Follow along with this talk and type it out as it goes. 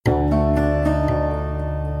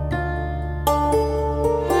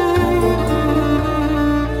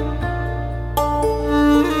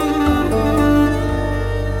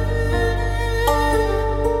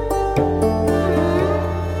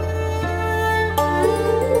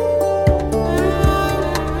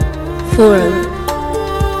Forum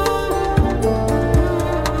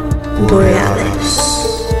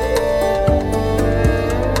Borealis.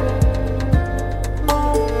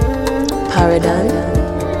 Paradigm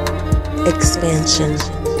Expansion.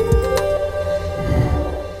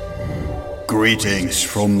 Greetings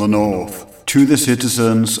from the north. To the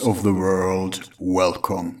citizens of the world,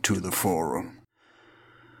 welcome to the forum.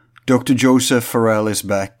 Dr. Joseph Farrell is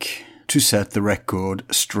back to set the record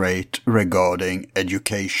straight regarding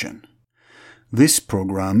education. This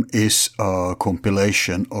program is a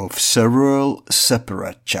compilation of several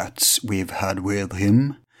separate chats we've had with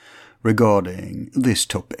him regarding this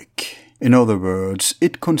topic. In other words,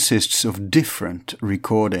 it consists of different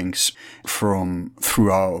recordings from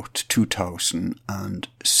throughout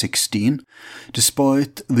 2016,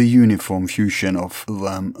 despite the uniform fusion of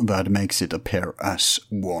them that makes it appear as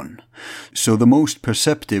one. So the most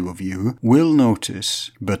perceptive of you will notice,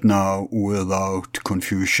 but now without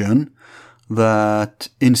confusion, that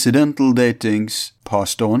incidental datings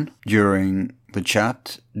passed on during the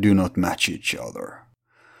chat do not match each other.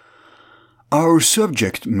 Our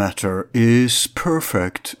subject matter is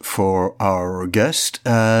perfect for our guest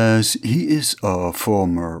as he is a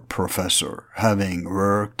former professor, having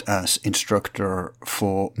worked as instructor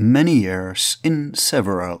for many years in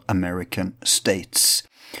several American states.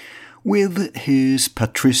 With his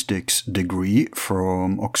patristics degree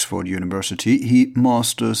from Oxford University, he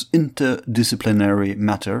masters interdisciplinary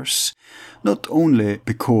matters, not only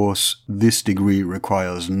because this degree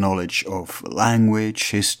requires knowledge of language,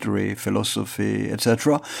 history, philosophy,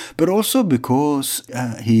 etc., but also because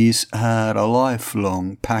he's had a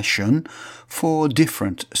lifelong passion for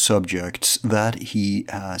different subjects that he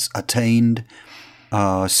has attained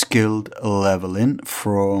a skilled level in,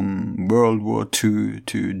 from World War II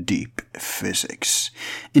to deep physics.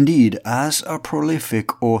 Indeed, as a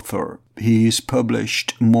prolific author, he's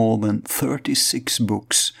published more than 36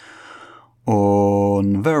 books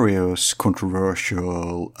on various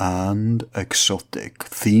controversial and exotic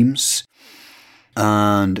themes,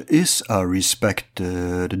 and is a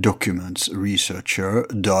respected documents researcher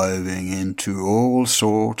diving into all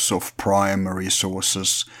sorts of primary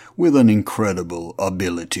sources with an incredible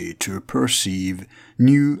ability to perceive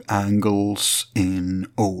new angles in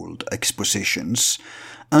old expositions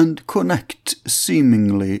and connect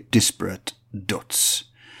seemingly disparate dots.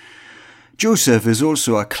 Joseph is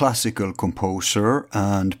also a classical composer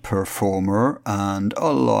and performer and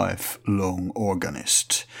a lifelong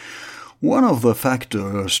organist. One of the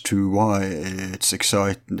factors to why it's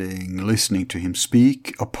exciting listening to him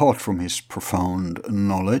speak, apart from his profound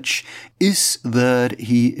knowledge, is that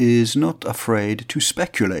he is not afraid to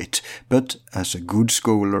speculate, but as a good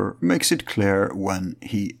scholar makes it clear when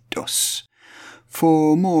he does.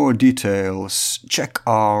 For more details, check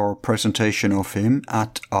our presentation of him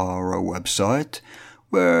at our website,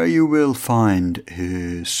 where you will find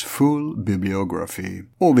his full bibliography,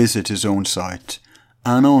 or visit his own site,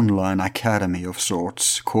 an online academy of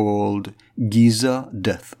sorts called Giza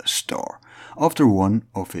Death Star, after one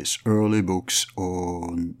of his early books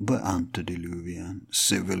on the antediluvian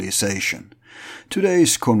civilization.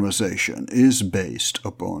 Today's conversation is based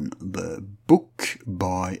upon the book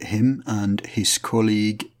by him and his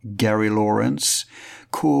colleague Gary Lawrence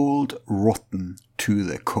called Rotten to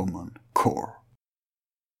the Common Core.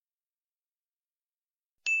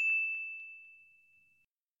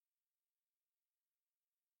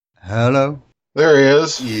 Hello. There he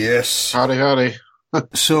is. Yes. Howdy, howdy.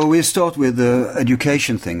 So we'll start with the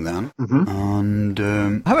education thing then. Mm-hmm. And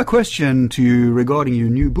I have a question to you regarding your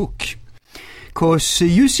new book. Because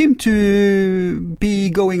you seem to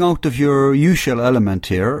be going out of your usual element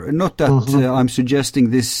here. Not that I'm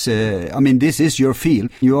suggesting this, this is your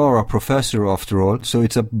field. You are a professor after all, so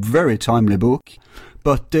it's a very timely book.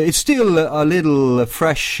 But it's still a little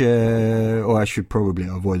fresh, or I should probably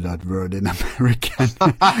avoid that word in American.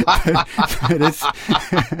 but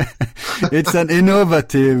it's an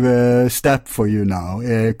innovative step for you now,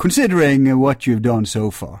 considering what you've done so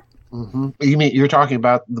far. Mm-hmm. You mean you're talking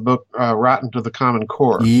about the book Rotten to the Common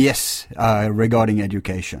Core? Yes, regarding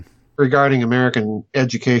education. Regarding American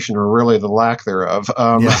education, or really the lack thereof.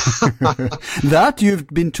 That you've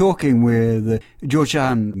been talking with George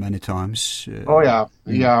Ann many times.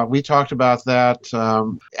 Yeah, we talked about that.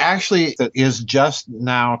 Actually, that is just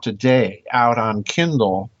now today out on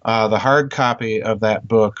Kindle. The hard copy of that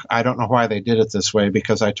book, I don't know why they did it this way,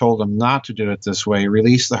 because I told them not to do it this way.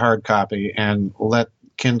 Release the hard copy and let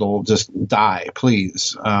Kindle just die,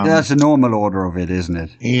 please. That's the normal order of it, isn't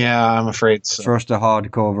it? Yeah, I'm afraid so. First the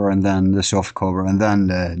hardcover, and then the soft cover, and then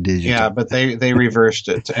the digital. Yeah, but they reversed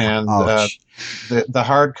it, and the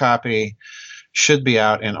hard copy should be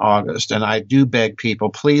out in August. And I do beg people,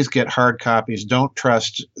 please get hard copies. Don't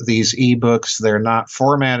trust these ebooks. They're not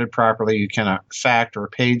formatted properly. You cannot fact or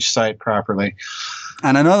page cite properly.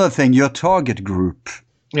 And another thing, your target group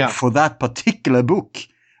for that particular book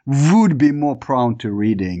would be more prone to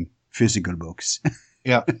reading physical books.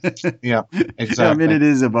 Yeah, exactly. I mean, it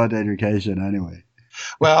is about education anyway.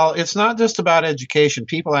 Well, it's not just about education.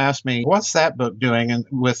 People ask me, what's that book doing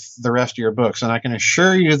with the rest of your books? And I can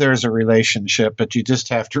assure you there's a relationship, but you just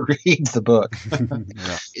have to read the book.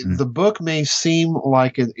 The book may seem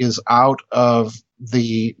like it is out of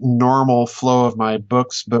the normal flow of my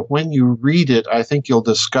books, but when you read it, I think you'll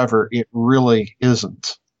discover it really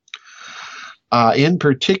isn't. In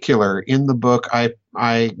particular, in the book,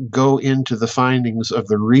 I go into the findings of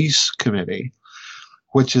the Reece Committee,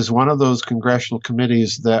 which is one of those congressional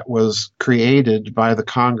committees that was created by the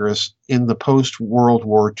Congress in the post-World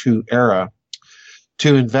War II era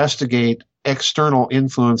to investigate external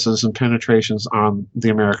influences and penetrations on the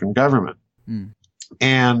American government.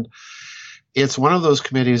 And it's one of those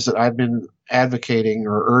committees that I've been advocating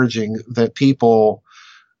or urging that people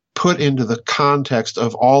put into the context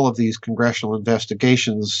of all of these congressional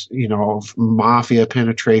investigations, of mafia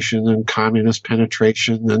penetration and communist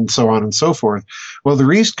penetration and so on and so forth. Well, the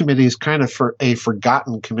Reece Committee is kind of a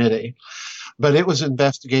forgotten committee, but it was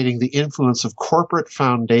investigating the influence of corporate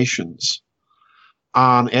foundations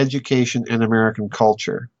on education and American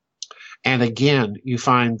culture. And again, you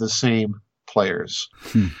find the same players.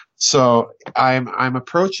 So I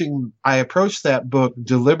approach that book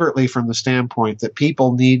deliberately from the standpoint that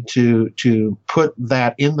people need to put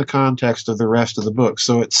that in the context of the rest of the book.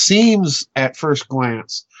 So it seems at first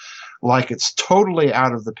glance like it's totally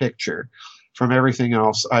out of the picture from everything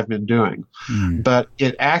else I've been doing. But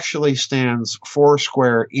it actually stands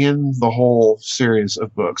foursquare in the whole series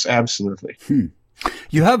of books. Absolutely.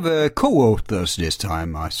 You have co-authors this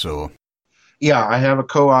time, I saw. Yeah, I have a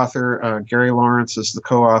co-author. Gary Lawrence is the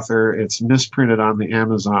co-author. It's misprinted on the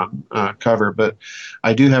Amazon cover, but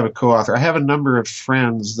I do have a co-author. I have a number of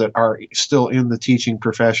friends that are still in the teaching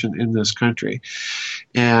profession in this country,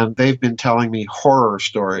 and they've been telling me horror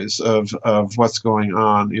stories of what's going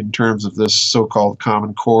on in terms of this so-called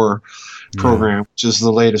Common Core program, which is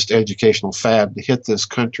the latest educational fad to hit this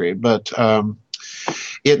country. But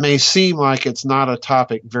it may seem like it's not a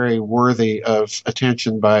topic very worthy of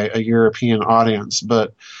attention by a European audience,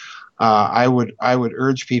 but I would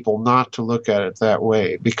urge people not to look at it that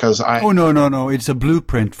way, because no, it's a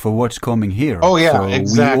blueprint for what's coming here. Oh yeah, so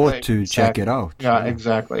exactly. We ought to check it out. Yeah,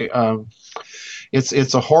 exactly.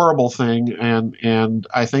 It's a horrible thing, and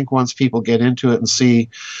I think once people get into it and see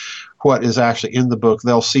what is actually in the book,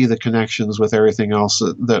 they'll see the connections with everything else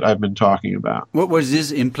that I've been talking about. What was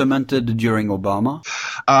this implemented during Obama?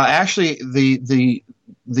 Actually,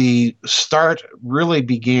 the start really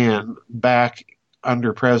began back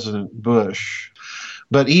under President Bush,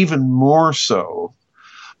 but even more so,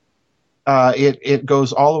 it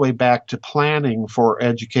goes all the way back to planning for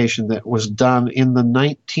education that was done in the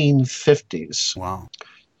 1950s. Wow.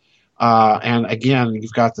 And again,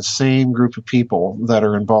 you've got the same group of people that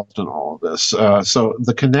are involved in all of this. So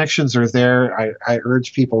the connections are there. I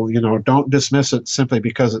urge people, don't dismiss it simply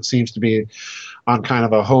because it seems to be on kind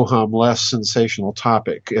of a ho-hum, less sensational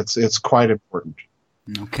topic. It's quite important.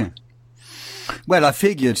 Okay. Well, I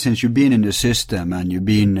figured since you've been in the system and you've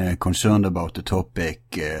been concerned about the topic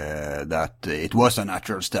that it was a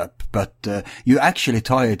natural step, but you actually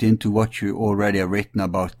tie it into what you already have written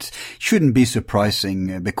about. Shouldn't be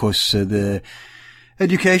surprising because the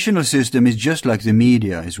educational system is just like the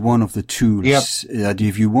media, is one of the tools that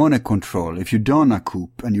if you want to control, if you've done a coup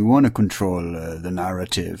and you want to control the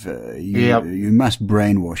narrative, you must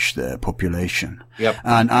brainwash the population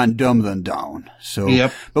and dumb them down. So,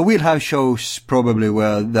 but we'll have shows probably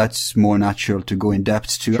where that's more natural to go in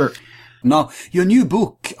depth to. Sure. Now, your new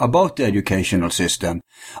book about the educational system,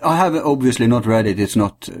 I have obviously not read it. It's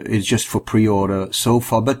just for pre-order so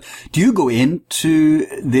far. But do you go into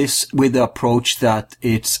this with the approach that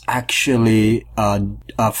it's actually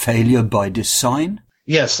a failure by design?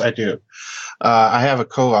 Yes, I do. I have a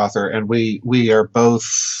co-author, and we are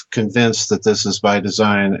both convinced that this is by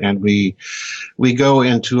design, and we go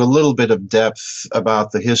into a little bit of depth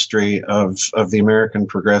about the history of the American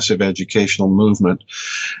progressive educational movement.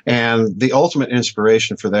 And the ultimate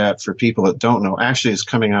inspiration for that, for people that don't know, actually is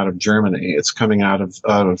coming out of Germany. It's coming out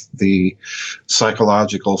of the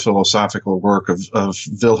psychological, philosophical work of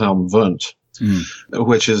Wilhelm Wundt.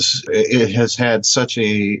 Which it has had such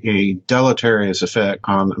a deleterious effect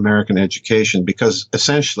on American education, because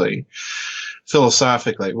essentially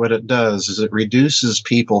philosophically, what it does is it reduces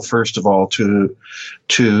people, first of all, to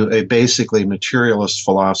a basically materialist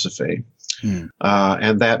philosophy.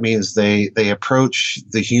 And that means they approach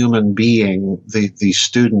the human being, the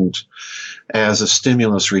student, as a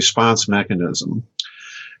stimulus response mechanism.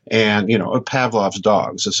 And, Pavlov's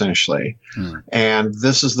dogs, essentially. And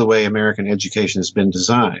this is the way American education has been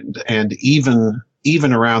designed. And even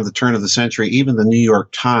around the turn of the century, even the New York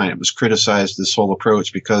Times criticized this whole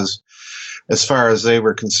approach because as far as they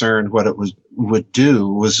were concerned, what it would do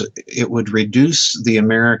was it would reduce the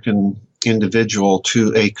American individual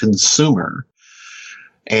to a consumer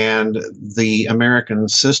and the American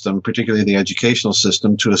system, particularly the educational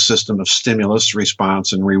system, to a system of stimulus,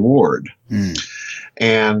 response, and reward.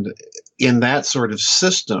 And in that sort of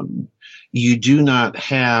system, you do not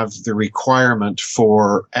have the requirement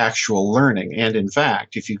for actual learning. And in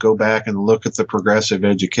fact, if you go back and look at the progressive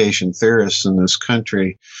education theorists in this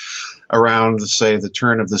country around, say, the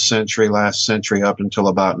turn of the century, last century, up until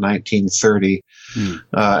about 1930,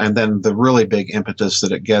 and then the really big impetus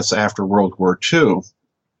that it gets after World War II,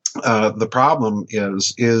 the problem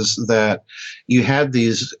is that you had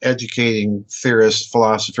these educating theorists,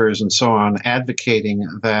 philosophers, and so on advocating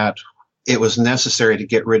that it was necessary to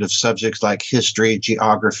get rid of subjects like history,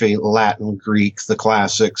 geography, Latin, Greek, the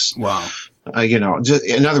classics. Wow. In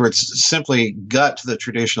other words, simply gut the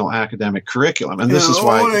traditional academic curriculum. And this is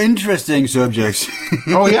why. All interesting subjects.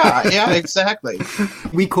 Oh, yeah, exactly.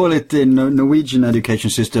 We call it in the Norwegian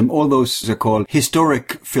education system, all those are called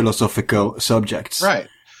historic philosophical subjects. Right.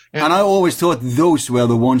 And I always thought those were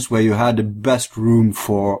the ones where you had the best room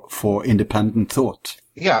for independent thought.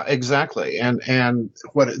 Yeah, exactly. And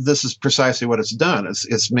this is precisely what it's done.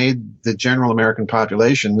 It's made the general American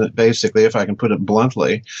population, basically, if I can put it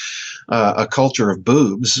bluntly, a culture of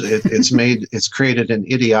boobs. It's created an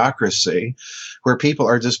idiocracy where people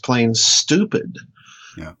are just plain stupid.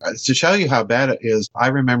 Yeah. To tell you how bad it is, I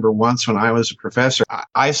remember once when I was a professor,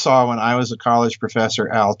 I saw when I was a college professor,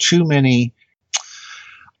 Al, too many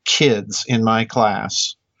kids in my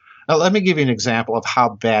class. Now, let me give you an example of how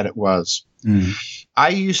bad it was. I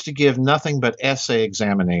used to give nothing but essay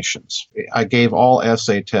examinations. I gave all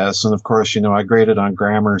essay tests. And of course, I graded on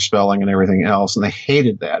grammar, spelling, and everything else. And they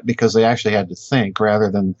hated that because they actually had to think rather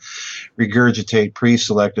than regurgitate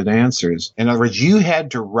pre-selected answers. In other words, you had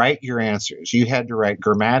to write your answers. You had to write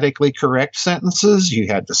grammatically correct sentences. You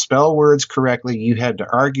had to spell words correctly. You had to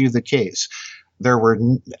argue the case.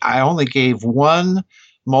 I only gave one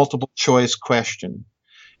multiple choice question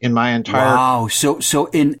in my entire. Wow. So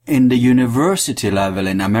in the university level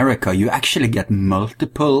in America, you actually get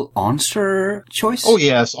multiple answer choice? Oh,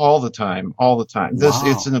 yes. All the time. Wow.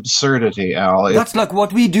 It's an absurdity, Al. That's like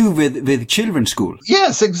what we do with children's school.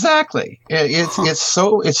 Yes, exactly. It's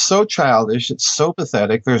so childish. It's so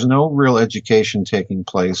pathetic. There's no real education taking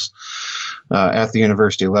place, at the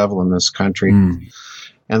university level in this country.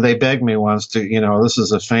 And they begged me once to, this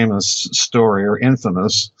is a famous story or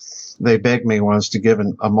infamous. They begged me once to give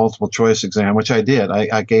a multiple choice exam, which I did.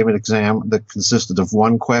 I gave an exam that consisted of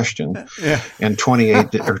one question and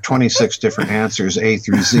 28 or 26 different answers, A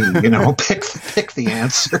through Z. Pick the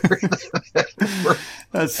answer.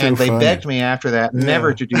 That's so and they funny. begged me after that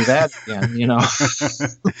never to do that again.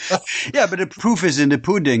 Yeah, but the proof is in the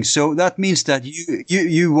pudding. So that means that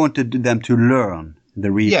you wanted them to learn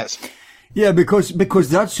the reading. Yes. Yeah, because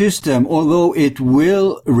that system, although it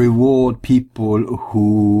will reward people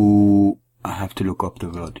who, I have to look up the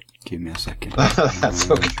word. Give me a second. That's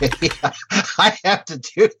okay. I have to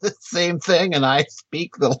do the same thing, and I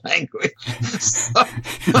speak the language.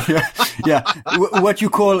 Yeah. What you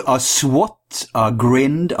call a SWOT, a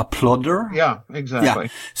grind, a plodder. Yeah, exactly.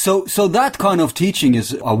 Yeah. So that kind of teaching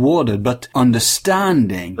is awarded, but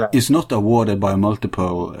understanding is not awarded by a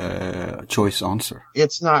multiple choice answer.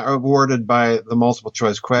 It's not awarded by the multiple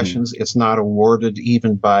choice questions. It's not awarded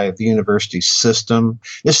even by the university system.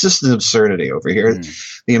 It's just an absurdity over here.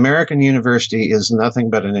 The American university is nothing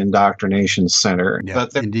but an indoctrination center. Yeah,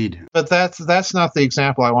 indeed. But that's not the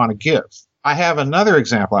example I want to give. I have another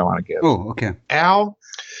example I want to give. Oh, okay. Al,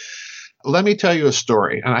 let me tell you a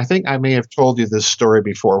story. And I think I may have told you this story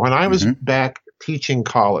before. When I was back teaching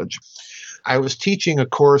college, I was teaching a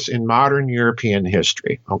course in modern European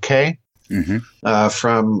history, okay?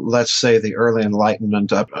 From, let's say, the early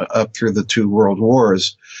Enlightenment up through the two world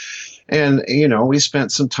wars. And, we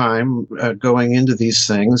spent some time going into these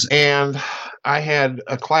things. And I had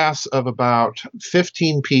a class of about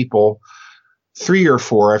 15 people, 3 or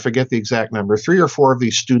 4, I forget the exact number, 3 or 4 of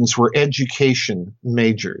these students were education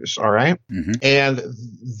majors, all right? And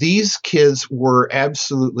these kids were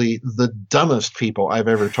absolutely the dumbest people I've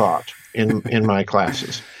ever taught in my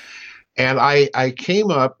classes. And I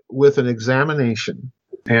came up with an examination,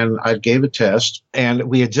 and I gave a test, and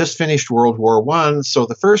we had just finished World War I. So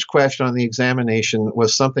the first question on the examination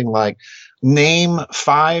was something like, name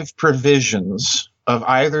 5 provisions of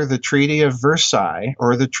either the Treaty of Versailles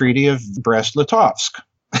or the Treaty of Brest-Litovsk.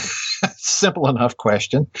 Simple enough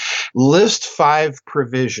question. List 5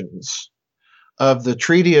 provisions of the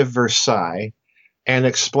Treaty of Versailles and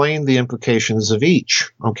explain the implications of each.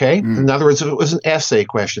 Okay? In other words, it was an essay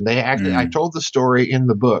question. I told the story in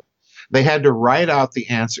the book. They had to write out the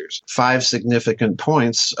answers. 5 significant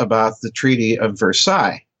points about the Treaty of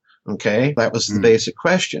Versailles. Okay, that was the basic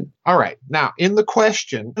question. All right. Now, in the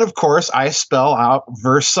question, of course, I spell out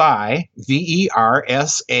Versailles, Versailles.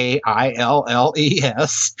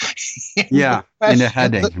 Yeah, in the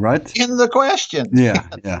heading, right? In the question.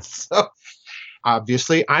 Yeah. So,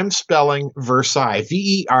 obviously, I'm spelling Versailles,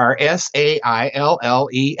 Versailles.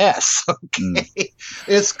 Okay,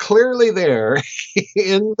 it's clearly there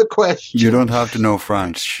in the question. You don't have to know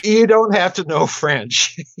French. You don't have to know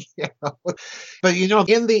French. But,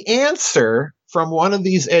 in the answer from one of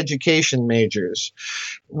these education majors,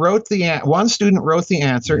 one student wrote the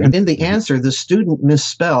answer, and in the answer, the student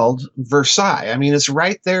misspelled Versailles. I mean, it's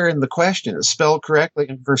right there in the question. It's spelled correctly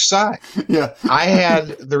in Versailles. Yeah. I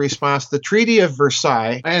had the response, the Treaty of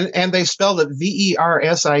Versailles, and they spelled it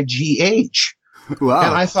Versigh. Wow.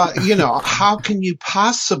 And I thought, how can you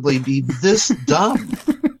possibly be this dumb?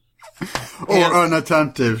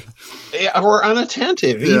 Unattentive. Or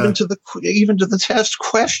unattentive, even to the test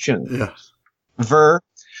question. Yeah. Versailles,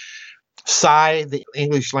 the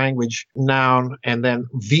English language noun, and then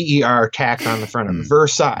ver tacked on the front of it.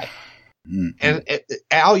 Versailles. And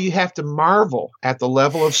Al, you have to marvel at the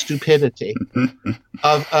level of stupidity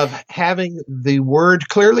of having the word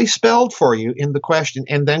clearly spelled for you in the question,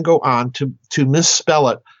 and then go on to misspell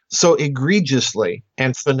it so egregiously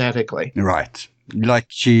and phonetically. Right. Like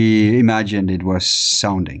she imagined it was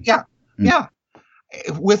sounding. Yeah. Yeah.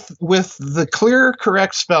 With the clear,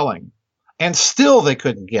 correct spelling. And still they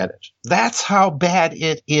couldn't get it. That's how bad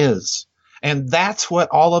it is. And that's what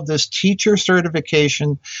all of this teacher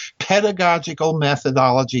certification, pedagogical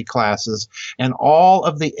methodology classes, and all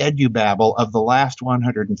of the edubabble of the last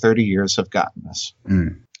 130 years have gotten us.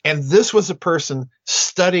 And this was a person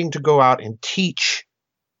studying to go out and teach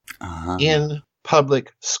in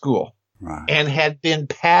public school. Right. And had been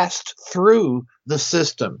passed through the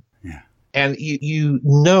system. Yeah. And you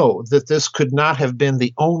know that this could not have been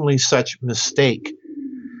the only such mistake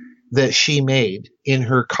that she made in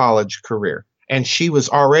her college career. And she was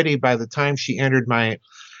already, by the time she entered my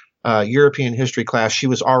European history class, she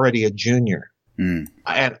was already a junior. And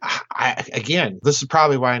again, this is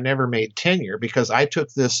probably why I never made tenure, because I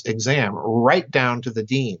took this exam right down to the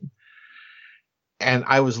dean. And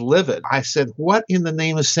I was livid. I said, what in the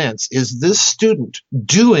name of sense is this student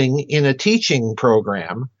doing in a teaching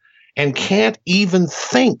program and can't even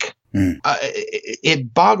think?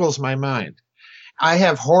 It boggles my mind. I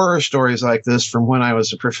have horror stories like this from when I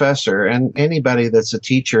was a professor, and anybody that's a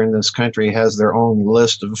teacher in this country has their own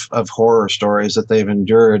list of horror stories that they've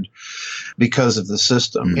endured because of the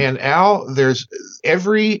system. And Al, there's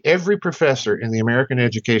every professor in the American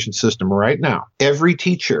education system right now, every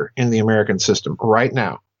teacher in the American system right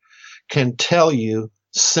now can tell you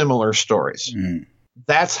similar stories.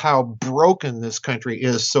 That's how broken this country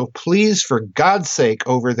is. So please, for God's sake,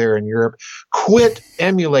 over there in Europe, quit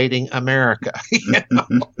emulating America.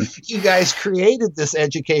 You guys created this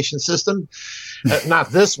education system, not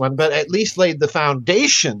this one, but at least laid the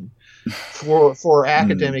foundation for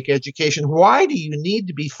academic education. Why do you need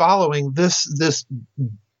to be following this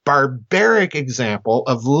barbaric example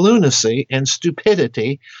of lunacy and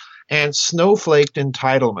stupidity and snowflaked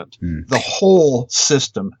entitlement? The whole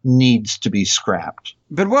system needs to be scrapped.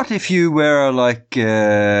 But what if you were like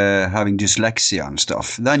having dyslexia and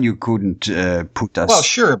stuff? Then you couldn't put us... Well,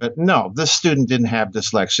 sure, but no, this student didn't have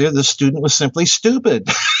dyslexia. This student was simply stupid.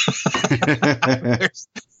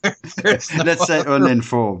 Let's say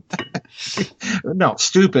uninformed. No,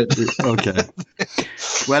 stupid. Okay.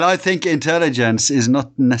 Well, I think intelligence is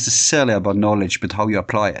not necessarily about knowledge, but how you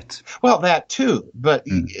apply it. Well, that too. But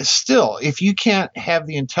still, if you can't have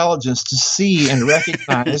the intelligence to see and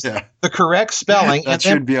recognize the correct spelling, that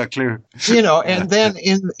should be a clue. And then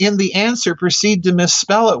in the answer proceed to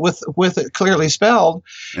misspell it with it clearly spelled.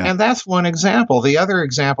 Yeah. And that's one example. The other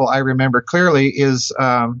example I remember clearly is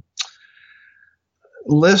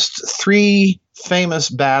list 3 famous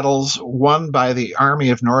battles won by the Army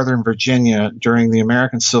of Northern Virginia during the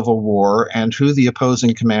American Civil War, and who the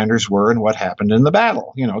opposing commanders were and what happened in the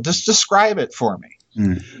battle. Just describe it for me.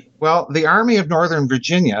 Well, the Army of Northern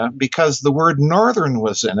Virginia, because the word northern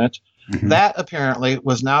was in it, That apparently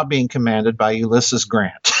was now being commanded by Ulysses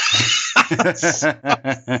Grant. So,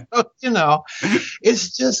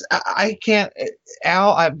 it's just, I can't,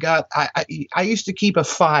 Al, I used to keep a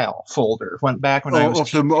file folder back when I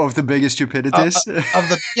was of the biggest stupidities.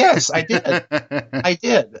 Yes, I did. I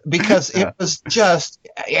did, because it was just,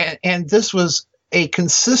 and this was a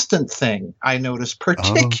consistent thing I noticed,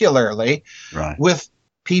 particularly with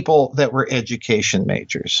people that were education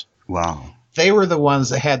majors. Wow. They were the ones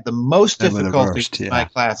that had the most difficulty in my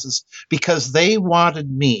classes, because they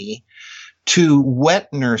wanted me to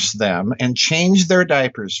wet nurse them and change their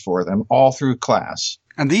diapers for them all through class.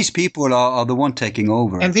 And these people are the one taking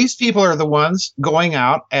over. And these people are the ones going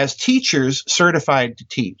out as teachers certified to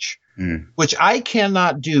teach, which I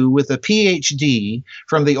cannot do with a PhD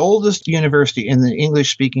from the oldest university in the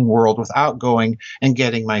English-speaking world without going and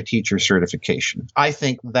getting my teacher certification. I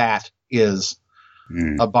think that is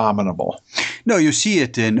abominable. No, you see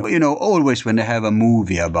it in, always when they have a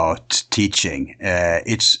movie about teaching,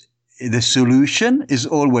 the solution is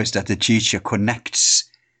always that the teacher connects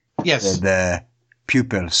the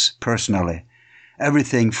pupils personally.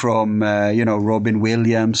 Everything from, Robin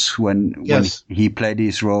Williams when he played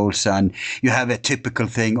these roles, and you have a typical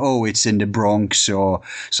thing, it's in the Bronx or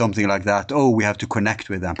something like that. We have to connect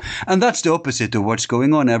with them. And that's the opposite of what's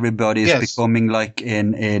going on. Everybody is becoming like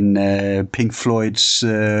in Pink Floyd's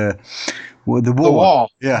The Wall.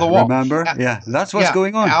 Yeah, the Wall. Remember? Yeah, that's what's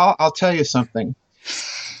going on. I'll tell you something.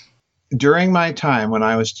 During my time when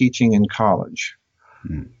I was teaching in college,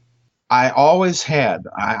 I always had,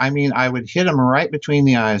 I would hit them right between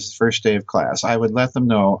the eyes the first day of class. I would let them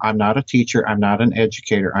know I'm not a teacher, I'm not an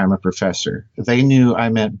educator, I'm a professor. They knew I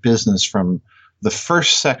meant business from the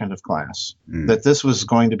first second of class, that this was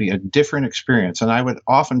going to be a different experience. And I would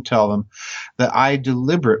often tell them that I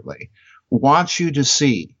deliberately want you to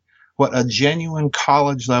see what a genuine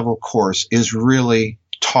college level course is really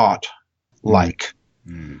taught like.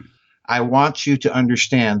 I want you to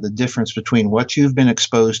understand the difference between what you've been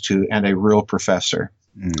exposed to and a real professor.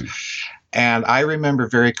 And I remember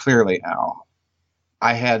very clearly, Al,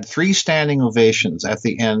 I had 3 standing ovations at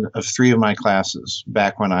the end of 3 of my classes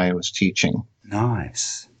back when I was teaching.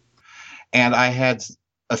 Nice. And I had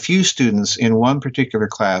a few students in one particular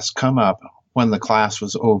class come up when the class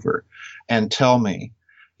was over and tell me,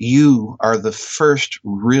 you are the first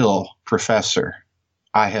real professor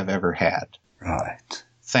I have ever had. Right.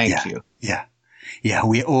 Thank you. Yeah.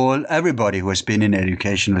 Everybody who has been in the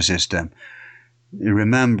educational system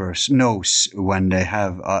knows when they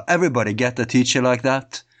have, everybody get a teacher like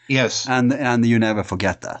that. Yes. And you never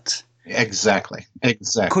forget that. Exactly.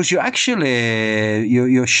 Because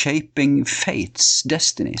you're shaping fates,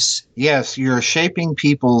 destinies. Yes, you're shaping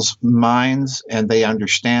people's minds, and they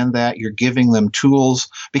understand that. You're giving them tools,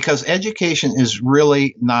 because education is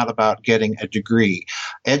really not about getting a degree.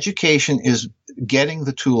 Education is getting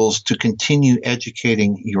the tools to continue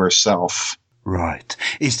educating yourself. Right.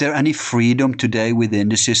 Is there any freedom today within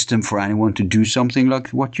the system for anyone to do something like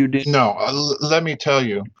what you did? No. Let me tell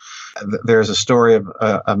you. There's a story of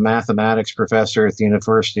a mathematics professor at the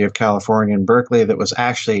University of California in Berkeley that was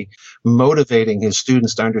actually motivating his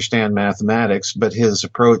students to understand mathematics, but his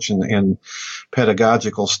approach and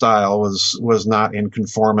pedagogical style was not in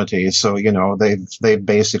conformity. So, they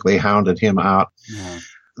basically hounded him out. Yeah.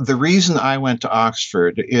 The reason I went to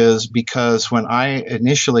Oxford is because when I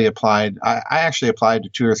initially applied, I actually applied to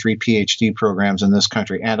 2 or 3 PhD programs in this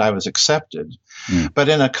country, and I was accepted. But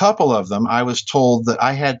in a couple of them, I was told that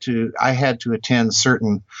I had to attend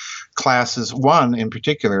certain classes. One in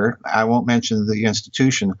particular, I won't mention the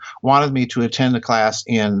institution, wanted me to attend a class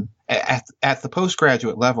at the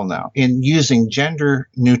postgraduate level now in using gender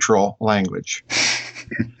neutral language.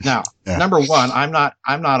 Now, number one, I'm not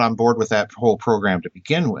on board with that whole program to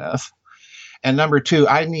begin with. And number two,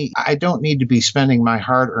 I don't need to be spending my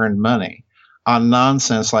hard-earned money on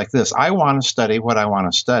nonsense like this. I want to study what I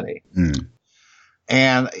want to study.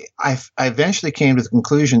 And I eventually came to the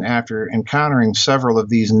conclusion, after encountering several of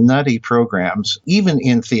these nutty programs, even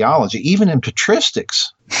in theology, even in patristics.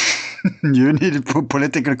 You need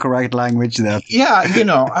political correct language there. Yeah,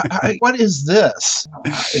 what is this?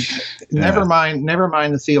 Never mind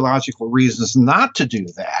the theological reasons not to do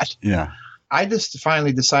that. Yeah. I just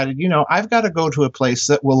finally decided, I've got to go to a place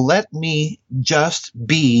that will let me just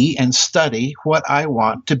be and study what I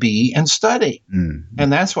want to be and study. Mm-hmm.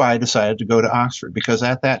 And that's why I decided to go to Oxford, because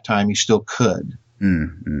at that time you still could.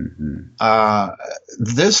 Mm-hmm.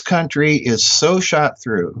 This country is so shot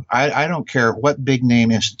through. I don't care what big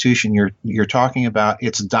name institution you're talking about.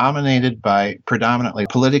 It's dominated by predominantly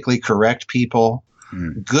politically correct people.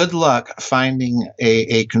 Mm. Good luck finding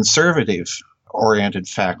a conservative oriented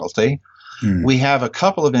faculty. We have a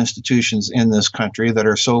couple of institutions in this country that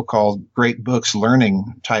are so-called great books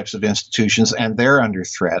learning types of institutions, and they're under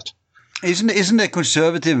threat. Isn't the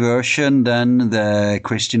conservative version then the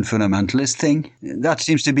Christian fundamentalist thing? That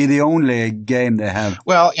seems to be the only game they have.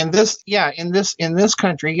 Well, in this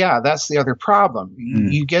country, that's the other problem.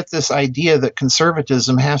 You get this idea that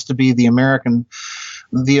conservatism has to be the American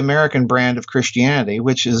brand of Christianity,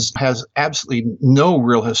 which has absolutely no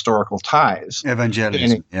real historical ties.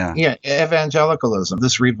 Evangelism, evangelicalism,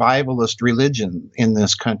 this revivalist religion in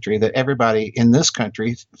this country that everybody in this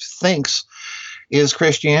country thinks is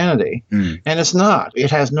Christianity. And it's not.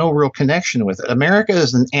 It has no real connection with it. America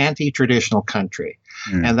is an anti-traditional country,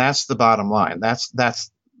 and that's the bottom line. That's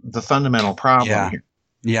the fundamental problem here.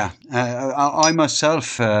 Yeah, I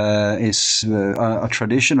myself is a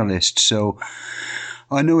traditionalist, so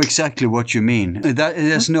I know exactly what you mean.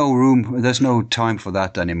 There's no room, there's no time for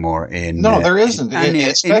that anymore there isn't.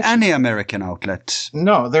 In any American outlet.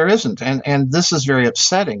 No, there isn't. And this is very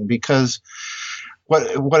upsetting because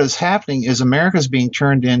what is happening is America is being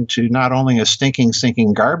turned into not only a stinking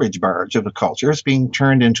garbage barge of a culture, it's being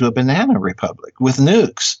turned into a banana republic with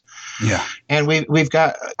nukes. Yeah. And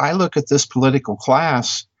I look at this political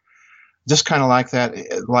class just kind of like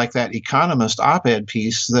that Economist op-ed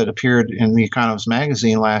piece that appeared in the Economist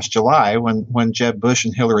magazine last July when Jeb Bush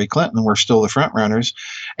and Hillary Clinton were still the front runners.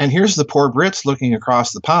 And here's the poor Brits looking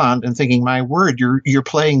across the pond and thinking, my word, you're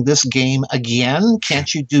playing this game again?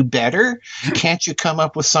 Can't you do better? Can't you come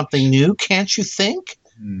up with something new? Can't you think?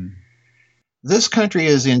 This country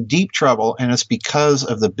is in deep trouble, and it's because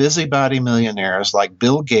of the busybody millionaires like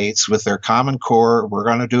Bill Gates with their Common Core. We're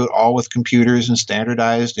going to do it all with computers and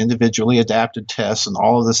standardized, individually adapted tests and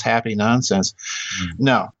all of this happy nonsense.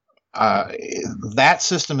 No, that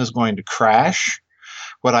system is going to crash.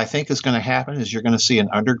 What I think is going to happen is you're going to see an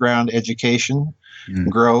underground education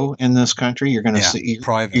grow in this country. You're going to see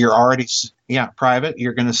private. You're already private.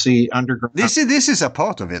 You're going to see underground. This is a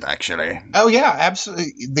part of it, actually. Oh yeah,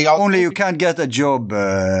 absolutely. Only you can't get a job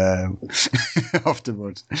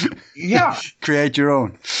afterwards. Yeah, create your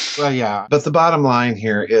own. Well, yeah, but the bottom line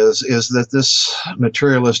here is that this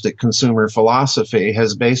materialistic consumer philosophy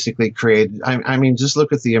has basically created. I mean, just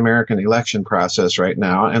look at the American election process right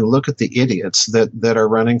now, and look at the idiots that are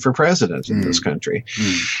running for president in this country,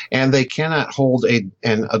 and they cannot hold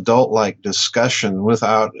an adult-like discussion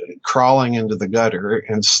without crawling into the gutter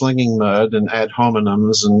and slinging mud and ad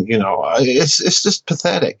hominems, and it's just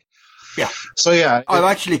pathetic. Yeah. So yeah, I've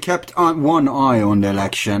actually kept one eye on the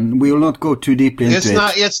election. We will not go too deeply into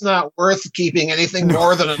it. It's not worth keeping anything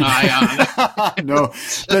more than an eye on. No,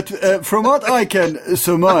 but from what I can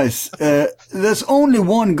surmise, there's only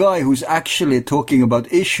one guy who's actually talking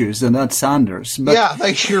about issues, and that's Sanders.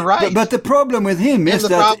 But, you're right. But the problem with him is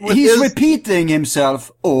that he's repeating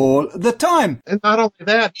himself all the time. And not only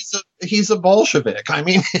that, he's a Bolshevik. I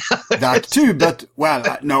mean, that too. But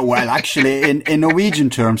actually, in Norwegian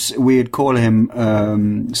terms, we'd call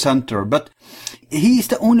him center. But he's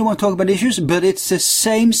the only one talking about issues. But it's the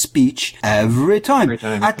same speech every time.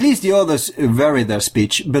 At least the others vary their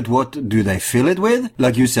speech. But what do they fill it with?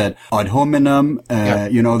 Like you said, ad hominem.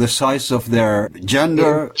 The size of their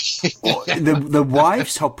gender, the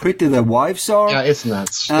wives, how pretty their wives are. Yeah, it's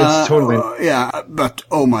nuts. It's totally. But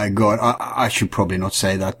oh my God, I should probably not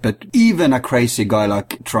say that. But even a crazy guy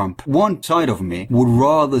like Trump, one side of me would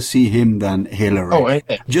rather see him than Hillary.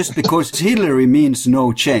 Just because Hillary means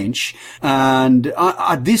no change. And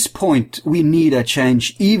at this point, we need a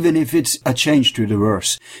change, even if it's a change to the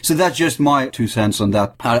worse. So that's just my 2 cents on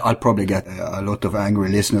that. I'll probably get a lot of angry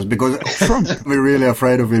listeners because Trump, we're really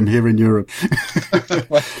afraid of him here in Europe.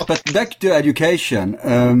 But back to education.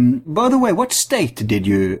 By the way, what state did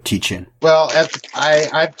you teach in? Well,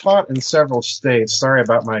 I've taught in several states. Sorry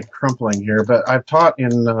about my crumpling here, but I've taught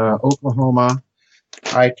in Oklahoma.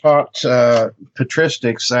 I taught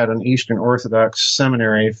patristics at an Eastern Orthodox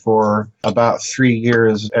seminary for about 3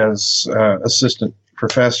 years as assistant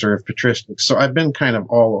professor of patristics. So I've been kind of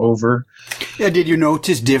all over. Yeah, did you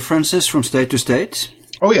notice differences from state to state?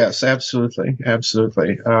 Oh yes, absolutely,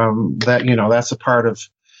 absolutely.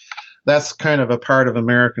 That's kind of a part of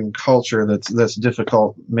American culture that's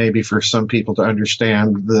difficult maybe for some people to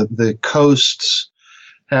understand. The coasts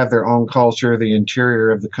have their own culture. The interior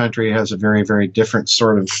of the country has a very, very different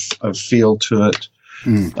sort of feel to it.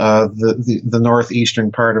 The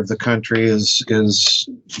northeastern part of the country is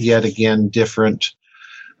yet again different.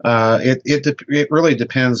 It really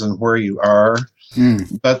depends on where you are.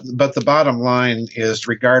 But the bottom line is,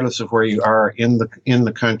 regardless of where you are in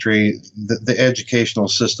the country, the educational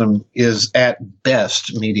system is at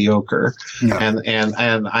best mediocre, and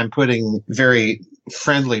I'm putting very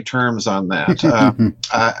friendly terms on that.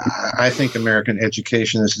 I think American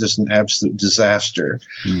education is just an absolute disaster.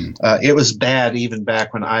 It was bad even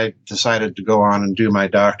back when I decided to go on and do my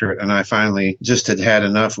doctorate, and I finally just had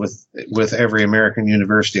enough with every American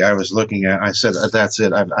university I was looking at. I said, that's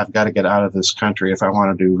it. I've got to get out of this country if I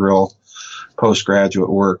want to do real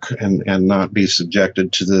postgraduate work and not be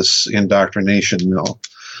subjected to this indoctrination mill.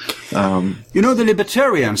 The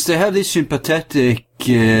libertarians, they have this sympathetic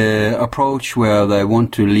approach where they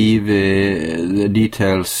want to leave the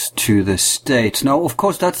details to the states. Now, of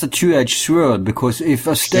course, that's a two-edged sword, because if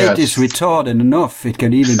a state is retarded enough, it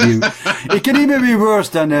can even be worse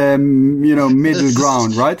than middle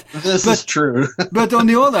ground, right? This is true. But on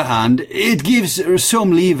the other hand, it gives some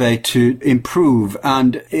leeway to improve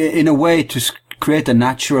and in a way to create a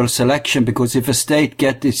natural selection, because if a state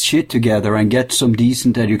get its shit together and get some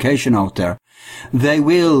decent education out there, they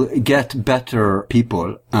will get better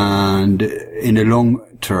people, and in the long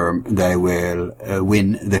term they will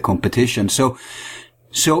win the competition. So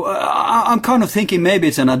I'm kind of thinking maybe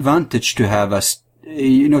it's an advantage to have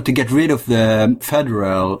to get rid of the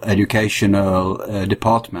federal educational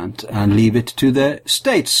department and leave it to the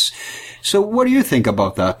states. So what do you think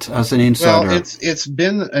about that as an insider? Well,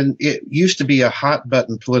 it used to be a hot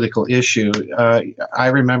button political issue. I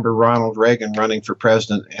remember Ronald Reagan running for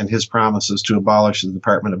president and his promises to abolish the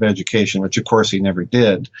Department of Education, which of course he never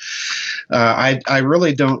did. I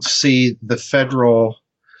really don't see the federal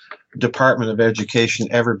Department of Education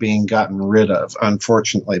ever being gotten rid of,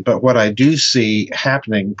 unfortunately. But what I do see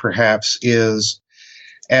happening perhaps is,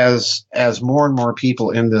 as more and more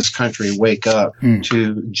people in this country wake up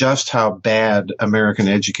to just how bad American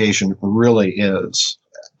education really is,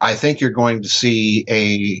 I think you're going to see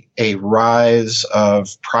a rise of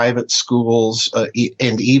private schools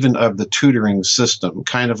and even of the tutoring system,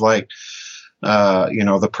 kind of like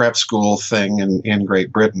the prep school thing in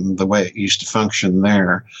Great Britain, the way it used to function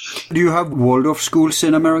there. Do you have Waldorf schools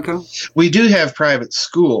in America? We do have private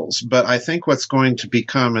schools, but I think what's going to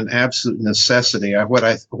become an absolute necessity,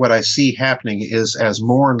 what I see happening is, as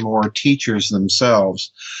more and more teachers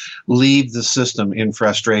themselves leave the system in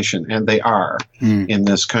frustration, and they are in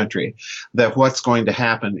this country, that what's going to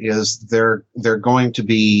happen is they're going to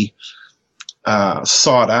be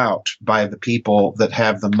sought out by the people that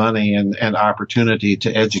have the money and opportunity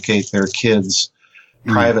to educate their kids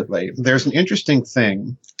privately. There's an interesting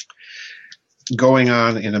thing going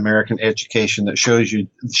on in American education that shows you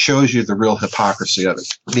the real hypocrisy of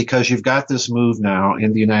it, because you've got this move now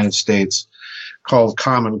in the United States called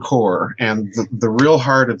Common Core, and the real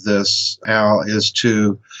heart of this, Al, is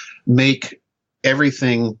to make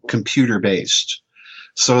everything computer based,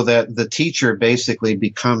 so that the teacher basically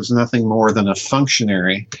becomes nothing more than a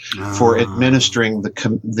functionary for administering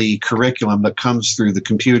the curriculum that comes through the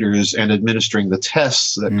computers and administering the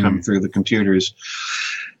tests that come through the computers.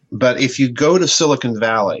 But if you go to Silicon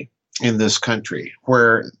Valley in this country,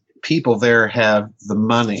 where people there have the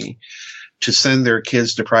money to send their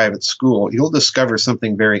kids to private school, you'll discover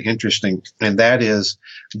something very interesting, and that is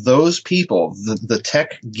those people, the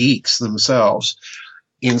tech geeks themselves,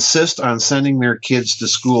 insist on sending their kids to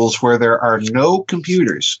schools where there are no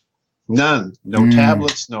computers, none, no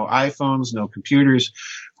tablets, no iPhones, no computers,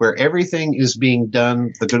 where everything is being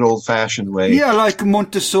done the good old-fashioned way. Yeah, like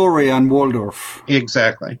Montessori and Waldorf.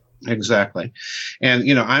 Exactly.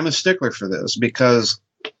 And, I'm a stickler for this, because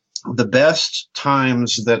the best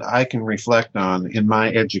times that I can reflect on in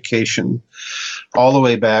my education, all the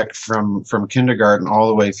way back from kindergarten all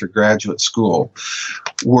the way through graduate school,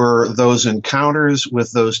 were those encounters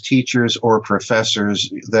with those teachers or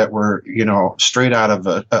professors that were, straight out of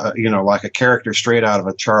like a character straight out of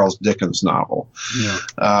a Charles Dickens novel. Yeah.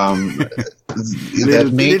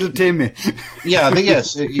 Little Timmy.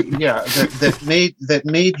 That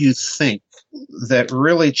made you think, that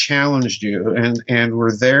really challenged you and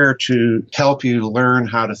were there to help you learn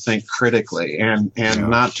how to think critically and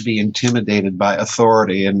not to be intimidated by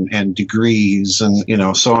authority and degrees and,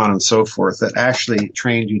 so on and so forth, that actually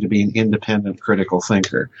trained you to be an independent critical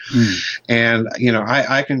thinker. And,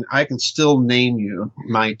 I can still name you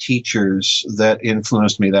my teachers that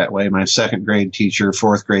influenced me that way, my second grade teacher,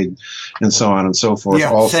 fourth grade, and so on and so forth.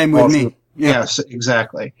 Yeah, same with me. Yeah. Yes,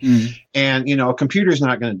 exactly. And, a computer's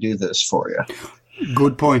not going to do this for you.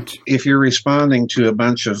 Good point. If you're responding to a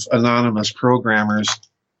bunch of anonymous programmers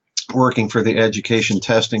working for the Education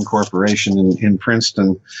Testing Corporation in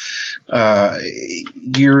Princeton,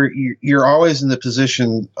 you're always in the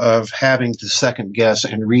position of having to second guess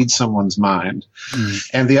and read someone's mind.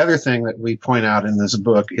 And the other thing that we point out in this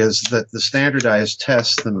book is that the standardized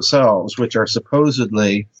tests themselves, which are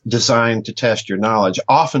supposedly designed to test your knowledge,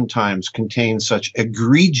 oftentimes contain such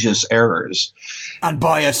egregious errors and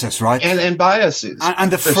biases, right? And biases,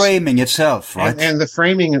 and the framing itself, right? And the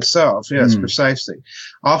framing itself, yes, precisely.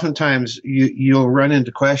 Oftentimes, you'll run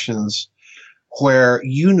into questions where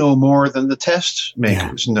you know more than the test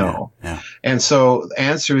makers know. Yeah. And so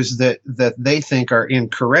answers that they think are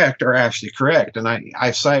incorrect are actually correct. And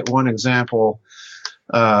I cite one example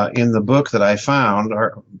in the book that I found.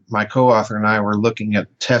 My co-author and I were looking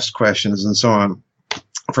at test questions and so on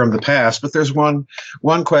from the past, but there's one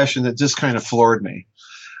question that just kind of floored me.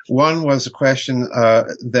 One was a question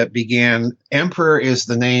that began, "Emperor is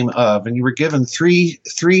the name of," and you were given three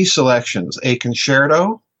selections: a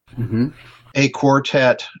concerto, a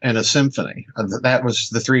quartet, and a symphony. That was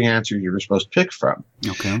the three answers you were supposed to pick from.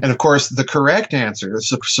 Okay. And of course, the correct answer,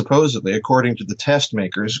 supposedly, according to the test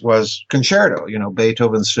makers, was concerto,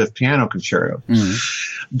 Beethoven's Fifth Piano Concerto.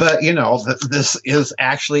 But, this is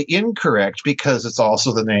actually incorrect because it's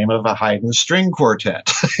also the name of a Haydn string quartet.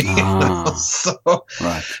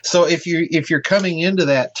 So if you're coming into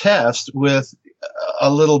that test with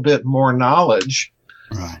a little bit more knowledge,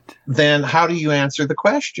 right, then how do you answer the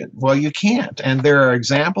question? Well, you can't. And there are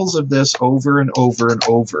examples of this over and over and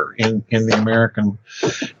over in the American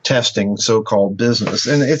testing so-called business.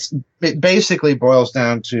 And it basically boils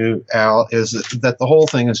down to, Al, is that the whole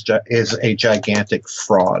thing is a gigantic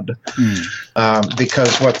fraud.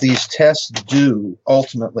 Because what these tests do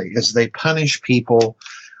ultimately is they punish people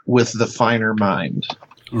with the finer mind.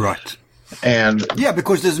 Right. And yeah,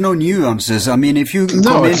 because there's no nuances. I mean, if you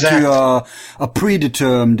come into a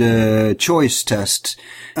predetermined choice test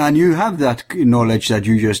and you have that knowledge that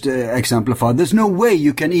you just exemplified, there's no way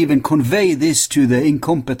you can even convey this to the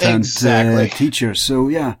incompetent teacher. So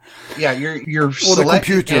yeah, you're or the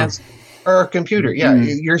computer. Or a computer,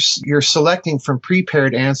 you're selecting from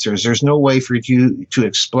prepared answers. There's no way for you to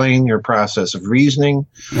explain your process of reasoning.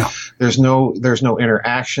 Yeah. There's no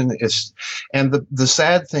interaction. And the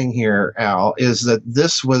sad thing here, Al, is that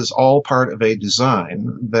this was all part of a design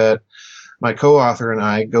that my co-author and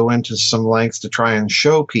I go into some length to try and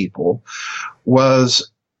show people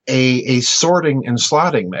was a sorting and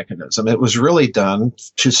slotting mechanism. It was really done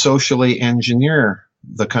to socially engineer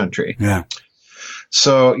the country. Yeah.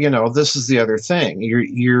 So, this is the other thing.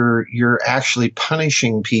 You're actually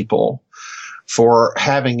punishing people for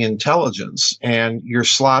having intelligence, and you're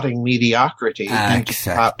slotting mediocrity into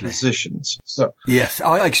top positions. So yes,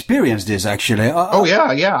 I experienced this actually.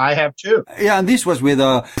 Yeah, I have too. Yeah, and this was with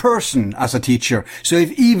a person as a teacher. So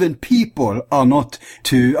if even people are not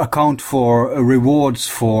to account for rewards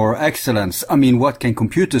for excellence, I mean, what can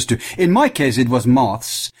computers do? In my case, it was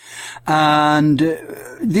maths. And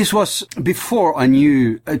this was before I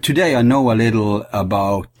knew, today I know a little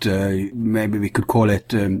about, maybe we could call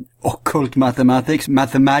it, occult mathematics,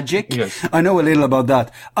 mathemagic. Yes. I know a little about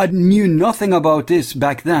that. I knew nothing about this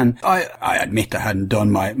back then. I admit I hadn't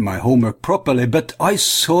done my homework properly, but I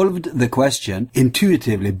solved the question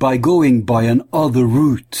intuitively by going by an other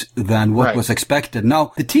route than what was expected.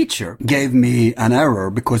 Now, the teacher gave me an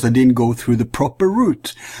error because I didn't go through the proper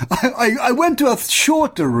route. I went to a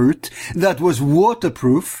shorter route that was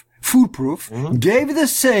waterproof, foolproof, gave the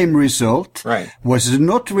same result, was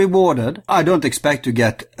not rewarded. I don't expect to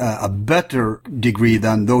get a better degree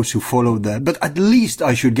than those who followed that, but at least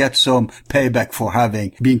I should get some payback for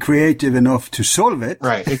having been creative enough to solve it.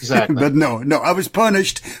 Right, exactly. But no, I was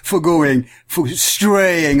punished for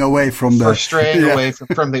straying away from away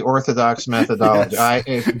from the orthodox methodology.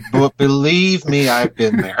 Yes. Believe me, I've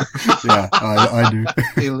been there. Yeah, I do.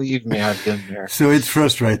 Believe me, I've been there. So it's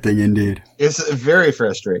frustrating indeed. It's very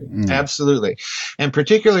frustrating. Absolutely. And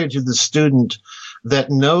particularly to the student that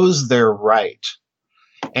knows they're right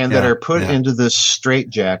and that are put into this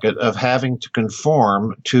straitjacket of having to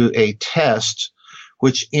conform to a test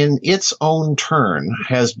which in its own turn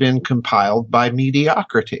has been compiled by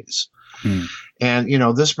mediocrities.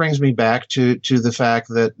 And, this brings me back to the fact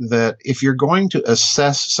that if you're going to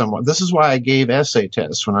assess someone, this is why I gave essay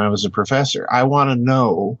tests when I was a professor. I want to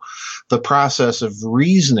know the process of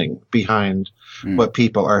reasoning behind what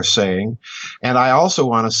people are saying. And I also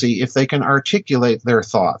want to see if they can articulate their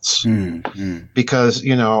thoughts. Because,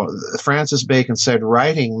 Francis Bacon said,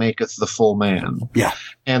 writing maketh the full man. Yeah.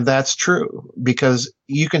 And that's true, because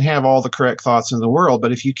you can have all the correct thoughts in the world,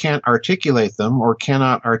 but if you can't articulate them or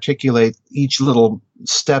cannot articulate each little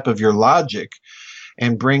step of your logic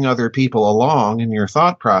and bring other people along in your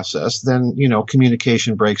thought process, then,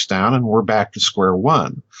 communication breaks down and we're back to square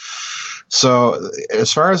one. So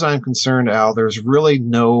as far as I'm concerned, Al, there's really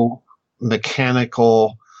no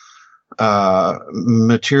mechanical,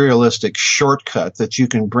 materialistic shortcut that you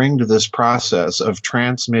can bring to this process of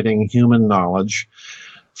transmitting human knowledge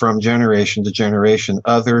from generation to generation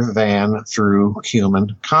other than through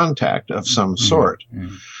human contact of some sort.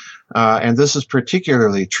 Mm-hmm. And this is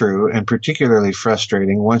particularly true and particularly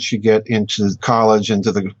frustrating once you get into college,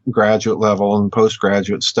 into the graduate level and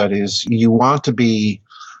postgraduate studies. You want to be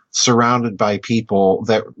surrounded by people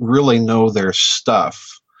that really know their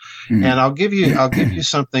stuff. Mm. And I'll give you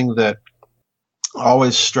something that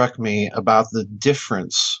always struck me about the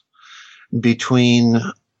difference between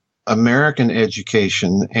American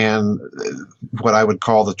education and what I would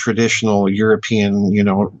call the traditional European,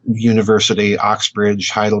 university,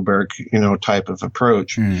 Oxbridge, Heidelberg, type of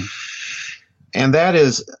approach. Mm. And that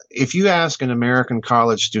is, if you ask an American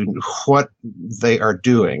college student what they are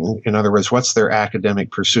doing, in other words, what's their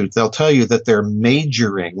academic pursuit, they'll tell you that they're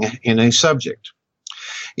majoring in a subject.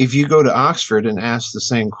 If you go to Oxford and ask the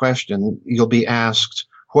same question, you'll be asked,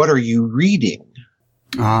 what are you reading?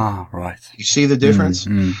 Ah, right. You see the difference?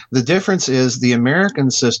 Mm-hmm. The difference is the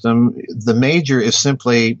American system, the major is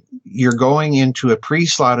simply you're going into a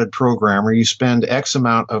pre-slotted program where you spend X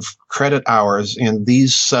amount of credit hours in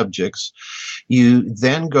these subjects. You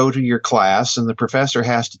then go to your class and the professor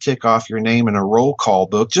has to tick off your name in a roll call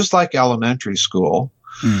book, just like elementary school.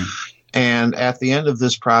 Mm. And at the end of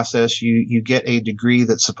this process, you get a degree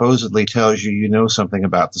that supposedly tells you know something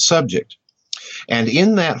about the subject. And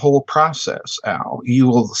in that whole process, Al, you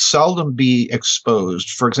will seldom be exposed.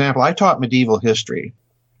 For example, I taught medieval history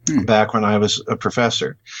back when I was a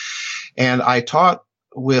professor. And I taught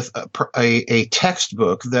with a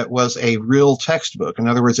textbook that was a real textbook. In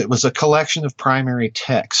other words, it was a collection of primary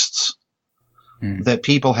texts that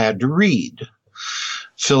people had to read.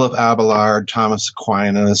 Philip Abelard, Thomas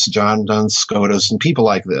Aquinas, John Duns Scotus, and people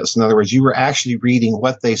like this. In other words, you were actually reading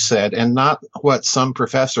what they said and not what some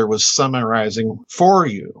professor was summarizing for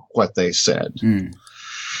you what they said. Mm.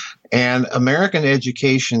 And American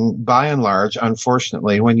education, by and large,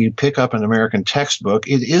 unfortunately, when you pick up an American textbook,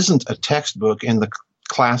 it isn't a textbook in the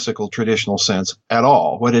classical traditional sense at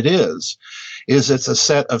all. What it is it's a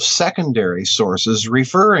set of secondary sources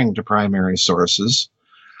referring to primary sources.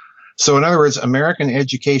 So in other words, American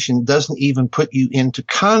education doesn't even put you into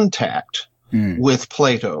contact with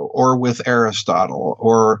Plato or with Aristotle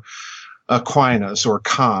or Aquinas or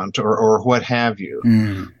Kant or what have you.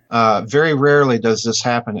 Very rarely does this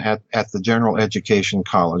happen at the general education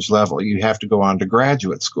college level. You have to go on to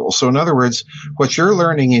graduate school. So in other words, what you're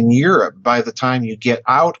learning in Europe by the time you get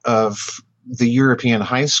out of the European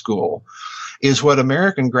high school is what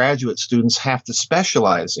American graduate students have to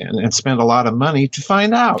specialize in and spend a lot of money to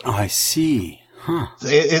find out. I see. Huh.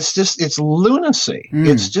 It's lunacy.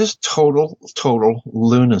 It's just total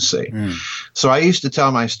lunacy. So I used to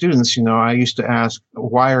tell my students, I used to ask,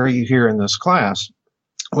 why are you here in this class?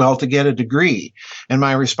 Well, to get a degree. And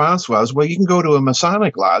my response was, well, you can go to a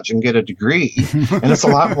Masonic lodge and get a degree, and it's a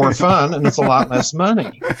lot more fun and it's a lot less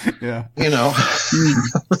money. Yeah.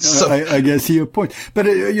 So, I guess your point. But,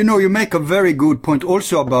 you make a very good point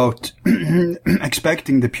also about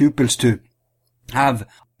expecting the pupils to have,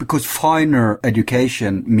 because finer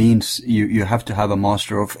education means you have to have a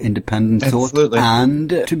master of independent thought and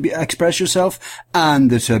to express yourself and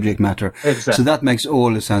the subject matter. Exactly. So that makes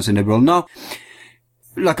all the sense in the world. Now,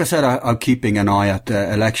 like I said, I'm keeping an eye at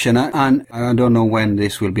the election, and I don't know when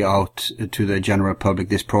this will be out to the general public,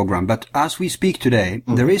 this program. But as we speak today,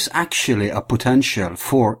 there is actually a potential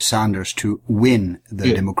for Sanders to win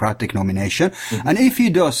the Democratic nomination. And if he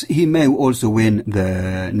does, he may also win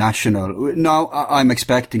the national. Now, I'm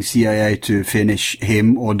expecting CIA to finish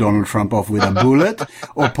him or Donald Trump off with a bullet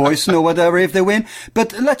or poison or whatever if they win.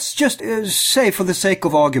 But let's just say, for the sake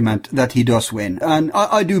of argument, that he does win. And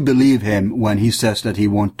I do believe him when he says that he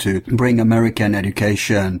wants to bring American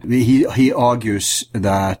education. He argues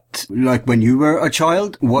that, like when you were a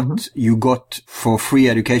child, what you got for free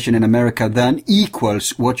education in America then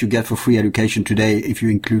equals what you get for free education today if you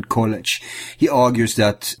include college. He argues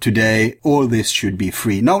that today all this should be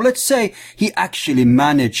free. Now let's say he actually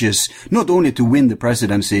manages not only to win the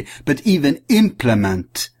presidency, but even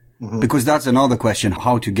implement Because that's another question,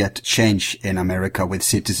 how to get change in America with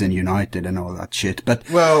Citizen United and all that shit. But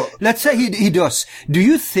let's say he does. Do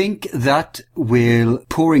you think that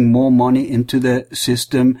pouring more money into the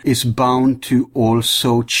system is bound to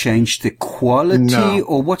also change the quality? No.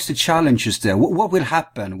 Or what's the challenges there? What will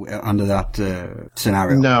happen under that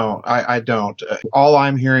scenario? No, I don't. All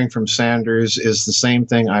I'm hearing from Sanders is the same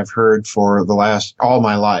thing I've heard for all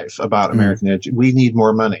my life about American education. We need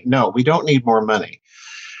more money. No, we don't need more money.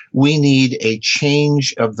 We need a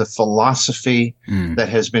change of the philosophy that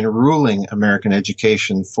has been ruling American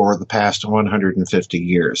education for the past 150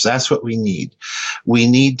 years. That's what we need.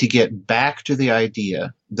 We need to get back to the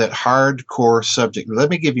idea that hardcore subject. Let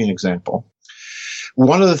me give you an example.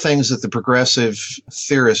 One of the things that the progressive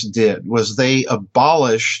theorists did was they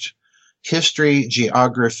abolished history,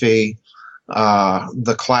 geography,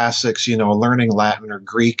 the classics, learning Latin or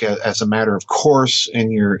Greek as a matter of course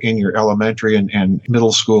in your elementary and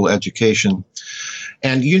middle school education.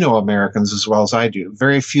 And Americans as well as I do.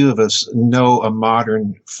 Very few of us know a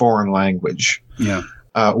modern foreign language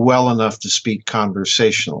well enough to speak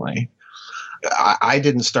conversationally. I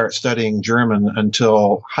didn't start studying German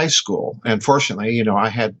until high school, and fortunately, I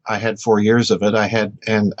had 4 years of it. I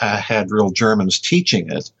had real Germans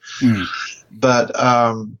teaching it, but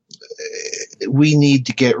we need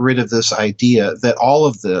to get rid of this idea that all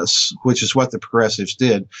of this, which is what the progressives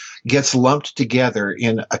did, gets lumped together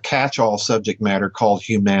in a catch-all subject matter called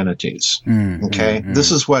humanities. Okay,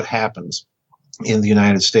 this is what happens in the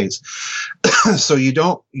United States. So you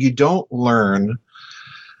don't learn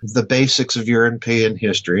the basics of European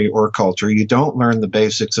history or culture. You don't learn the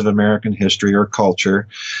basics of American history or culture.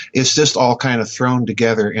 It's just all kind of thrown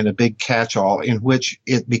together in a big catch-all in which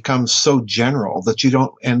it becomes so general that you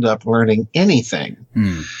don't end up learning anything.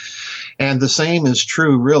 And the same is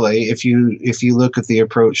true, really, if you look at the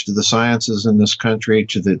approach to the sciences in this country,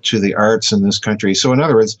 to the arts in this country. So in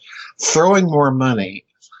other words, throwing more money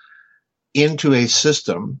into a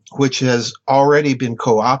system which has already been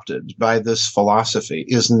co-opted by this philosophy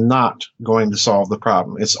is not going to solve the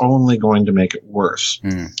problem. It's only going to make it worse.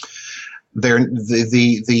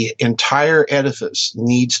 The entire edifice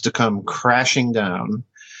needs to come crashing down,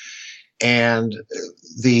 and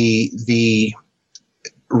the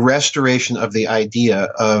restoration of the idea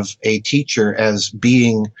of a teacher as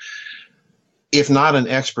being, if not an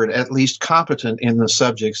expert, at least competent in the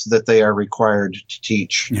subjects that they are required to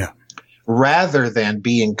teach. Rather than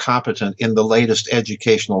being competent in the latest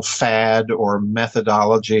educational fad or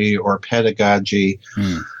methodology or pedagogy.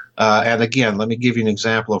 And again, let me give you an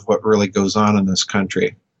example of what really goes on in this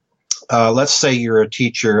country. Let's say you're a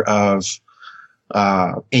teacher of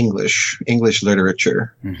English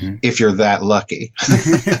literature, if you're that lucky.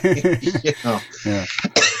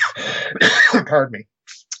 Pardon me.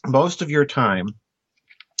 Most of your time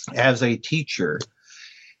as a teacher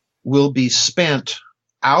will be spent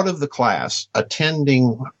out of the class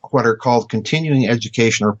attending what are called continuing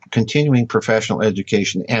education or continuing professional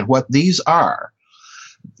education. And what these are,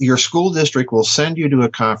 your school district will send you to a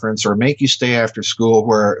conference or make you stay after school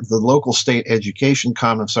where the local state education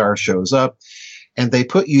commissar shows up, and they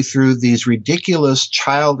put you through these ridiculous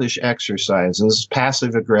childish exercises.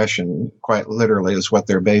 Passive aggression, quite literally, is what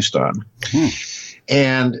they're based on.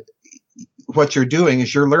 And what you're doing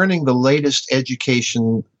is you're learning the latest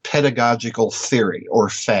education pedagogical theory or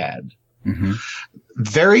fad.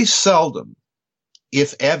 Very seldom,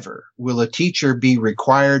 if ever, will a teacher be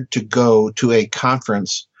required to go to a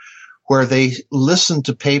conference where they listen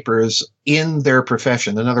to papers in their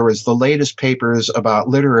profession. In other words, the latest papers about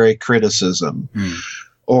literary criticism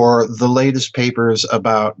or the latest papers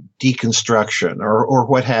about deconstruction or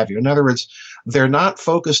what have you. In other words, they're not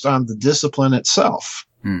focused on the discipline itself.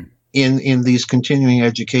 In these continuing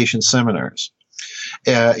education seminars.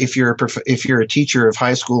 If you're a teacher of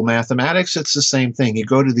high school mathematics, it's the same thing. You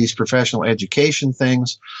go to these professional education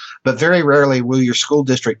things, but very rarely will your school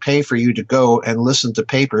district pay for you to go and listen to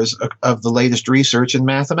papers of the latest research in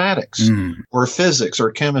mathematics or physics or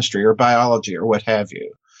chemistry or biology or what have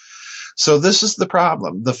you. So this is the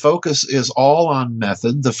problem. The focus is all on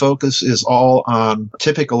method. The focus is all on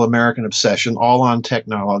typical American obsession, all on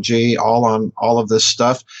technology, all on all of this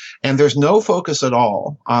stuff. And there's no focus at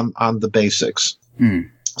all on the basics.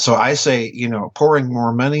 So I say, pouring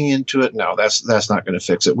more money into it, no, that's not going to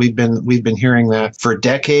fix it. We've been hearing that for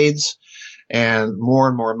decades, and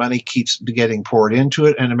more money keeps getting poured into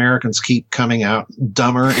it, and Americans keep coming out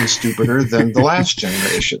dumber and stupider than the last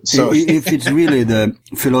generation. So if it's really the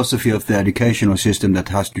philosophy of the educational system that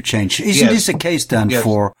has to change, isn't this a case then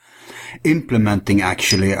for implementing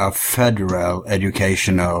actually a federal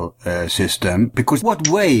educational system? Because what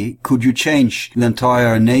way could you change the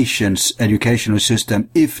entire nation's educational system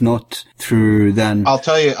if not through then? I'll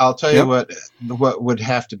tell you Yep. what would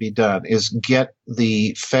have to be done is get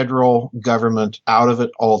the federal government out of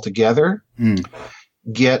it altogether.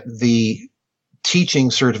 Get the teaching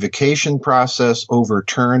certification process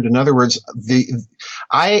overturned. In other words,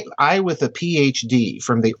 I with a PhD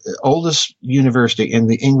from the oldest university in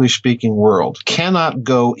the English-speaking world cannot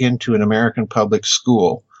go into an American public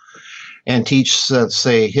school and teach,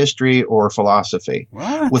 say, history or philosophy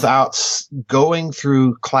without going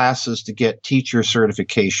through classes to get teacher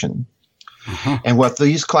certification. And what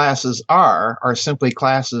these classes are simply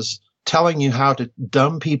classes telling you how to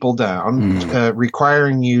dumb people down,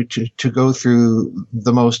 requiring you to go through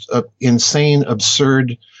the most insane,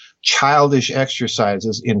 absurd, childish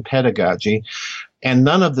exercises in pedagogy. And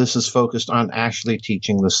none of this is focused on actually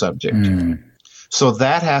teaching the subject. So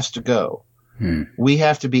that has to go. We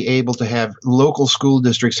have to be able to have local school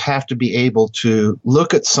districts have to be able to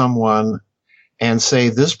look at someone and say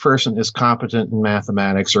this person is competent in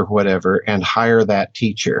mathematics or whatever and hire that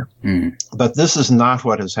teacher. But this is not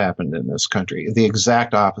what has happened in this country. The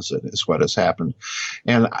exact opposite is what has happened.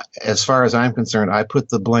 And as far as I'm concerned, I put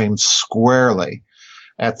the blame squarely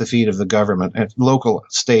at the feet of the government, at local,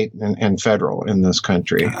 state, and federal in this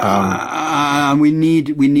country. We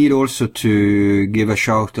need also to give a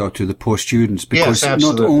shout out to the poor students, because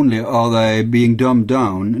not only are they being dumbed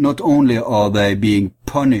down, not only are they being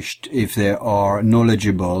punished if they are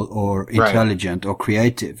knowledgeable or intelligent or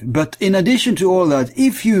creative, but in addition to all that,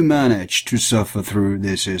 if you manage to suffer through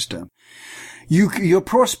this system, your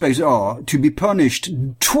prospects are to be punished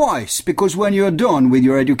twice, because when you're done with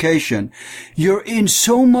your education, you're in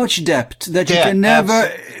so much debt that you can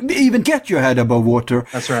never even get your head above water.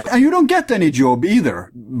 That's right. And you don't get any job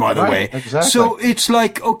either, by the way. Exactly. So it's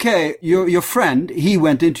like, okay, your friend, he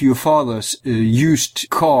went into your father's used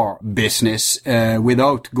car business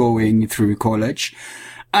without going through college,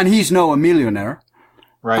 and he's now a millionaire.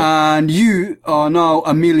 Right. And you are now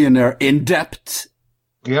a millionaire in debt.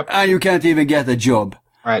 Yep. And you can't even get a job.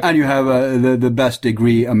 Right. And you have the best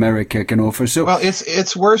degree America can offer. So, well,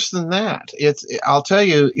 it's worse than that. I'll tell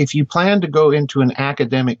you, if you plan to go into an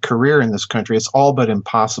academic career in this country, it's all but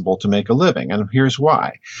impossible to make a living. And here's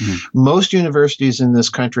why. Most universities in this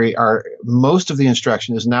country most of the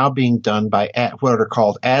instruction is now being done by what are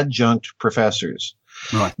called adjunct professors.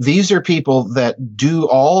 Right. These are people that do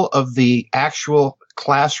all of the actual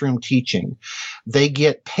classroom teaching. They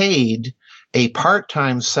get paid a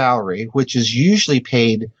part-time salary, which is usually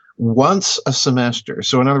paid once a semester.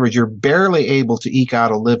 So in other words, you're barely able to eke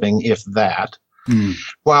out a living, if that.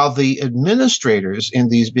 While the administrators in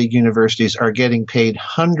these big universities are getting paid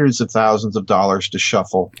hundreds of thousands of dollars to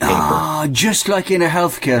shuffle paper. Just like in a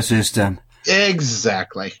healthcare system.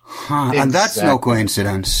 Exactly. And that's no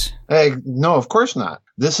coincidence. No, of course not.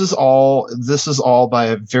 This is all by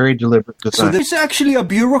a very deliberate design. So there's actually a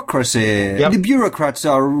bureaucracy. Yep. The bureaucrats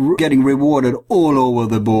are getting rewarded all over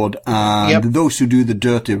the board, and those who do the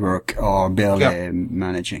dirty work are barely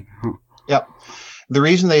managing. Yep. The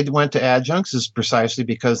reason they went to adjuncts is precisely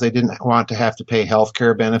because they didn't want to have to pay health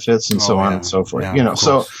care benefits and so on and so forth. Yeah,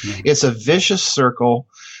 It's a vicious circle.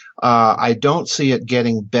 I don't see it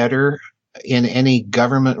getting better in any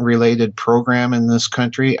government-related program in this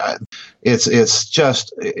country. It's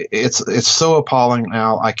so appalling,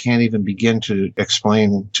 Al. I can't even begin to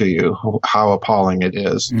explain to you how appalling it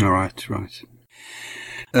is. All right.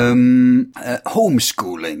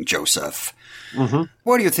 Homeschooling, Joseph.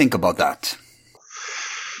 What do you think about that?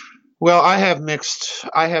 Well, I have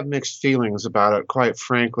mixed feelings about it, quite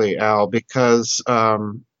frankly, Al, because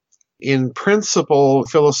in principle,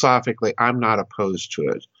 philosophically, I'm not opposed to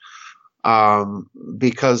it.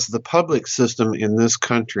 Because the public system in this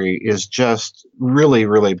country is just really,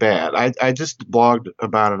 really bad. I just blogged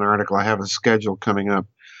about an article. I have a schedule coming up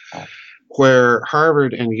where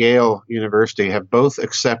Harvard and Yale University have both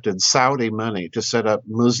accepted Saudi money to set up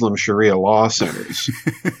Muslim Sharia law centers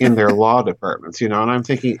in their law departments, and I'm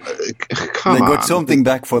thinking, come on. They got something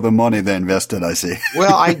back for the money they invested, I see.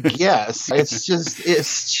 Well, I guess.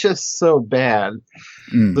 It's just so bad.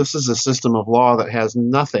 This is a system of law that has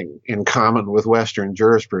nothing in common with Western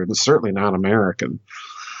jurisprudence, certainly not American.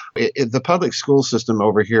 The public school system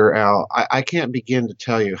over here, Al, I can't begin to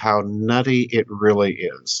tell you how nutty it really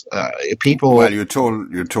is. People. Well, you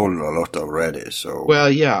told a lot already. So.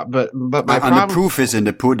 Well, yeah, but my problem. And the proof is in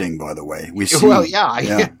the pudding, by the way. We see. Well, yeah.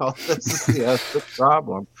 You know, that's the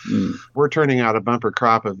problem. We're turning out a bumper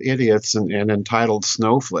crop of idiots and entitled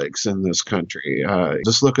snowflakes in this country.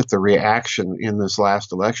 Just look at the reaction in this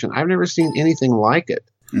last election. I've never seen anything like it.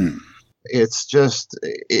 It's just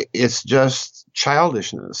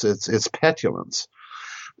childishness. It's petulance.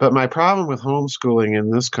 But my problem with homeschooling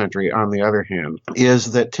in this country, on the other hand,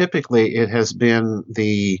 is that typically it has been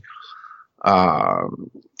the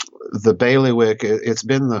bailiwick. It's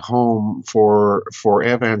been the home for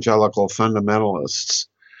evangelical fundamentalists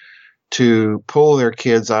to pull their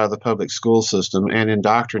kids out of the public school system and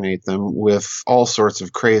indoctrinate them with all sorts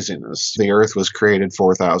of craziness. The earth was created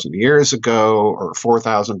 4,000 years ago, or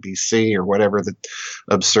 4,000 BC, or whatever the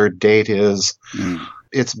absurd date is.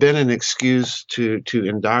 It's been an excuse to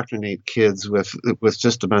indoctrinate kids with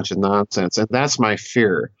just a bunch of nonsense, and that's my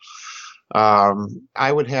fear.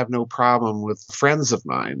 I would have no problem with friends of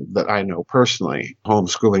mine that I know personally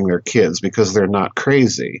homeschooling their kids because they're not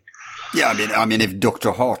crazy. Yeah, I mean, if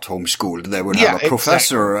Dr. Hart homeschooled, they would have a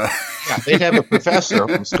professor. Yeah, they'd have a professor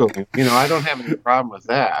homeschooling. You know, I don't have any problem with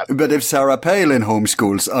that. But if Sarah Palin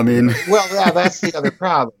homeschools, I mean, well, yeah, that's the other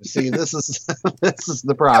problem. See, this is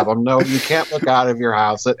the problem. No, you can't look out of your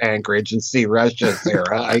house at Anchorage and see Russia,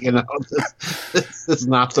 Sarah. You know, this is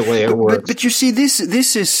not the way it works. But you see,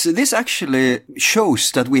 this actually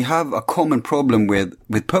shows that we have a common problem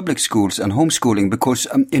with public schools and homeschooling, because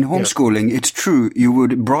in homeschooling, it's true,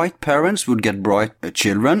 bright parents would get bright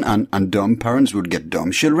children and dumb parents would get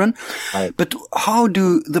dumb children. Right. But how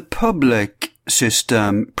do the public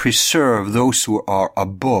system preserve those who are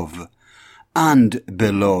above and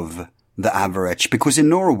below the average? Because in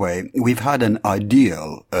Norway, we've had an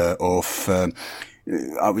ideal of,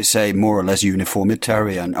 I would say, more or less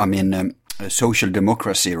uniformitarian. I mean, social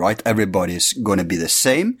democracy, right? Everybody's going to be the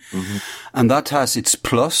same. And that has its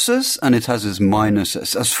pluses and it has its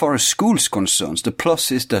minuses. As far as schools concerns, the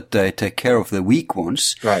plus is that they take care of the weak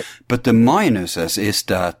ones. Right. But the minuses is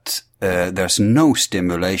that there's no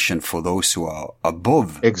stimulation for those who are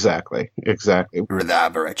above. Exactly. The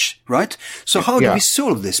average, right? So how do we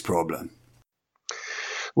solve this problem?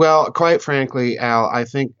 Well, quite frankly, Al, I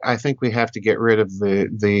think we have to get rid of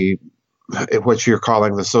the what you're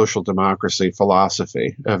calling the social democracy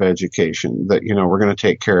philosophy of education, that, you know, we're going to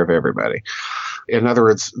take care of everybody. In other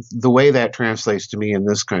words, the way that translates to me in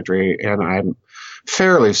this country, and I'm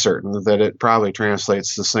fairly certain that it probably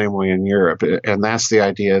translates the same way in Europe, and that's the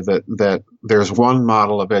idea that there's one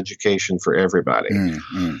model of education for everybody.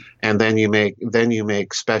 And then you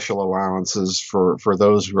make special allowances for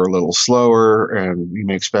those who are a little slower, and you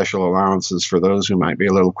make special allowances for those who might be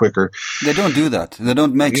a little quicker. They don't do that. They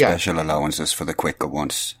don't make special allowances for the quicker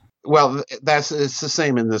ones. Well, it's the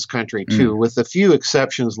same in this country too, with a few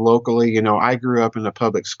exceptions locally. You know, I grew up in a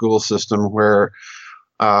public school system where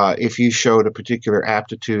if you showed a particular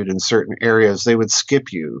aptitude in certain areas, they would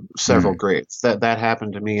skip you several grades. That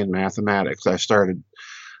happened to me in mathematics. I started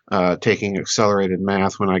taking accelerated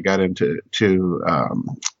math when I got into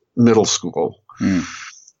middle school.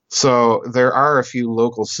 So there are a few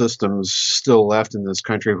local systems still left in this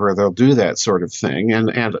country where they'll do that sort of thing.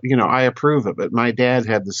 And you know, I approve of it. My dad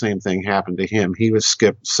had the same thing happen to him. He was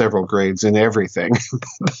skipped several grades in everything.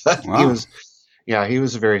 Wow. He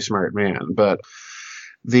was a very smart man. But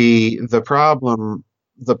the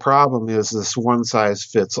problem is this one size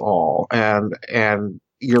fits all. And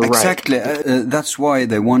you're exactly. right. Exactly. That's why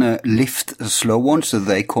they want to lift the slow ones so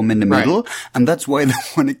they come in the middle. And that's why they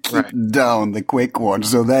want to keep down the quick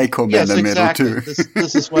ones so they come in the middle too.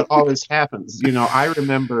 This is what always happens. You know, I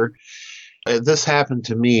remember this happened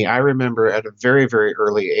to me. I remember at a very, very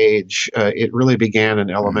early age, it really began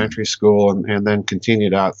in elementary school and then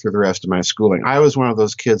continued out through the rest of my schooling. I was one of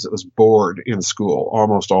those kids that was bored in school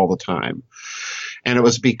almost all the time. And it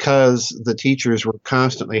was because the teachers were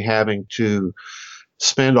constantly having to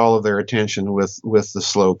spend all of their attention with the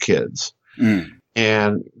slow kids.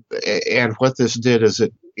 And what this did is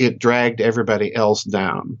it dragged everybody else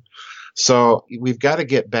down. So we've got to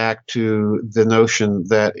get back to the notion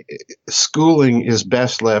that schooling is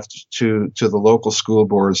best left to the local school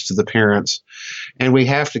boards, to the parents, and we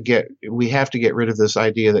have to get rid of this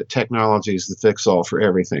idea that technology is the fix-all for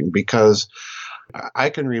everything. Because I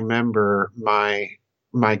can remember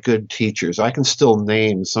my good teachers. I can still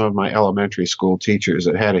name some of my elementary school teachers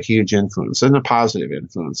that had a huge influence and a positive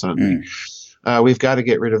influence on me. we've got to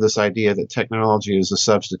get rid of this idea that technology is a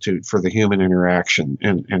substitute for the human interaction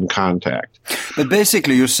and contact. But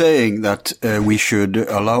basically, you're saying that we should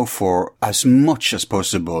allow for as much as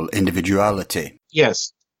possible individuality.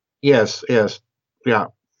 Yes. Yeah.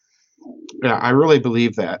 Yeah, I really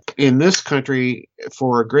believe that. In this country,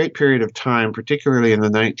 for a great period of time, particularly in the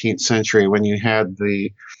 19th century, when you had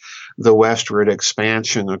the westward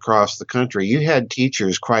expansion across the country, you had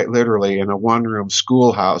teachers quite literally in a one-room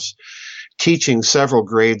schoolhouse teaching several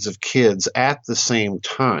grades of kids at the same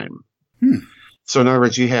time. So in other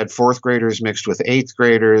words, you had fourth graders mixed with eighth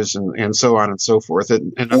graders and so on and so forth.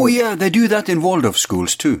 And yeah, they do that in Waldorf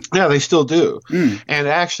schools too. Yeah, they still do. And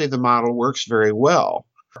actually the model works very well.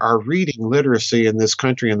 Our reading literacy in this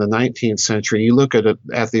country in the 19th century, you look at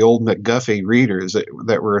the old McGuffey readers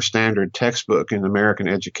that were a standard textbook in American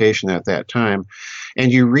education at that time, and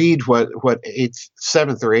you read what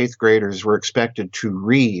seventh or eighth graders were expected to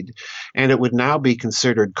read, and it would now be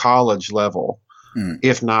considered college level,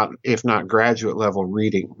 if not graduate level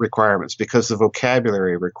reading requirements, because the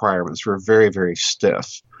vocabulary requirements were very, very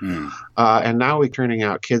stiff. And now we're turning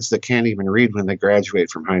out kids that can't even read when they graduate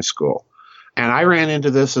from high school. And I ran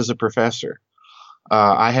into this as a professor.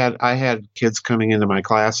 I had kids coming into my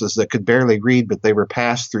classes that could barely read, but they were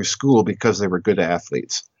passed through school because they were good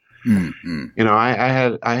athletes. You know,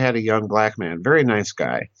 I had a young black man, very nice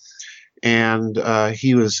guy, and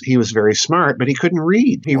he was very smart, but he couldn't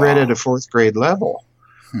read. He read at a fourth grade level.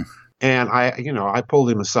 And I pulled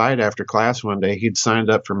him aside after class one day. He'd signed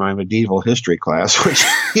up for my medieval history class, which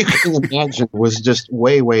you can imagine was just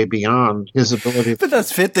way, way beyond his ability. But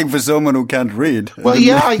that's fitting for someone who can't read. Well,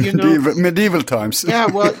 yeah, medieval times. Yeah,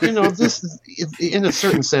 well, this is, in a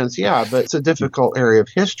certain sense, yeah, but it's a difficult area of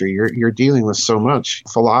history. You're dealing with so much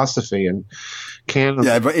philosophy and canon.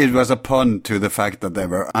 Yeah, but it was a pun to the fact that they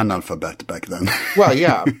were analphabet back then. Well,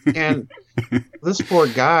 yeah, and this poor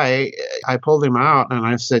guy, I pulled him out and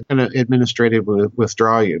I said, I'm going to administratively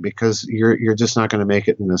withdraw you because you're just not going to make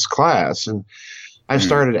it in this class. And I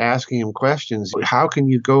started asking him questions. How can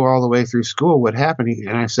you go all the way through school? What happened?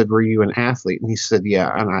 And I said, were you an athlete? And he said, yeah.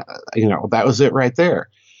 And that was it right there.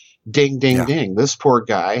 Ding, ding, ding. This poor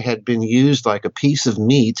guy had been used like a piece of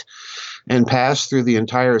meat and passed through the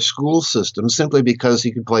entire school system simply because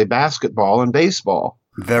he could play basketball and baseball.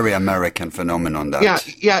 Very American phenomenon, that.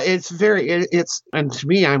 Yeah, it's and to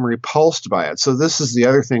me, I'm repulsed by it. So this is the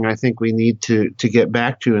other thing I think we need to get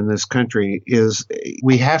back to in this country is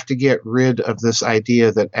we have to get rid of this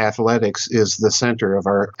idea that athletics is the center of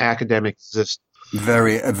our academic existence.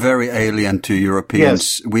 Very alien to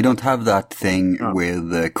Europeans. Yes. We don't have that thing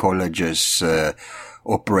with colleges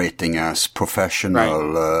operating as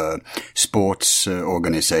professional sports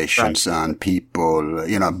organizations and people,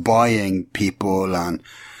 buying people and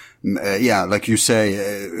like you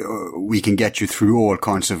say, we can get you through all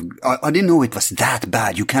kinds of. I didn't know it was that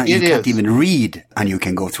bad. You can't even read, and you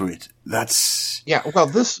can go through it. That's Well,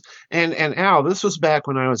 this and Al, this was back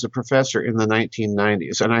when I was a professor in the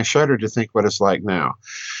 1990s, and I shudder to think what it's like now.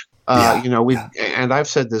 And I've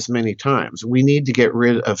said this many times, we need to get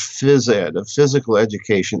rid of phys ed, of physical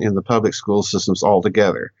education in the public school systems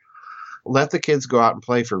altogether. Let the kids go out and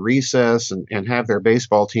play for recess and have their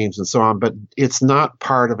baseball teams and so on, but it's not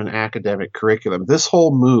part of an academic curriculum. This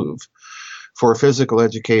whole move for physical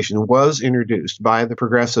education was introduced by the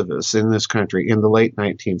progressivists in this country in the late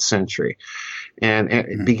 19th century. And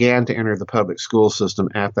it began to enter the public school system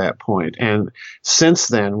at that point. And since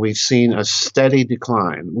then, we've seen a steady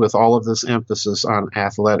decline with all of this emphasis on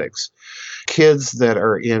athletics. Kids that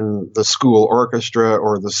are in the school orchestra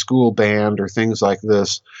or the school band or things like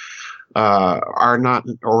this are not,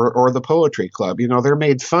 or the poetry club. They're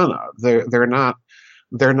made fun of.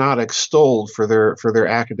 They're not extolled for their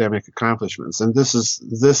academic accomplishments. And this is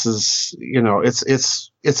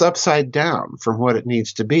it's upside down from what it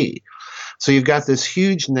needs to be. So you've got this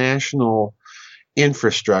huge national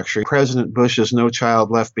infrastructure. President Bush's No Child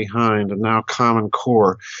Left Behind and now Common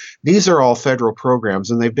Core. These are all federal programs,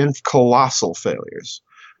 and they've been colossal failures.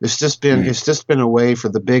 It's just been a way for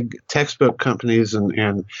the big textbook companies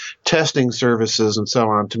and testing services and so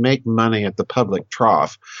on to make money at the public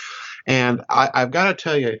trough. And I've got to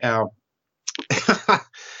tell you, Al,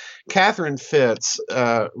 Catherine Fitz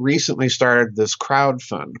recently started this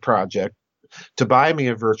crowdfund project to buy me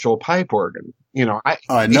a virtual pipe organ.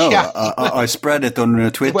 I know. Yeah. I spread it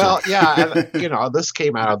on Twitter. Well, yeah, and, this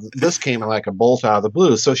came like a bolt out of the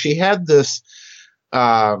blue. So she had this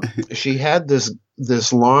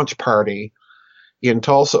launch party in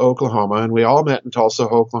Tulsa, Oklahoma, and we all met in Tulsa,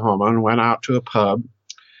 Oklahoma, and went out to a pub.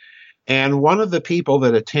 And one of the people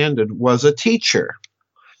that attended was a teacher.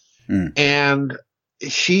 And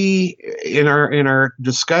she, in our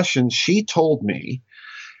discussion, she told me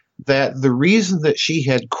that the reason that she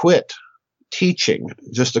had quit teaching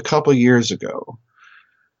just a couple years ago,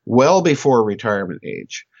 well before retirement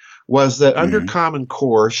age, was that under Common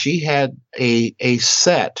Core, she had a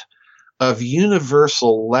set of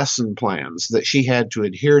universal lesson plans that she had to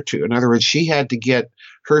adhere to. In other words, she had to get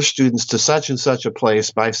her students to such and such a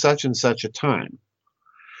place by such and such a time.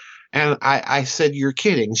 And I said, "You're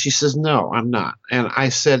kidding." She says, "No, I'm not." And I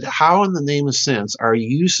said, "How in the name of sense are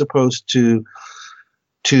you supposed to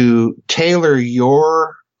tailor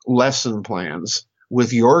your lesson plans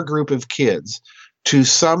with your group of kids to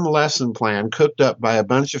some lesson plan cooked up by a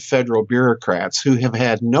bunch of federal bureaucrats who have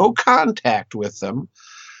had no contact with them?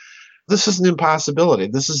 This is an impossibility.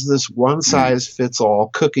 This is this one-size-fits-all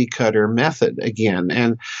cookie-cutter method again."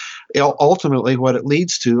 And ultimately what it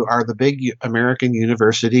leads to are the big American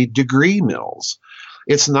university degree mills.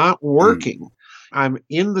 It's not working. I'm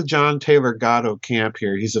in the John Taylor Gatto camp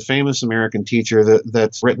here. He's a famous American teacher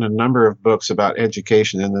that's written a number of books about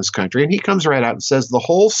education in this country. And he comes right out and says the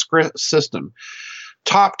whole system,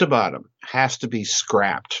 top to bottom, has to be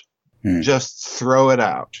scrapped. Just throw it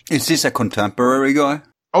out. Is this a contemporary guy?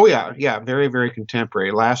 Oh, yeah. Very, very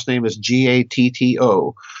contemporary. Last name is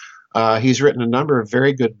Gatto. He's written a number of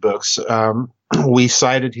very good books. We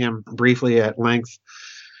cited him briefly at length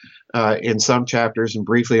in some chapters and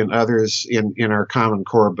briefly in others in our Common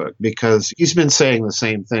Core book, because he's been saying the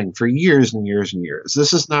same thing for years and years and years.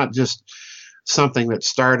 This is not just something that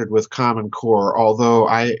started with Common Core, although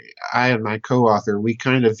I and my co-author, we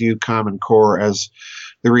kind of view Common Core as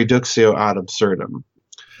the reductio ad absurdum.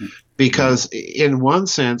 Because in one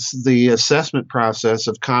sense, the assessment process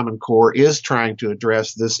of Common Core is trying to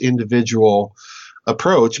address this individual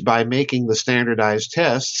approach by making the standardized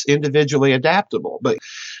tests individually adaptable. But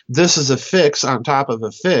this is a fix on top of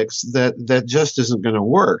a fix that just isn't going to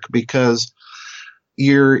work, because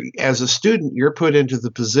as a student, you're put into the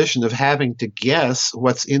position of having to guess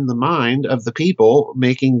what's in the mind of the people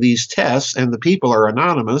making these tests, and the people are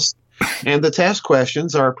anonymous. And the test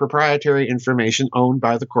questions are proprietary information owned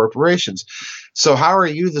by the corporations. So how are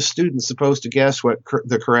you, the student, supposed to guess what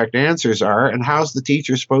the correct answers are, and how's the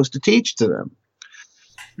teacher supposed to teach to them?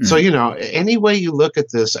 So, any way you look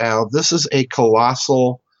at this, Al, this is a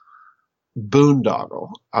colossal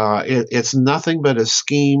boondoggle. It's nothing but a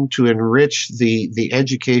scheme to enrich the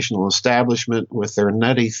educational establishment with their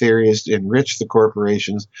nutty theories, to enrich the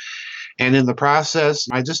corporations. And in the process,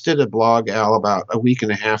 I just did a blog, Al, about a week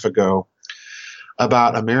and a half ago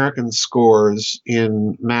about American scores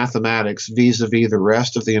in mathematics vis-a-vis the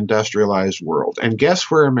rest of the industrialized world. And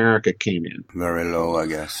guess where America came in? Very low, I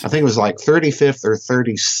guess. I think it was like 35th or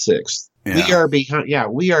 36th. Yeah.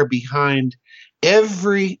 We are behind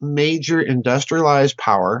every major industrialized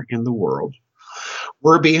power in the world.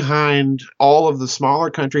 We're behind all of the smaller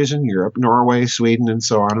countries in Europe, Norway, Sweden, and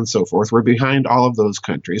so on and so forth. We're behind all of those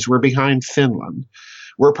countries. We're behind Finland.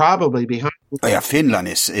 We're probably behind. Oh, yeah, Finland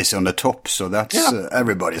is on the top, so that's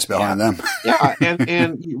everybody's behind them. Yeah,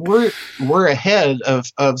 and we're ahead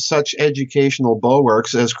of such educational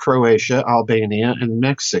bulwarks as Croatia, Albania, and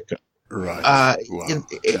Mexico. Right.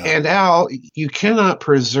 And Al, you cannot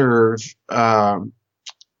preserve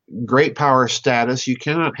great power status. You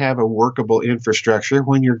cannot have a workable infrastructure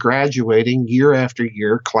when you're graduating year after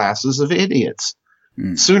year classes of idiots.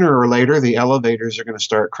 Sooner or later, the elevators are going to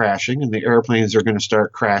start crashing, and the airplanes are going to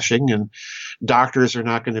start crashing, and doctors are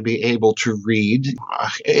not going to be able to read.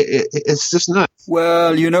 It's just nuts.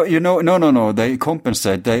 Well, no. They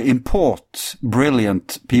compensate. They import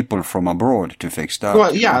brilliant people from abroad to fix that.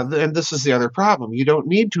 Well, yeah, and this is the other problem. You don't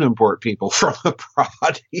need to import people from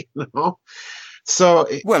abroad, So,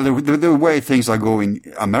 the way things are going,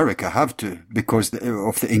 America have to, because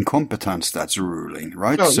of the incompetence that's ruling,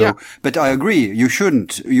 right? But I agree,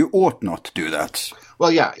 you ought not do that.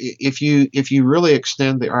 Well, yeah, if you really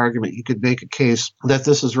extend the argument, you could make a case that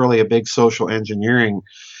this is really a big social engineering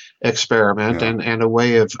experiment and a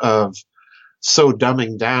way of so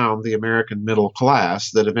dumbing down the American middle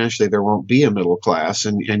class that eventually there won't be a middle class,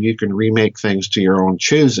 and you can remake things to your own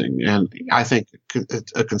choosing. And I think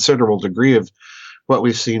a considerable degree of what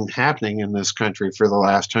we've seen happening in this country for the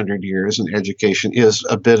last 100 years in education is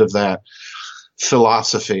a bit of that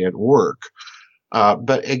philosophy at work.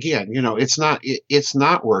 But again, it's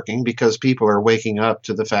not working because people are waking up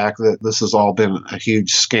to the fact that this has all been a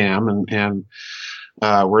huge scam, and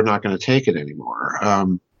we're not going to take it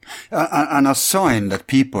anymore. And a sign that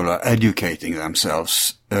people are educating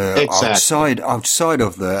themselves outside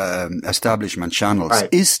of the establishment channels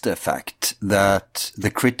is the fact that the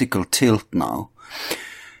critical tilt now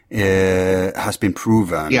has been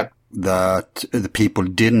proven that the people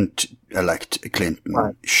didn't elect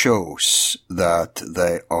Clinton shows that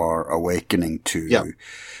they are awakening to,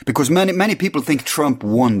 because many people think Trump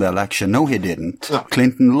won the election. No, he didn't. No.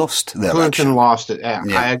 Clinton lost the election. Clinton lost it. Yeah.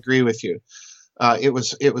 I agree with you. It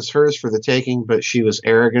was hers for the taking, but she was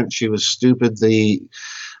arrogant. She was stupid. The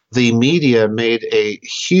media made a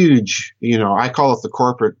huge, I call it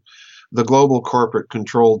the global corporate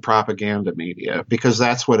controlled propaganda media, because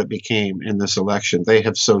that's what it became in this election. They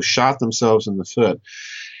have so shot themselves in the foot,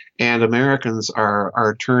 and Americans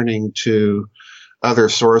are turning to other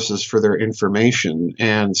sources for their information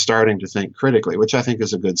and starting to think critically, which I think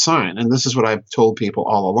is a good sign. And this is what I've told people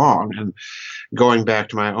all along. And going back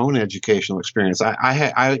to my own educational experience,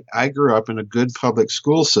 I grew up in a good public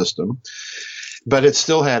school system, but it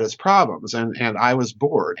still had its problems, and I was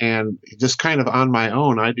bored. And just kind of on my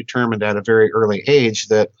own, I determined at a very early age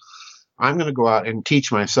that I'm going to go out and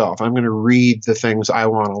teach myself. I'm going to read the things I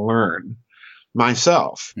want to learn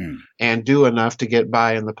myself and do enough to get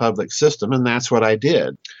by in the public system. And that's what I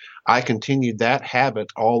did. I continued that habit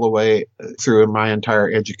all the way through my entire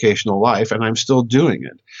educational life, and I'm still doing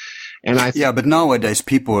it. And but nowadays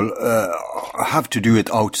people have to do it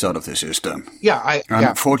outside of the system.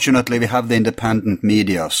 Fortunately, we have the independent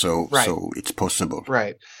media, so it's possible.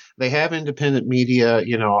 Right. They have independent media.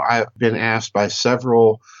 I've been asked by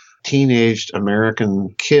several teenaged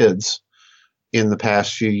American kids in the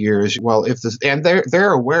past few years, and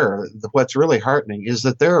they're aware. What's really heartening is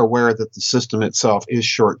that they're aware that the system itself is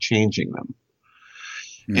shortchanging them.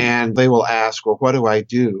 And they will ask, well, what do I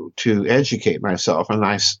do to educate myself? And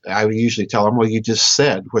I usually tell them, well, you just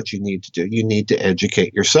said what you need to do. You need to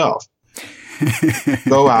educate yourself.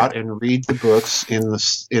 Go out and read the books in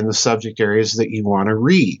the subject areas that you want to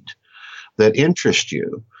read, that interest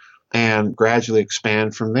you, and gradually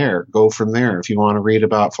expand from there. Go from there. If you want to read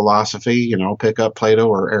about philosophy, pick up Plato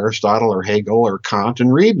or Aristotle or Hegel or Kant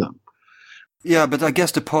and read them. Yeah, but I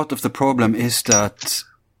guess the part of the problem is that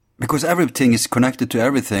because everything is connected to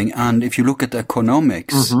everything, and if you look at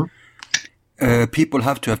economics, people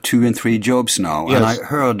have to have 2 and 3 jobs now. Yes. And I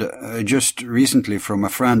heard just recently from a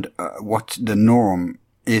friend what the norm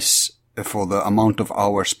is for the amount of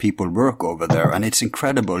hours people work over there, and it's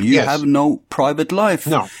incredible. You have no private life.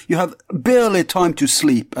 No. You have barely time to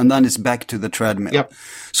sleep, and then it's back to the treadmill. Yep.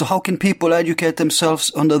 So how can people educate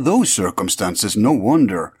themselves under those circumstances? No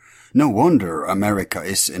wonder America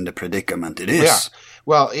is in the predicament it is. Yeah.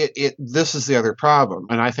 Well, this is the other problem,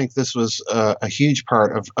 and I think this was a huge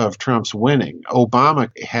part of Trump's winning. Obama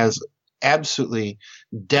has absolutely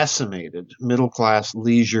decimated middle-class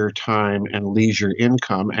leisure time and leisure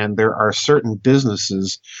income, and there are certain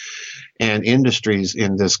businesses and industries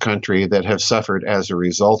in this country that have suffered as a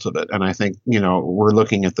result of it. And I think, we're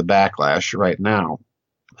looking at the backlash right now.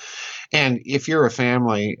 And if you're a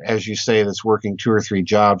family, as you say, that's working 2 or 3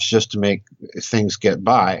 jobs just to make things get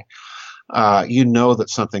by, that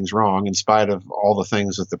something's wrong in spite of all the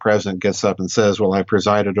things that the president gets up and says, well, I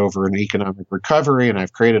presided over an economic recovery and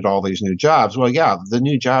I've created all these new jobs. Well, yeah, the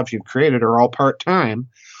new jobs you've created are all part-time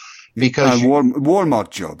because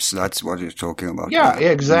Walmart jobs. That's what you're talking about. Yeah,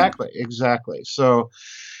 exactly. So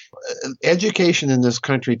education in this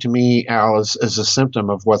country, to me, Al, is a symptom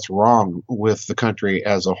of what's wrong with the country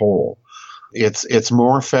as a whole. It's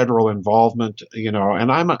more federal involvement,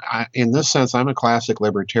 and in this sense, I'm a classic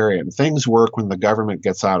libertarian. Things work when the government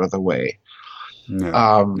gets out of the way.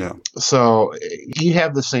 So you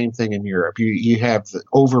have the same thing in Europe. You have the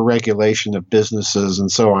overregulation of businesses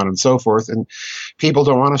and so on and so forth, and people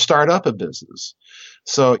don't want to start up a business.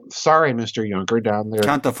 So sorry, Mr. Juncker down there.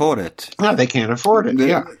 Can't afford it. No, they can't afford it.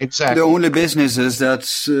 Exactly. The only businesses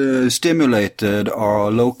that's stimulated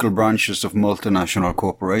are local branches of multinational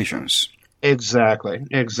corporations. Exactly.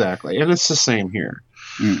 And it's the same here.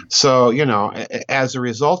 So, as a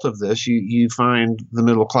result of this, you find the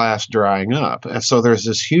middle class drying up. And so there's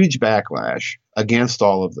this huge backlash against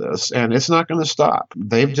all of this, and it's not going to stop.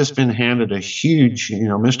 They've just been handed a huge,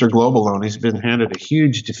 Mr. Globalone, he's been handed a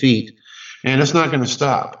huge defeat, and it's not going to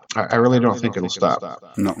stop. I really don't think it'll stop.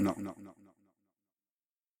 No.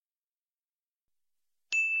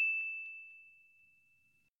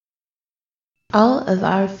 All of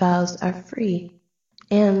our files are free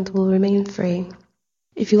and will remain free.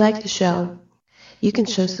 If you like the show, you can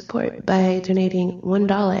show support by donating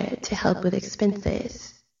 $1 to help with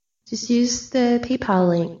expenses. Just use the PayPal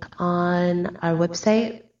link on our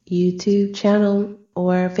website, YouTube channel,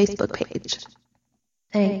 or Facebook page.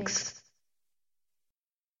 Thanks.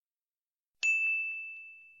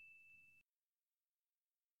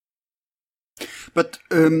 But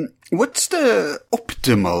what's the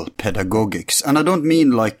optimal pedagogics? And I don't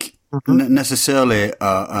mean like necessarily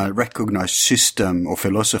a recognized system or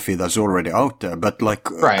philosophy that's already out there, but like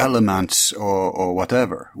elements or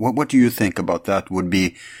whatever. What do you think about that? Would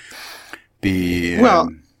be well.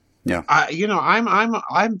 Yeah,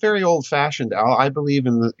 I'm very old fashioned, Al. I believe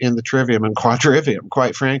in the trivium and quadrivium,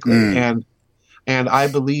 quite frankly, and I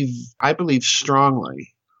believe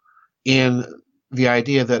strongly in the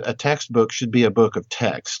idea that a textbook should be a book of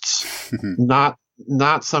texts, not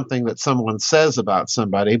something that someone says about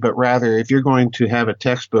somebody, but rather if you're going to have a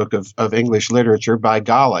textbook of English literature, by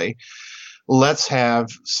golly, let's have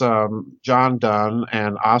some John Donne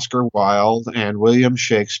and Oscar Wilde and William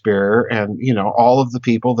Shakespeare and, all of the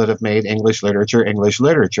people that have made English literature,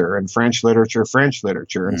 and French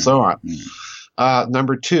literature, and so on.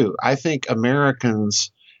 Number two, I think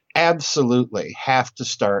Americans absolutely have to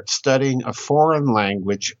start studying a foreign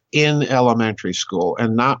language in elementary school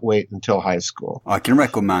and not wait until high school. I can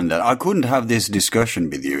recommend that. I couldn't have this discussion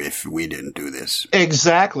with you if we didn't do this.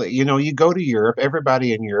 Exactly. You go to Europe,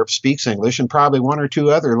 everybody in Europe speaks English and probably one or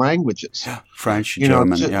two other languages. Yeah. French,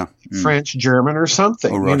 German, French, German, or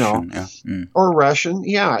something. Or Russian, Or Russian,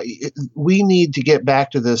 we need to get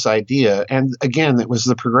back to this idea. And again, it was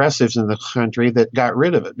the progressives in the country that got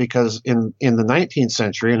rid of it, because in the 19th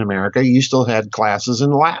century in America, you still had classes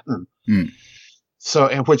in Latin. So,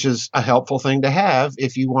 and which is a helpful thing to have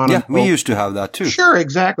if you want to. Yeah, we used to have that too. Sure,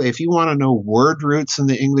 exactly. If you want to know word roots in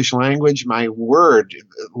the English language, my word,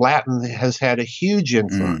 Latin has had a huge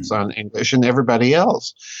influence on English and everybody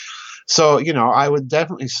else. So, I would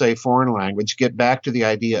definitely say foreign language, get back to the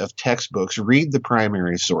idea of textbooks, read the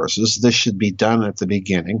primary sources. This should be done at the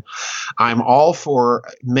beginning. I'm all for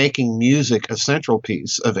making music a central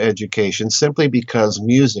piece of education, simply because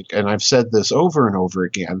music, and I've said this over and over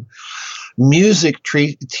again, music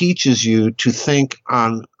teaches you to think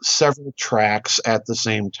on several tracks at the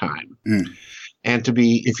same time. And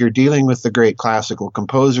if you're dealing with the great classical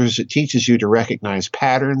composers, it teaches you to recognize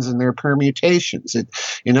patterns and their permutations.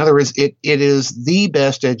 In other words, it is the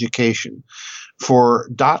best education for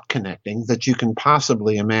dot connecting that you can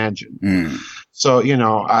possibly imagine. So,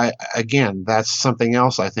 that's something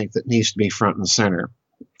else I think that needs to be front and center.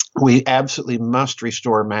 We absolutely must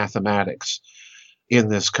restore mathematics in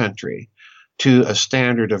this country to a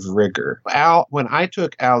standard of rigor. When I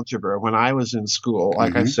took algebra when I was in school,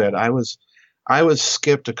 like I said, I was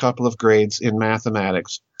skipped a couple of grades in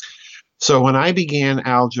mathematics. So when I began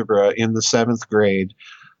algebra in the 7th grade,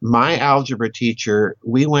 my algebra teacher,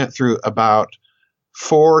 we went through about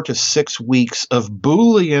 4 to 6 weeks of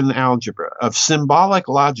Boolean algebra, of symbolic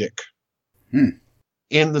logic in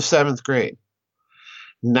the 7th grade.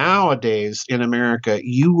 Nowadays in America,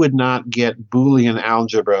 you would not get Boolean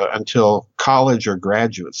algebra until college or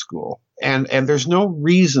graduate school. And there's no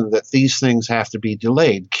reason that these things have to be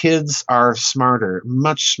delayed. Kids are smarter,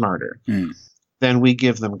 much smarter than we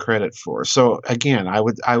give them credit for. So again,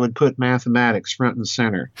 I would put mathematics front and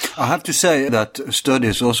center. I have to say that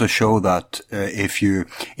studies also show that if you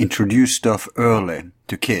introduce stuff early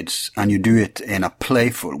to kids and you do it in a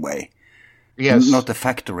playful way, not a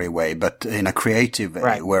factory way, but in a creative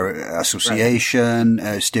way, where association,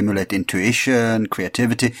 stimulate intuition,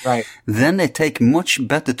 creativity, then they take much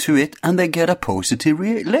better to it and they get a positive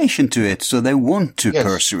relation to it. So they want to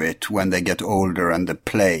pursue it when they get older, and the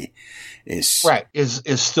play is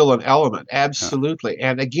still an element. Absolutely.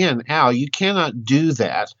 And again, Al, you cannot do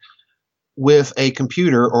that with a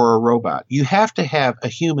computer or a robot. You have to have a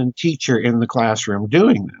human teacher in the classroom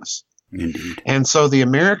doing this. Indeed. And so the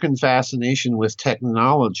American fascination with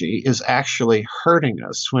technology is actually hurting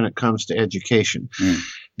us when it comes to education,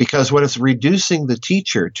 because what it's reducing the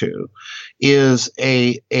teacher to is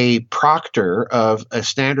a proctor of a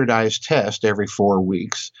standardized test every 4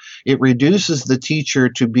 weeks. It reduces the teacher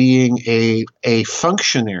to being a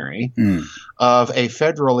functionary of a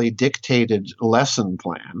federally dictated lesson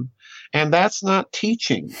plan, and that's not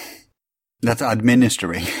teaching. That's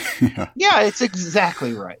administering. Yeah, it's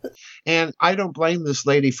exactly right. And I don't blame this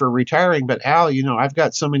lady for retiring, but Al, I've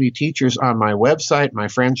got so many teachers on my website, my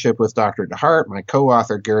friendship with Dr. DeHart, my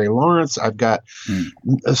co-author Gary Lawrence. I've got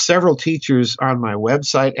several teachers on my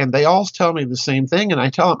website, and they all tell me the same thing. And I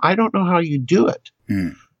tell them, I don't know how you do it.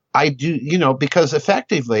 I do, because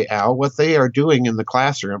effectively, Al, what they are doing in the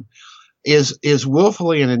classroom is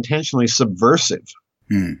willfully and intentionally subversive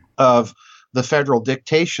of the federal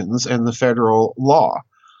dictations and the federal law.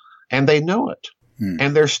 And they know it.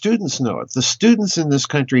 And their students know it. The students in this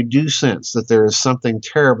country do sense that there is something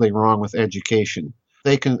terribly wrong with education.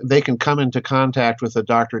 They can come into contact with a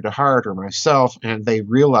Dr. DeHart or myself, and they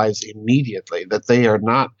realize immediately that they are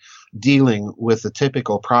not dealing with the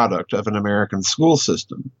typical product of an American school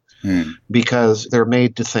system. because they're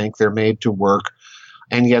made to think, they're made to work,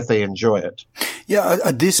 and yet they enjoy it. Yeah,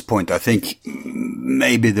 at this point, I think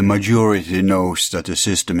maybe the majority knows that the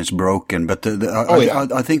system is broken, but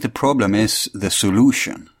I think the problem is the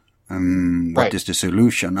solution. What is the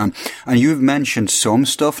solution? And you've mentioned some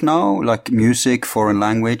stuff now, like music, foreign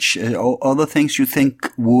language, other things you think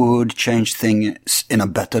would change things in a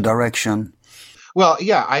better direction? Well,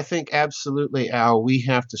 yeah, I think absolutely, Al, we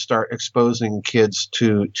have to start exposing kids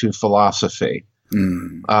to philosophy.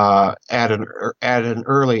 At an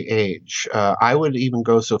early age. I would even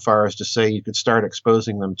go so far as to say you could start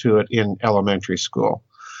exposing them to it in elementary school.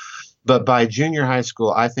 But by junior high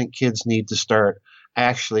school, I think kids need to start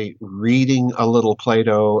actually reading a little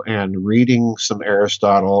Plato and reading some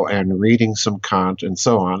Aristotle and reading some Kant and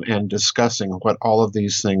so on, and discussing what all of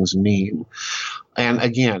these things mean. And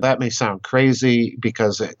again, that may sound crazy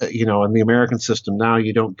because, you know, in the American system now,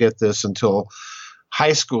 you don't get this until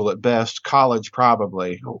high school at best, college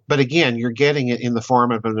probably. But again, you're getting it in the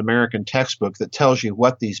form of an American textbook that tells you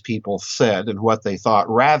what these people said and what they thought,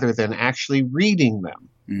 rather than actually reading them.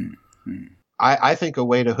 Mm-hmm. I think a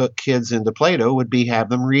way to hook kids into Plato would be have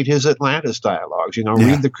them read his Atlantis dialogues, you know,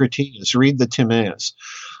 read the Critias, read the Timaeus.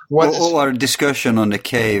 Or a discussion on the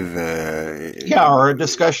cave. Or a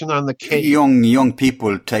discussion on the cave. Young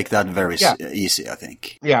people take that very easy, I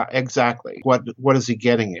think. Yeah, exactly. What is he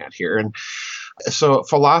getting at here? And so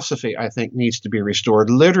philosophy, I think, needs to be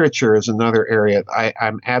restored. Literature is another area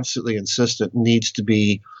I'm absolutely insistent needs to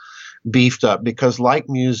be beefed up, because like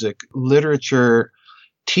music, literature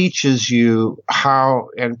teaches you how,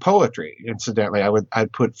 and poetry, incidentally,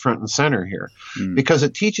 I'd put front and center here, because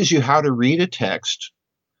it teaches you how to read a text.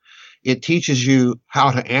 It teaches you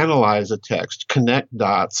how to analyze a text, connect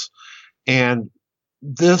dots. And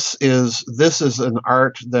this is an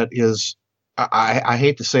art that is, I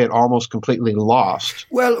hate to say it, almost completely lost.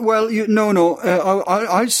 Well,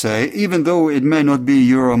 I'd say, even though it may not be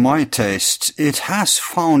your or my taste, it has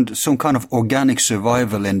found some kind of organic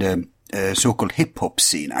survival in the so-called hip-hop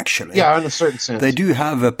scene, actually. Yeah, in a certain sense. They do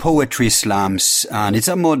have poetry slams, and it's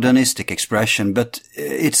a modernistic expression, but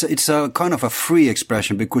it's a kind of a free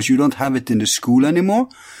expression because you don't have it in the school anymore,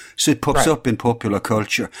 so it pops up in popular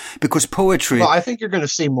culture. Because poetry... Well, I think you're going to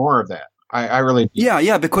see more of that. I really do.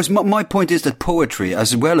 Yeah, because my point is that poetry,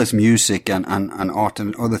 as well as music and art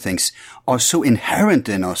and other things, are so inherent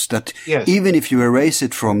in us that even if you erase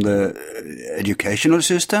it from the educational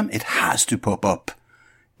system, it has to pop up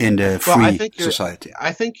in the free society.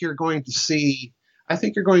 I think you're going to see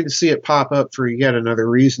it pop up for yet another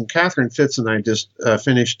reason. Catherine Fitz and I just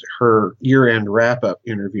finished her year-end wrap-up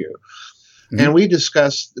interview, and we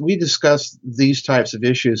discussed these types of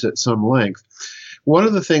issues at some length. One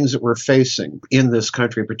of the things that we're facing in this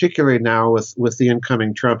country, particularly now with the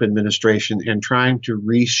incoming Trump administration and trying to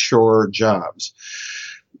reshore jobs,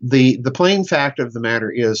 the plain fact of the matter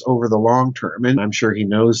is, over the long term, and I'm sure he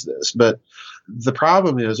knows this, but the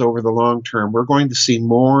problem is, over the long term, we're going to see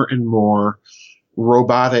more and more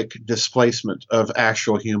robotic displacement of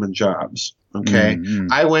actual human jobs. Okay. Mm-hmm.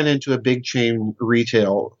 I went into a big chain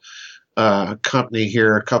retail company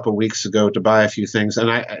here a couple of weeks ago to buy a few things.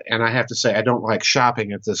 And I have to say, I don't like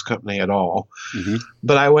shopping at this company at all. Mm-hmm.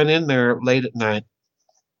 But I went in there late at night,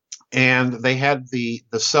 and they had the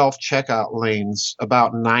self-checkout lanes,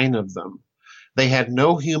 about 9 of them. They had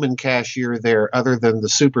no human cashier there other than the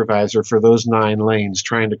supervisor for those 9 lanes,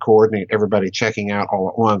 trying to coordinate everybody checking out all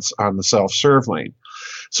at once on the self-serve lane.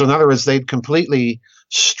 So in other words, they'd completely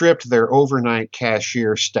stripped their overnight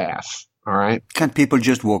cashier staff. All right. Can't people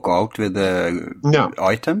just walk out with the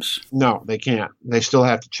items? No, they can't. They still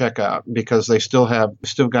have to check out because they still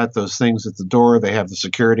got those things at the door. They have the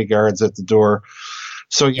security guards at the door.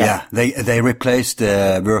 So they replaced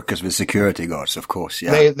the workers with security guards, of course.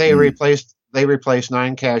 Yeah, they replaced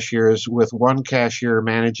 9 cashiers with 1 cashier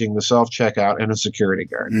managing the self-checkout and a security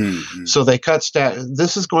guard. Mm-hmm. So they cut staff.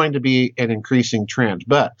 This is going to be an increasing trend.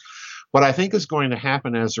 But what I think is going to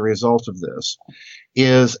happen as a result of this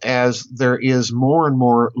is, as there is more and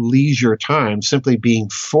more leisure time simply being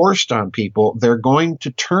forced on people, they're going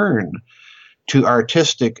to turn to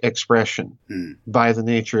artistic expression by the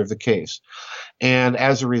nature of the case. And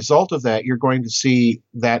as a result of that, you're going to see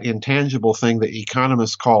that intangible thing that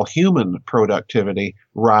economists call human productivity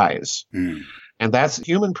rise. And that's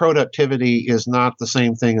human productivity is not the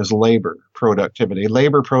same thing as labor productivity.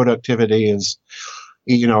 Labor productivity is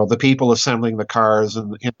The people assembling the cars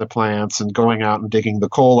in the plants and going out and digging the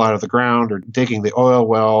coal out of the ground or digging the oil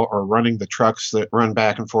well or running the trucks that run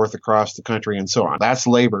back and forth across the country and so on. That's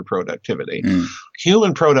labor productivity.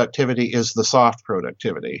 Human productivity is the soft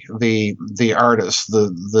productivity, the artists,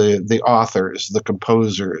 the authors, the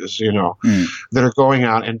composers, that are going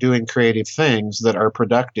out and doing creative things that are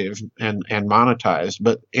productive and monetized,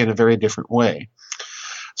 but in a very different way.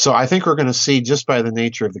 So I think we're going to see, just by the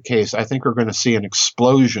nature of the case, I think we're going to see an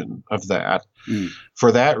explosion of that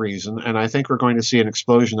for that reason. And I think we're going to see an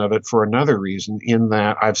explosion of it for another reason, in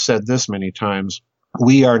that I've said this many times.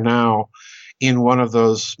 We are now in one of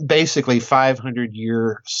those basically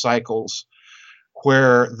 500-year cycles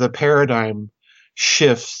where the paradigm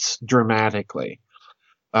shifts dramatically.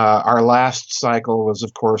 Our last cycle was,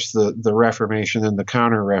 of course, the Reformation and the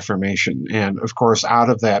Counter-Reformation. And, of course, out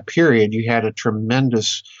of that period, you had a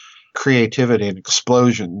tremendous creativity and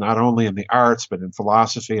explosion, not only in the arts, but in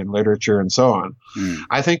philosophy and literature and so on.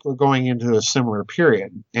 I think we're going into a similar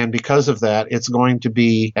period. And because of that, it's going to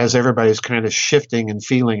be, as everybody's kind of shifting and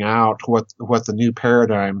feeling out what the new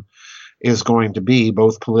paradigm is going to be,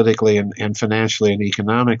 both politically and financially and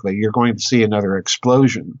economically, you're going to see another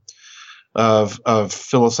explosion of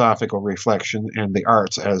philosophical reflection and the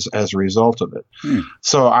arts as a result of it.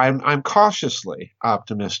 So I'm cautiously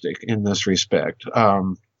optimistic in this respect.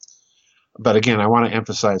 But again, I want to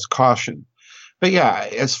emphasize caution. But yeah,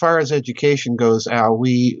 as far as education goes, Al,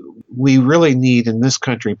 we really need, in this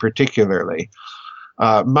country particularly,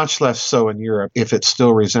 much less so in Europe, if it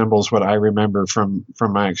still resembles what I remember from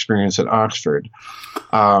my experience at Oxford.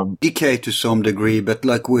 Decay to some degree, but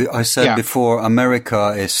like I said before,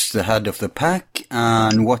 America is the head of the pack,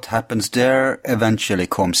 and what happens there eventually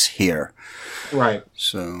comes here. Right.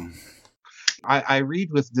 So I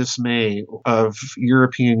read with dismay of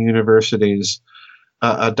European universities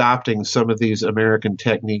adopting some of these American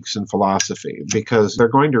techniques in philosophy, because they're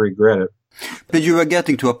going to regret it. But you are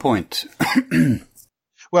getting to a point.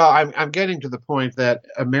 Well, I'm getting to the point that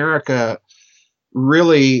America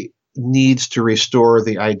really needs to restore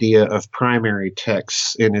the idea of primary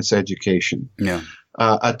texts in its education. Yeah.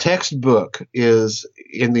 A textbook is,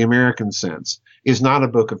 in the American sense, is not a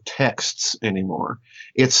book of texts anymore.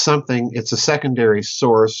 It's a secondary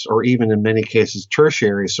source, or even in many cases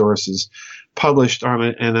tertiary sources, published on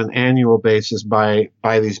an annual basis by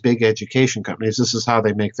these big education companies. This is how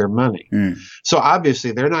they make their money. So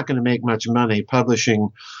obviously they're not going to make much money publishing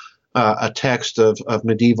a text of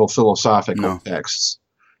medieval philosophical texts.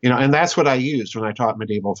 And that's what I used when I taught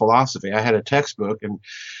medieval philosophy. I had a textbook, and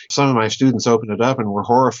some of my students opened it up and were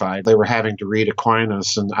horrified. They were having to read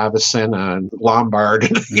Aquinas and Avicenna and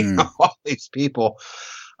Lombard and all these people.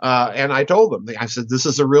 And I told them, I said, this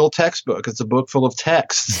is a real textbook. It's a book full of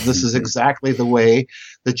texts. This is exactly the way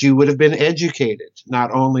that you would have been educated, not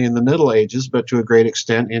only in the Middle Ages, but to a great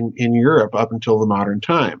extent in Europe up until the modern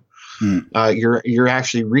time. You're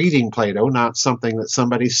actually reading Plato, not something that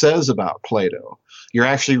somebody says about Plato. You're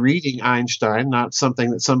actually reading Einstein, not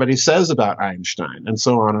something that somebody says about Einstein, and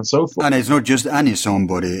so on and so forth. And it's not just any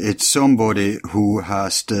somebody. It's somebody who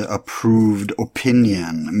has the approved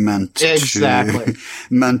opinion meant to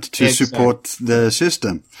support the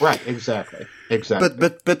system. Right, exactly.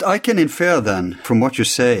 But I can infer then from what you're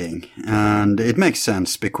saying, and it makes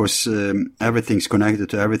sense because everything's connected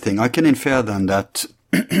to everything. I can infer then that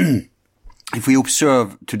if we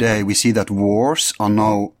observe today, we see that wars are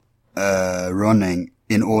now running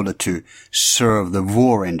in order to serve the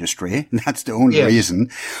war industry. That's the only reason.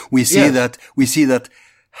 We see that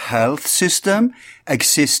health system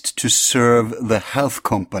exists to serve the health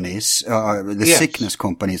companies, sickness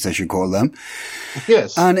companies, as you call them.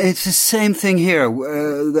 Yes. And it's the same thing here.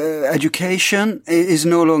 The education is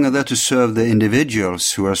no longer there to serve the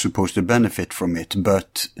individuals who are supposed to benefit from it,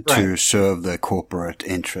 but to serve the corporate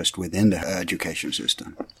interest within the education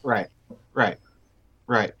system. Right.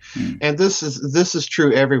 And this is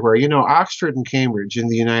true everywhere. Oxford and Cambridge in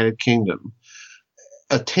the United Kingdom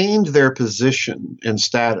attained their position and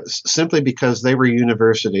status simply because they were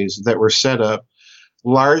universities that were set up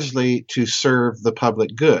largely to serve the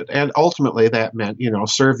public good. And ultimately that meant,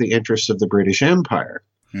 serve the interests of the British Empire.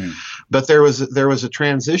 But there was a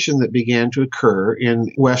transition that began to occur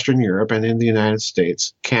in Western Europe and in the United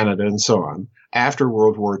States, Canada, and so on, after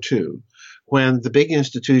World War II, when the big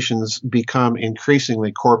institutions become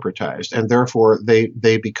increasingly corporatized, and therefore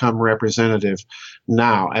they become representative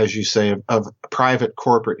now, as you say, of private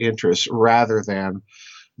corporate interests rather than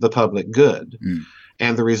the public good.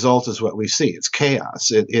 And the result is what we see. It's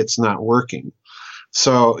chaos. It's not working.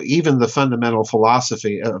 So even the fundamental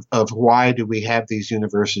philosophy of why do we have these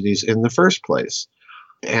universities in the first place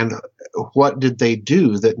And what did they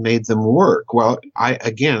do that made them work? Well,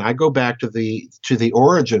 I go back to the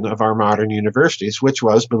origin of our modern universities, which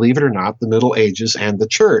was, believe it or not, the Middle Ages and the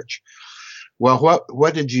church. Well,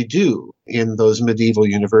 what did you do in those medieval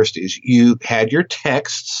universities? You had your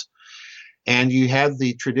texts, and you had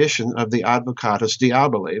the tradition of the advocatus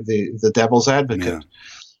diaboli, the devil's advocate.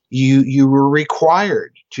 You were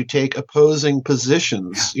required to take opposing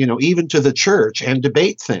positions, even to the church, and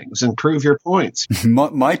debate things and prove your points.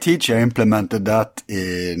 My teacher implemented that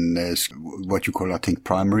in what you call, I think,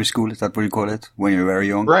 primary school. Is that what you call it when you're very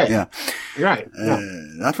young? Right. Yeah. Right.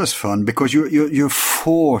 That was fun because you're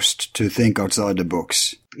forced to think outside the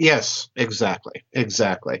box. Yes, exactly.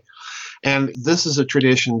 And this is a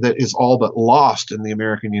tradition that is all but lost in the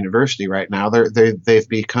American university right now. They've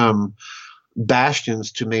become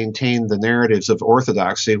bastions to maintain the narratives of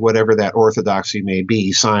orthodoxy, whatever that orthodoxy may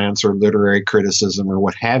be, science or literary criticism or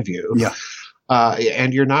what have you. Yeah.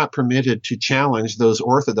 And you're not permitted to challenge those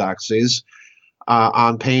orthodoxies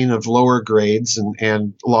on pain of lower grades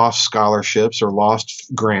and lost scholarships or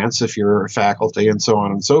lost grants if you're a faculty and so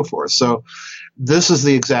on and so forth. So this is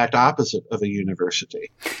the exact opposite of a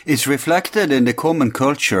university. It's reflected in the common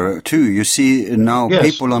culture too. You see now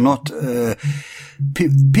people are not...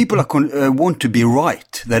 people want to be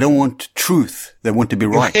right. They don't want truth. They want to be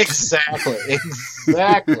right. Exactly.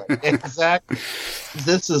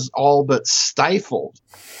 This is all but stifled.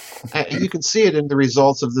 You can see it in the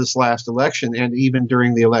results of this last election, and even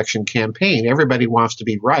during the election campaign. Everybody wants to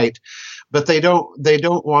be right, but they don't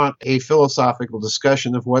want a philosophical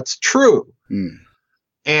discussion of what's true. Mm.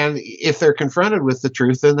 And if they're confronted with the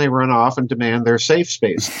truth, then they run off and demand their safe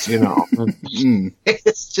spaces,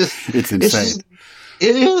 It's insane.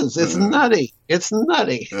 It is. It's nutty. It's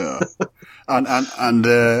nutty. And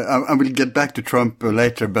I will get back to Trump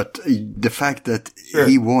later, but the fact that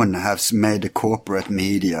he won has made the corporate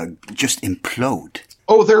media just implode.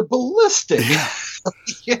 Oh, they're ballistic.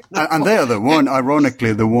 And they are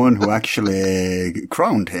ironically, the one who actually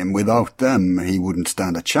crowned him. Without them, he wouldn't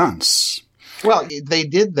stand a chance. Well, they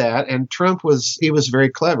did that, and Trump was very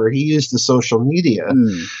clever. He used the social media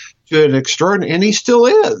to an extraordinary, and he still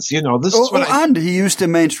is. This is and he used the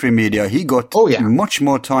mainstream media. He got much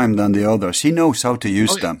more time than the others. He knows how to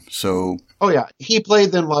use them. So. Oh yeah, he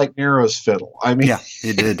played them like Nero's fiddle. I mean, yeah,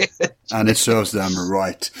 he did, and it serves them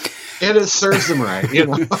right. And it serves them right,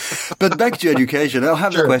 But back to education, I'll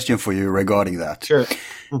have a question for you regarding that. Sure.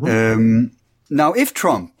 Mm-hmm. Now, if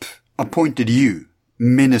Trump appointed you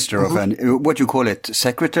Minister of what you call it,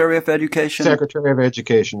 Secretary of Education? Secretary of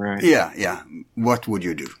Education, right. Yeah. What would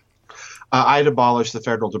you do? I'd abolish the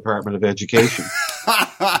Federal Department of Education.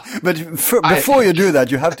 But before you do that,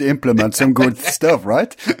 you have to implement some good stuff,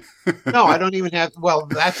 right? No, I don't even have – well,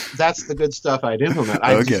 that's the good stuff I'd implement.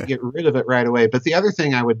 I'd just get rid of it right away. But the other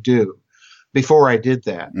thing I would do before I did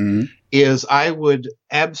that is I would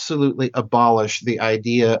absolutely abolish the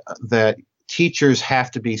idea that – teachers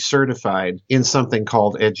have to be certified in something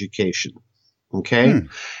called education. Okay?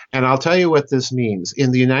 And I'll tell you what this means.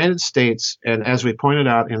 In the United States, and as we pointed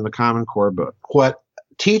out in the Common Core book, what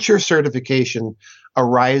teacher certification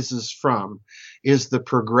arises from is the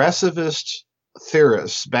progressivist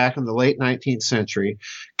theorists back in the late 19th century,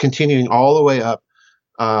 continuing all the way up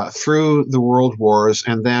through the world wars,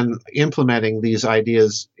 and then implementing these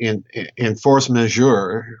ideas in force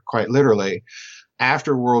majeure, quite literally,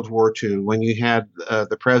 after World War II, when you had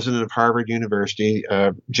the president of Harvard University,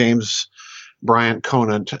 James Bryant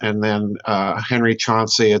Conant, and then Henry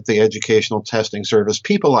Chauncey at the Educational Testing Service,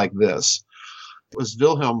 people like this. It was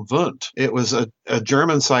Wilhelm Wundt. It was a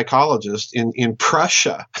German psychologist in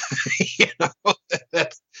Prussia,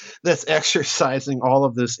 that's exercising all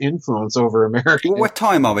of this influence over America. What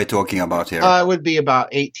time are we talking about here? It would be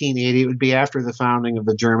about 1880. It would be after the founding of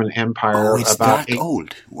the German Empire. Oh, it's about that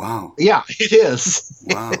old. Wow. Yeah, it is.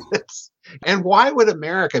 Wow. And why would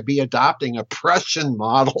America be adopting a Prussian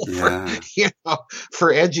model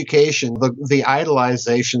for education, the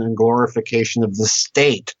idolization and glorification of the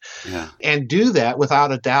state, and do that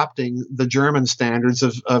without adopting the German standards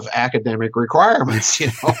of academic requirements?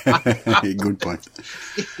 Good point.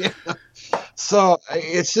 So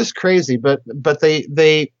it's just crazy, but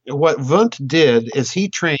they what Wundt did is he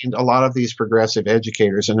trained a lot of these progressive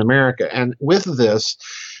educators in America, and with this,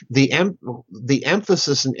 the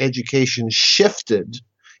emphasis in education shifted.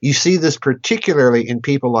 You see this particularly in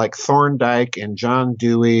people like Thorndike and John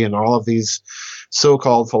Dewey and all of these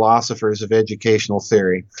so-called philosophers of educational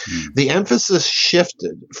theory. The emphasis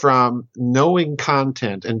shifted from knowing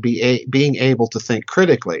content and being able to think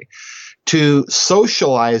critically to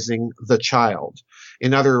socializing the child.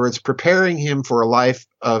 In other words, preparing him for a life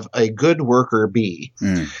of a good worker bee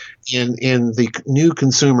in the new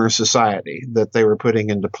consumer society that they were putting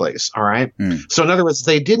into place. All right. So in other words,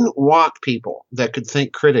 they didn't want people that could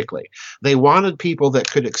think critically. They wanted people that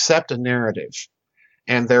could accept a narrative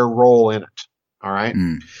and their role in it. All right.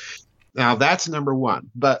 Now that's number one.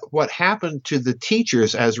 But what happened to the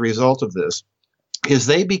teachers as a result of this is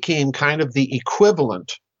they became kind of the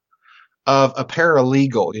equivalent of a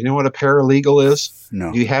paralegal. You know what a paralegal is?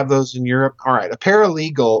 No. Do you have those in Europe? All right. A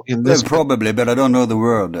paralegal in this... Probably, but I don't know the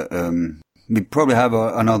word. We probably have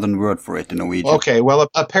another word for it in Norwegian. Okay. Well,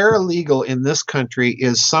 a paralegal in this country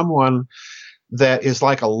is someone that is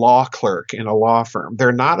like a law clerk in a law firm.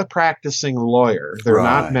 They're not a practicing lawyer. They're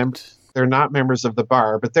not members of the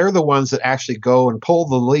bar, but they're the ones that actually go and pull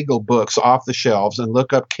the legal books off the shelves and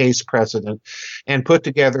look up case precedent and put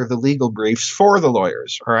together the legal briefs for the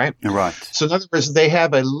lawyers. All right. Right. So in other words, they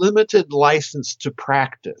have a limited license to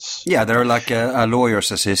practice. Yeah, they're like a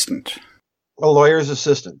lawyer's assistant. A lawyer's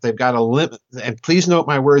assistant. They've got a limit, and please note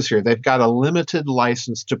my words here. They've got a limited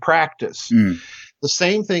license to practice. The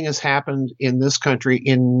same thing has happened in this country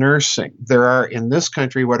in nursing. There are in this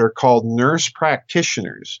country what are called nurse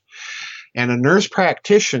practitioners. And a nurse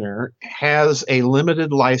practitioner has a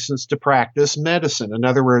limited license to practice medicine. In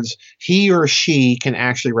other words, he or she can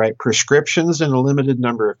actually write prescriptions in a limited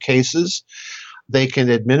number of cases. They can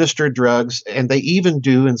administer drugs, and they even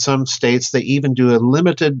do, in some states, they even do a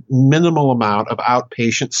limited minimal amount of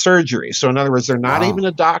outpatient surgery. So in other words, they're not even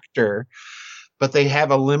a doctor, but they have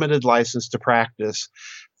a limited license to practice.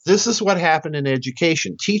 This is what happened in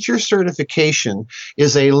education. Teacher certification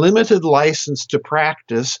is a limited license to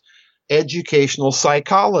practice educational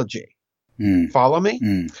psychology. Follow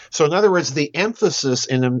me? So in other words, the emphasis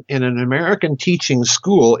in an American teaching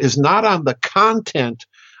school is not on the content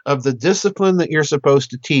of the discipline that you're supposed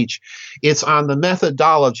to teach. It's on the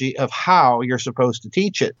methodology of how you're supposed to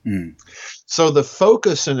teach it. So the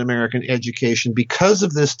focus in American education, because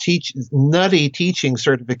of this nutty teaching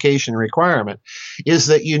certification requirement, is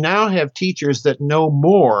that you now have teachers that know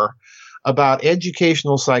more about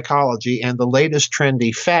educational psychology and the latest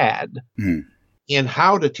trendy fad in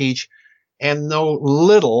how to teach and know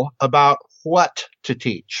little about what to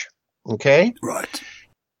teach. Okay? Right.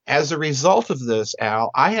 As a result of this, Al,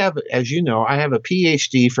 I have a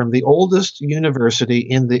PhD from the oldest university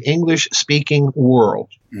in the English-speaking world.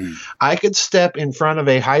 I could step in front of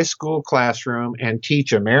a high school classroom and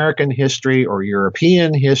teach American history or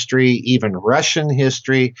European history, even Russian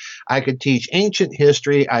history. I could teach ancient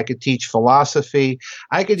history. I could teach philosophy.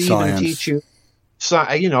 I could even teach you,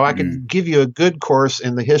 I could give you a good course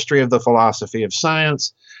in the history of the philosophy of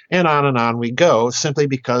science. And on we go, simply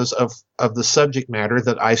because of the subject matter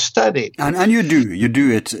that I studied. And you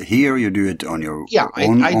do it here, you do it on your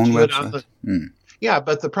own website.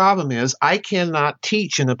 But the problem is I cannot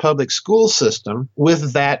teach in a public school system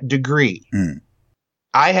with that degree.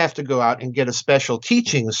 I have to go out and get a special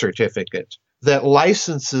teaching certificate that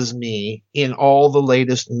licenses me in all the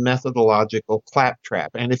latest methodological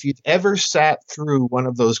claptrap. And if you've ever sat through one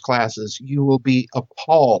of those classes, you will be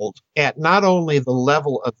appalled at not only the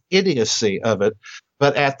level of idiocy of it,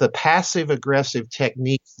 but at the passive-aggressive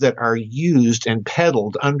techniques that are used and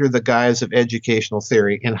peddled under the guise of educational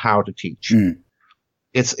theory in how to teach.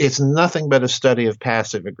 It's nothing but a study of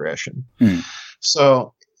passive aggression.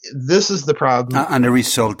 So this is the problem. And the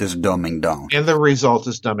result is dumbing down.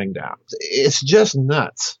 It's just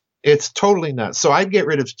nuts. It's totally nuts. So I'd get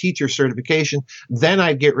rid of teacher certification. Then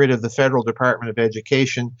I'd get rid of the Federal Department of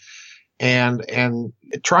Education and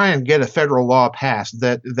try and get a federal law passed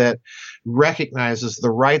that recognizes the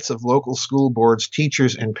rights of local school boards,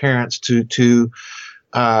 teachers, and parents to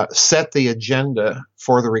set the agenda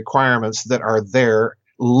for the requirements that are there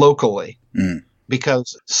locally.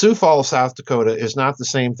 Because Sioux Falls, South Dakota is not the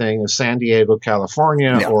same thing as San Diego,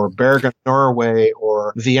 California, or Bergen, Norway,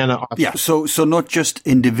 or Vienna. Yeah, so not just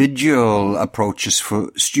individual approaches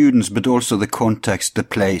for students, but also the context, the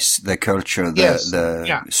place, the culture,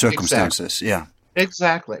 the circumstances.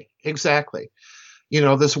 Exactly. Exactly.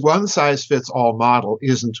 This one-size-fits-all model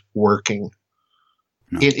isn't working.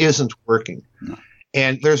 No. It isn't working. No.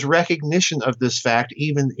 And there's recognition of this fact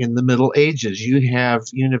even in the Middle Ages. You have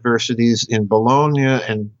universities in Bologna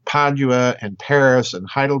and Padua and Paris and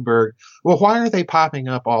Heidelberg. Well, why are they popping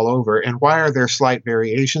up all over, and why are there slight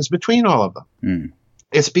variations between all of them?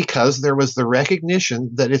 It's because there was the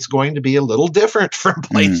recognition that it's going to be a little different from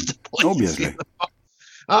place to place. Obviously.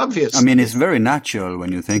 Obviously. I mean, it's very natural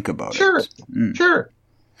when you think about it. Sure.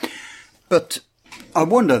 But I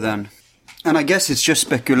wonder then, and I guess it's just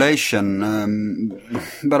speculation,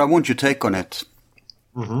 but I want your take on it.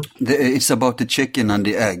 It's about the chicken and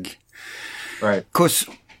the egg. Right. Because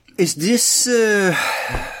is this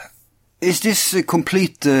a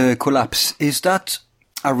complete collapse? Is that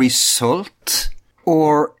a result?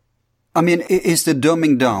 Or, I mean, is the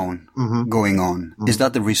dumbing down going on? Is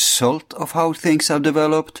that the result of how things have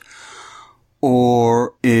developed?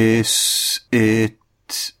 Or is it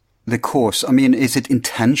the cause? I mean, is it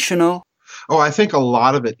intentional? Oh, I think a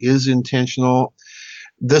lot of it is intentional.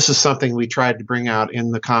 This is something we tried to bring out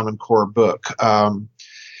in the Common Core book.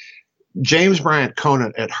 James Bryant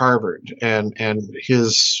Conant at Harvard and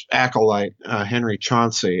his acolyte, Henry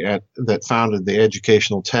Chauncey, that founded the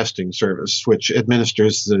Educational Testing Service, which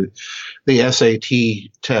administers the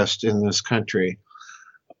SAT test in this country.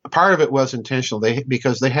 Part of it was intentional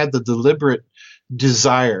because they had the deliberate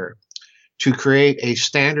desire to create a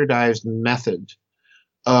standardized method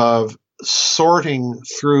of sorting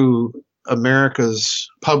through America's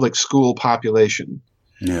public school population.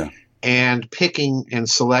 Yeah. And picking and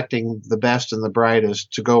selecting the best and the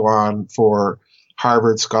brightest to go on for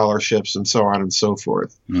Harvard scholarships and so on and so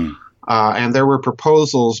forth. And there were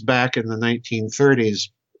proposals back in the 1930s,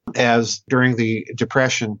 as during the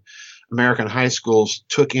Depression, American high schools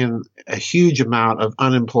took in a huge amount of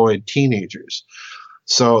unemployed teenagers.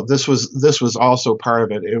 So this was also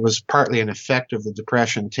part of it. It was partly an effect of the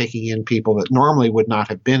Depression, taking in people that normally would not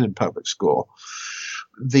have been in public school.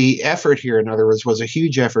 The effort here, in other words, was a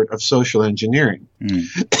huge effort of social engineering.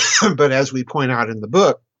 But as we point out in the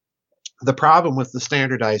book, the problem with the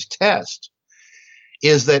standardized test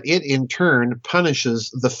is that it in turn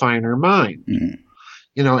punishes the finer mind.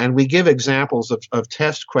 You know, and we give examples of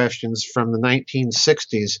test questions from the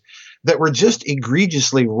 1960s that were just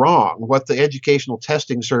egregiously wrong. What the Educational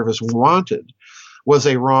Testing Service wanted was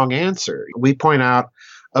a wrong answer. We point out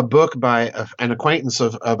a book by an acquaintance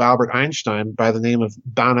of Albert Einstein by the name of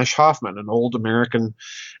Banish Hoffman, an old American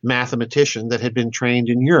mathematician that had been trained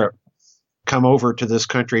in Europe, come over to this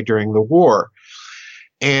country during the war.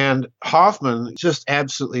 And Hoffman just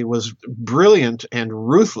absolutely was brilliant and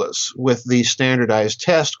ruthless with these standardized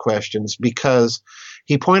test questions, because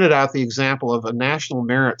he pointed out the example of a national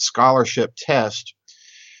merit scholarship test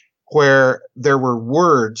where there were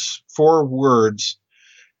words, 4 words,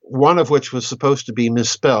 one of which was supposed to be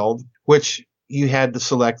misspelled, which you had to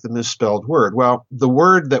select the misspelled word. Well, the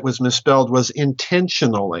word that was misspelled was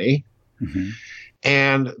intentionally,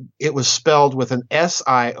 and it was spelled with an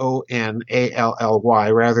Sionally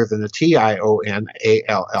rather than a Tionally.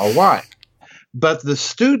 But the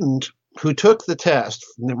student who took the test,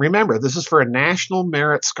 remember, this is for a national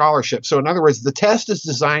merit scholarship. So in other words, the test is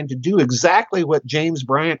designed to do exactly what James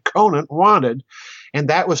Bryant Conant wanted, and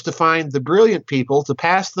that was to find the brilliant people to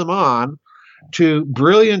pass them on to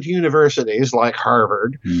brilliant universities like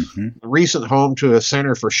Harvard, recent home to a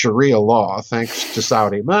center for Sharia law, thanks to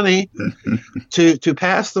Saudi money, to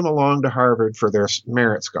pass them along to Harvard for their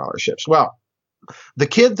merit scholarships. Well, the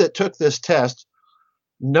kid that took this test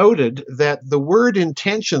noted that the word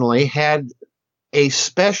intentionally had a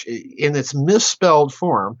special, in its misspelled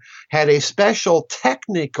form, had a special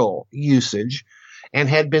technical usage and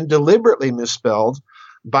had been deliberately misspelled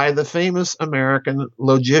by the famous American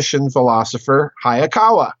logician philosopher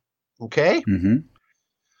Hayakawa. Okay?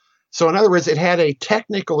 So in other words, it had a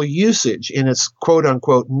technical usage in its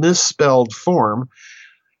quote-unquote misspelled form.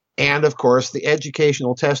 And of course, the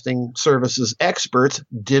Educational Testing Service's experts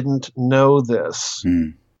didn't know this.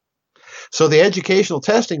 So the Educational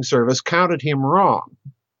Testing Service counted him wrong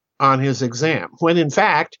on his exam, when in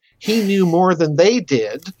fact, he knew more than they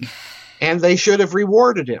did, and they should have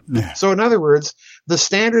rewarded him. So in other words, the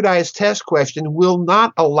standardized test question will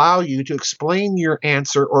not allow you to explain your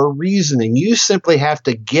answer or reasoning. You simply have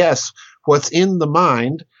to guess what's in the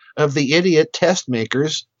mind of the idiot test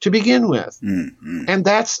makers to begin with. And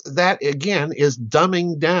that again is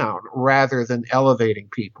dumbing down rather than elevating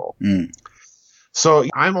people. So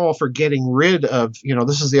I'm all for getting rid of,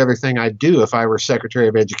 this is the other thing I'd do if I were Secretary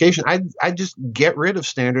of Education. I'd just get rid of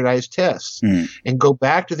standardized tests and go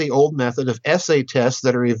back to the old method of essay tests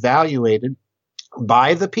that are evaluated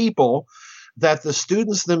by the people that the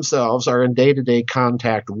students themselves are in day-to-day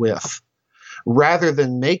contact with, rather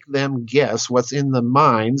than make them guess what's in the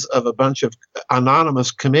minds of a bunch of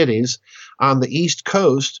anonymous committees on the East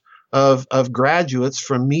Coast of graduates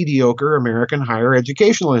from mediocre American higher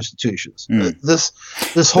educational institutions. This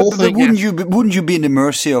whole thing. Wouldn't you be in the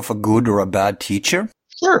mercy of a good or a bad teacher?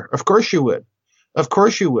 Sure, of course you would. Of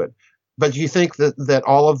course you would. But you think that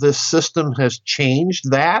all of this system has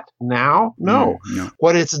changed that now? No.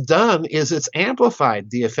 What it's done is it's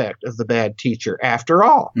amplified the effect of the bad teacher after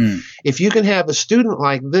all. If you can have a student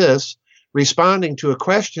like this responding to a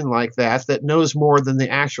question like that knows more than the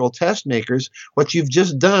actual test makers, what you've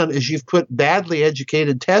just done is you've put badly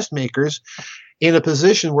educated test makers in a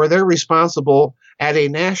position where they're responsible at a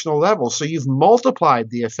national level. So you've multiplied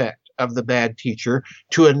the effect of the bad teacher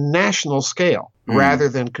to a national scale rather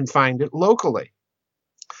than confined it locally.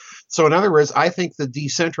 So in other words, I think the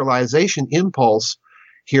decentralization impulse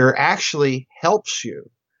here actually helps you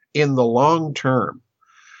in the long term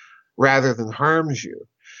rather than harms you,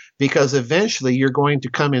 because eventually you're going to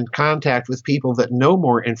come in contact with people that know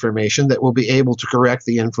more information that will be able to correct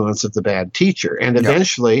the influence of the bad teacher. And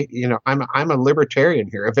eventually, I'm a libertarian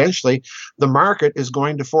here. Eventually, the market is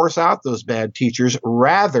going to force out those bad teachers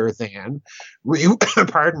rather than,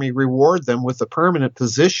 reward them with a permanent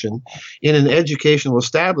position in an educational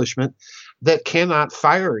establishment that cannot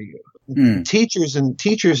fire you. Teachers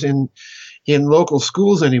in local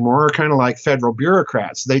schools anymore are kind of like federal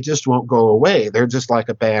bureaucrats. They just won't go away. They're just like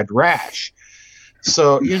a bad rash.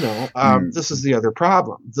 So, this is the other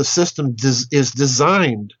problem. The system is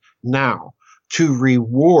designed now to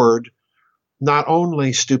reward not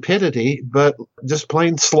only stupidity, but just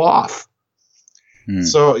plain sloth.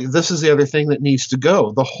 So this is the other thing that needs to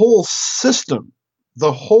go. The whole system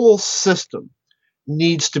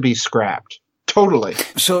needs to be scrapped. Totally.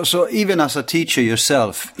 So even as a teacher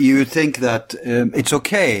yourself, you think that it's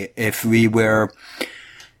okay if it were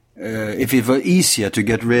easier to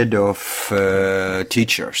get rid of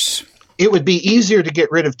teachers? It would be easier to get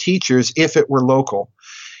rid of teachers if it were local.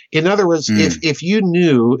 In other words, if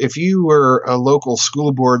you were a local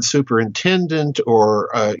school board superintendent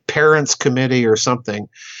or a parents committee or something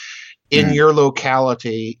in your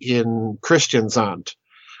locality in Kristiansand,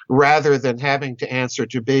 rather than having to answer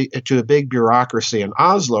to a big bureaucracy in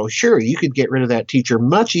Oslo, sure, you could get rid of that teacher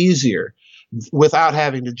much easier without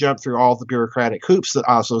having to jump through all the bureaucratic hoops that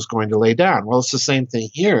Oslo is going to lay down. Well, it's the same thing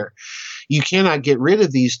here. You cannot get rid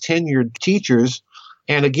of these tenured teachers.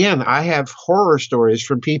 And again, I have horror stories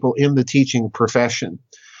from people in the teaching profession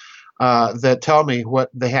that tell me what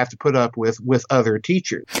they have to put up with other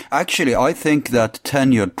teachers. Actually, I think that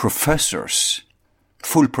tenured professors,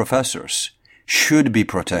 full professors, should be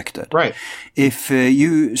protected. Right. If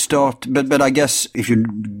you start, but I guess if you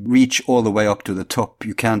reach all the way up to the top,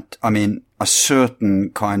 you can't, a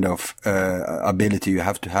certain kind of ability you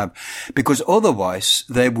have to have, because otherwise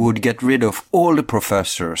they would get rid of all the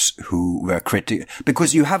professors who were critical,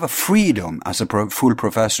 because you have a freedom as a full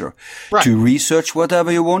professor to research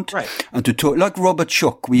whatever you want and to talk, like Robert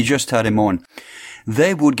Schoch, we just had him on.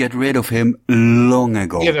 They would get rid of him long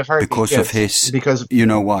ago because you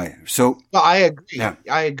know why. So I agree. Yeah.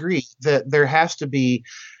 I agree that there has to be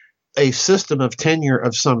a system of tenure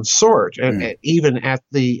of some sort, even at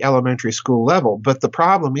the elementary school level. But the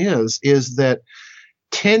problem is that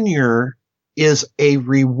tenure is a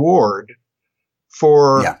reward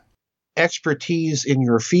for expertise in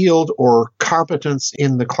your field or competence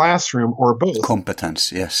in the classroom or both.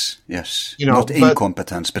 Competence, yes. Not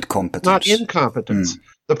incompetence, but competence. Not incompetence.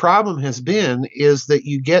 The problem has been is that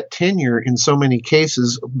you get tenure in so many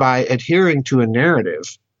cases by adhering to a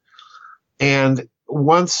narrative. And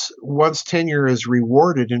once tenure is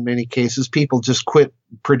rewarded in many cases, people just quit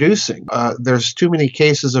producing. There's too many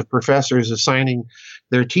cases of professors assigning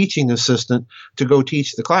their teaching assistant to go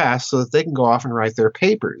teach the class so that they can go off and write their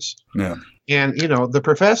papers. Yeah. And, the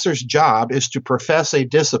professor's job is to profess a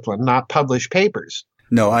discipline, not publish papers.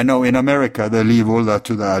 No, I know in America they leave all that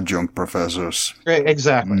to the adjunct professors.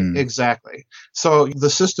 Exactly. So the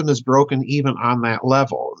system is broken even on that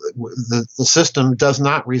level. The system does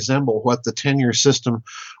not resemble what the tenure system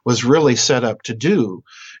was really set up to do,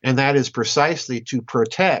 and that is precisely to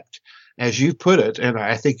protect, as you put it, and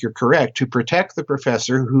I think you're correct, to protect the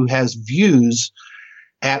professor who has views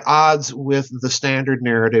at odds with the standard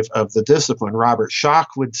narrative of the discipline. Robert Schoch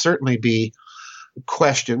would certainly be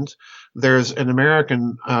questioned. There's an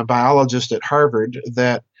American biologist at Harvard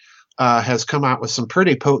that has come out with some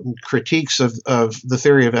pretty potent critiques of the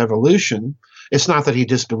theory of evolution. It's not that he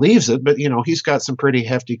disbelieves it, but, he's got some pretty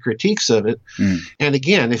hefty critiques of it. And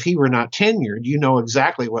again, if he were not tenured, you know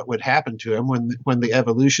exactly what would happen to him when the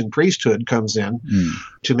evolution priesthood comes in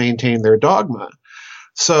to maintain their dogma.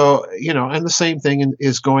 So, and the same thing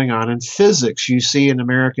is going on in physics. You see in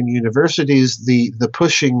American universities the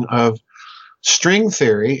pushing of string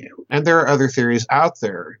theory, and there are other theories out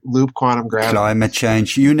there, loop quantum gravity. Climate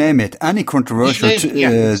change, you name it. Any controversial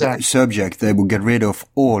subject, they will get rid of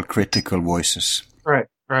all critical voices. Right,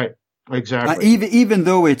 exactly. Even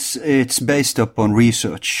though it's based upon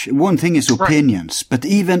research. One thing is opinions, but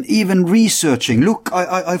even researching. Look,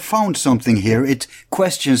 I found something here. It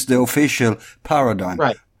questions the official paradigm.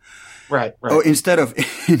 Right. Oh, instead of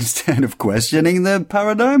questioning the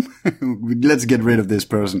paradigm, let's get rid of this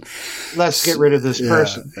person. Let's get rid of this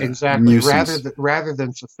person. Exactly. Nuisance. Rather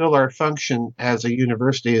than fulfill our function as a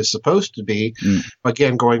university is supposed to be,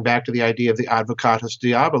 again, going back to the idea of the advocatus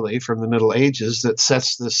diaboli from the Middle Ages that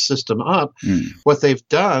sets this system up, what they've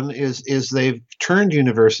done is they've turned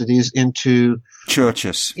universities into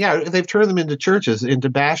churches. Yeah, they've turned them into churches, into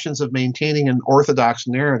bastions of maintaining an orthodox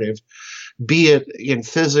narrative, be it in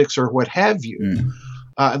physics or what have you.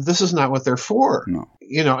 This is not what they're for. No.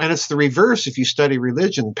 And it's the reverse if you study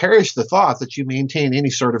religion. Perish the thought that you maintain any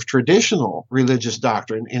sort of traditional religious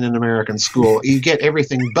doctrine in an American school. You get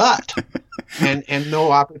everything but and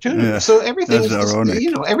no opportunity. Yeah, so everything is ironic.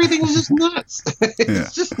 Everything is just nuts.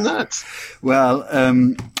 It's just nuts. Well,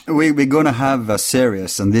 we're going to have a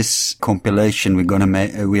series, and this compilation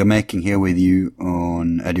we are making here with you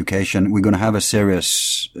on education. We're going to have a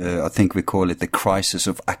series, I think we call it The Crisis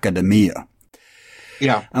of Academia.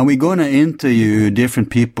 Yeah. And we're going to interview different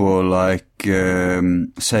people like,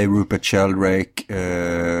 say, Rupert Sheldrake.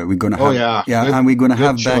 We're going to have, and we're going to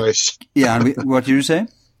have choice. back, and what did you say?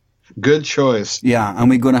 Good choice. Yeah, and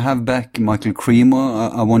we're going to have back Michael Creamer.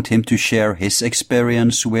 I want him to share his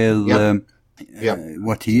experience with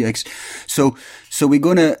what he So we're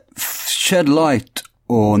going to shed light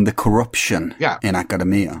on the corruption in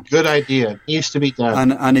academia. Good idea. It needs to be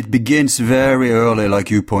done. And it begins very early,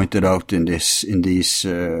 like you pointed out in this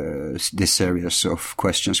series of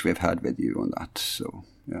questions we've had with you on that. So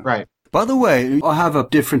Right. By the way, I have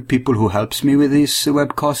different people who helps me with these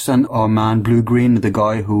webcasts, and our man Blue Green, the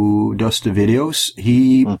guy who does the videos,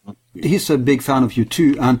 he's a big fan of you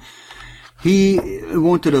too, and he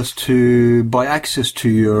wanted us to buy access to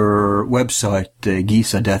your website,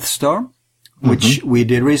 Giza Death Star, which we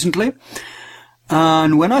did recently.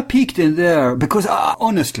 And when I peeked in there, because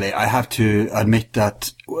honestly, I have to admit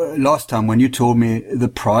that last time when you told me the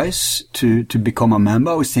price to become a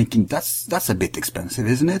member, I was thinking that's a bit expensive,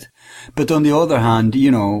 isn't it? But on the other hand,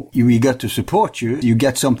 we get to support you. You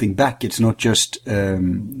get something back. It's not just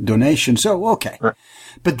donation. So, okay. Right.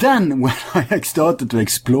 But then when I started to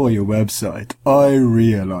explore your website, I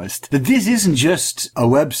realized that this isn't just a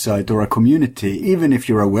website or a community, even if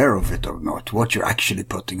you're aware of it or not. What you're actually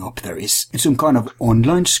putting up there is some kind of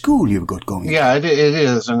online school you've got going. Yeah, it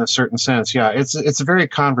is in a certain sense. Yeah, it's a very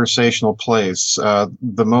conversational place.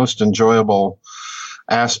 The most enjoyable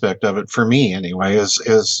aspect of it for me anyway is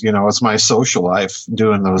it's my social life,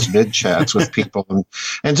 doing those vid chats with people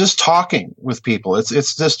and just talking with people.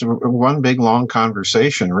 It's just one big long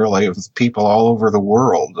conversation really with people all over the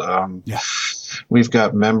world. We've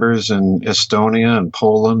got members in Estonia and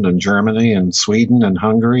Poland and Germany and Sweden and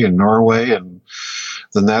Hungary and Norway and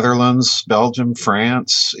the Netherlands, Belgium,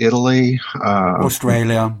 France, Italy,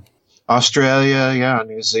 Australia,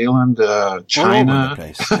 New Zealand, China, all over the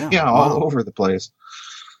place. All over the place.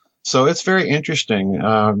 So it's very interesting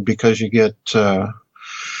because you get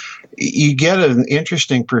an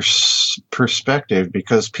interesting perspective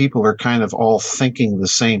because people are kind of all thinking the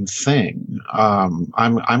same thing.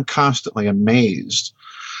 I'm constantly amazed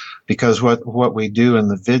because what we do in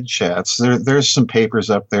the vid chats, there's some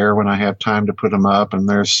papers up there when I have time to put them up, and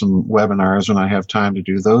there's some webinars when I have time to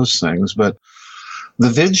do those things, but the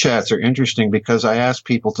vid chats are interesting because I ask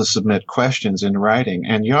people to submit questions in writing,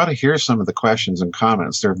 and you ought to hear some of the questions and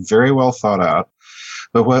comments. They're very well thought out.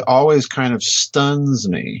 But what always kind of stuns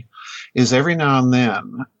me is every now and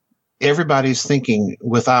then, everybody's thinking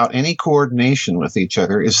without any coordination with each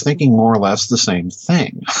other is thinking more or less the same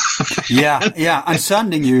thing. Yeah. I'm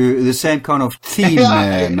sending you the same kind of theme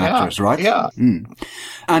matters, right? Yeah.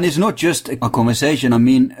 And it's not just a conversation. I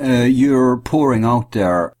mean, you're pouring out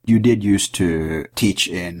there. You did used to teach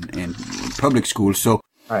in public school. So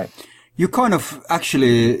you're kind of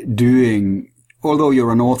actually doing, although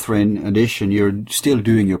you're an author in addition, you're still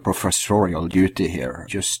doing your professorial duty here,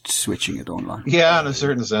 just switching it online. Yeah, in a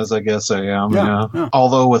certain sense, I guess I am. Yeah.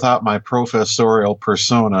 Although without my professorial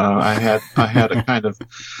persona, I had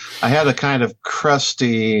a kind of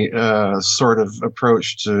crusty sort of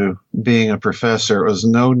approach to being a professor. It was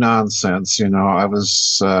no nonsense. I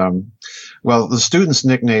was the students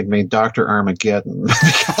nicknamed me Dr. Armageddon.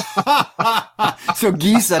 So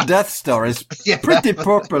Giza Death Star is pretty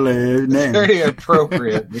properly named. Very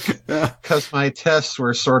appropriate because my tests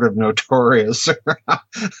were sort of notorious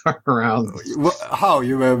around. How?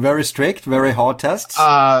 You were very strict, very hard tests?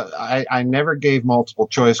 I never gave multiple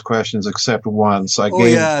choice questions except once.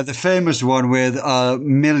 The famous one with a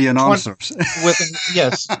million answers.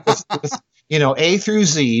 Yes. A through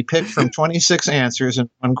Z, picked from 26 answers in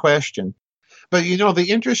one question. But the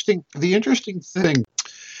interesting thing,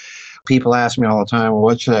 People ask me all the time, well,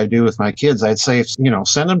 what should I do with my kids? I'd say,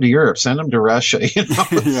 send them to Europe, send them to Russia,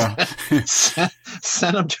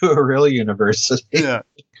 send them to a real university. Yeah.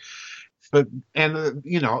 But,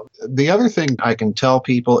 the other thing I can tell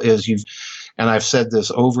people is and I've said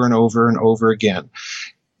this over and over and over again,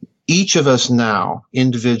 each of us now,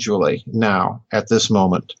 individually, now, at this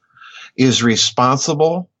moment, is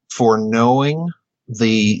responsible for knowing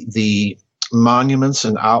the monuments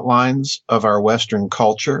and outlines of our Western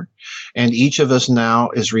culture. And each of us now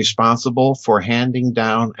is responsible for handing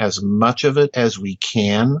down as much of it as we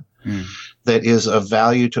can that is of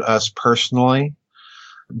value to us personally,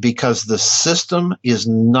 because the system is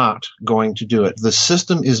not going to do it. The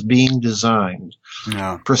system is being designed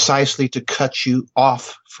precisely to cut you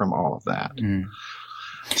off from all of that.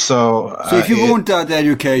 So if you want that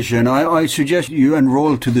education, I suggest you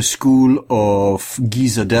enroll to the school of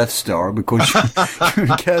Giza Death Star,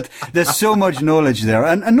 because there's so much knowledge there,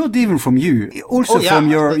 and not even from you, also from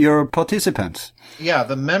your participants. Yeah,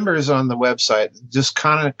 the members on the website just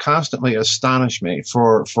kind of constantly astonish me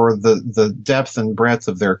for the depth and breadth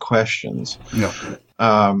of their questions. Yeah.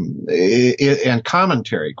 And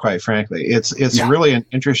commentary, quite frankly. It's really an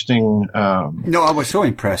interesting... No, I was so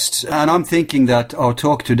impressed. And I'm thinking that our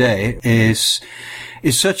talk today is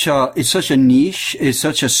such a niche, is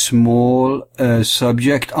such a small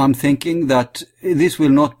subject. I'm thinking that this will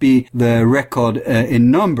not be the record in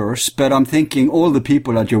numbers, but I'm thinking all the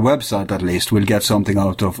people at your website at least will get something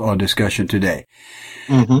out of our discussion today.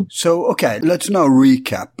 Mm-hmm. So, okay, let's now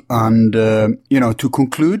recap and, to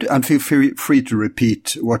conclude, and feel free to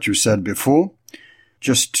repeat what you said before,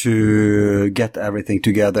 just to get everything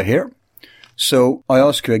together here. So I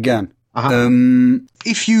ask you again,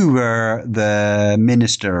 if you were the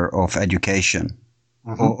Minister of Education,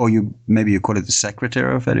 or maybe you call it the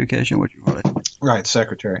Secretary of Education, what you call it? Right,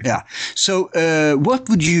 Secretary. Yeah. So, what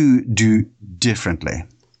would you do differently?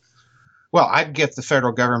 Well, I'd get the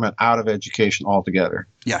federal government out of education altogether.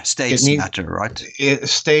 Yeah, states matter, right?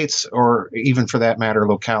 States, or even for that matter,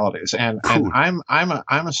 localities. And cool. and I'm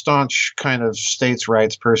a staunch kind of states'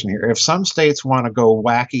 rights person here. If some states want to go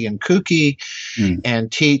wacky and kooky and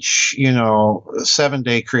teach,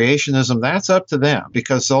 7-day creationism, that's up to them,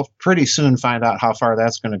 because they'll pretty soon find out how far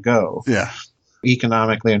that's going to go. Yeah.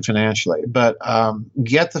 Economically and financially. But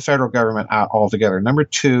get the federal government out altogether. Number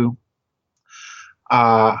two,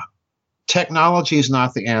 technology is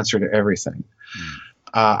not the answer to everything.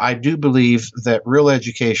 I do believe that real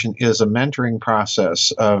education is a mentoring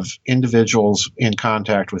process of individuals in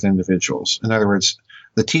contact with individuals. In other words,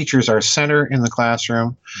 the teachers are center in the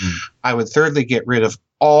classroom. I would thirdly get rid of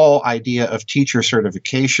all idea of teacher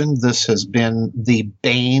certification. This has been the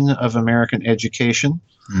bane of American education.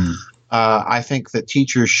 I think that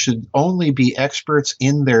teachers should only be experts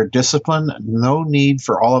in their discipline. No need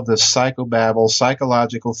for all of this psychobabble,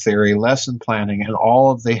 psychological theory, lesson planning, and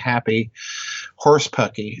all of the happy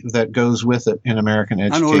horsepucky that goes with it in American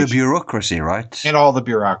education. And all the bureaucracy, right? And all the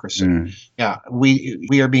bureaucracy. Yeah,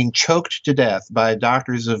 we are being choked to death by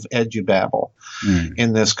doctors of edubabble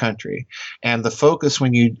in this country. And the focus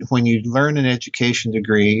when you learn an education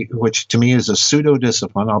degree, which to me is a pseudo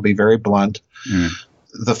discipline, I'll be very blunt.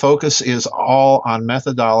 The focus is all on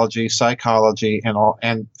methodology, psychology,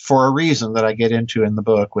 and for a reason that I get into in the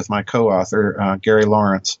book with my co-author, Gary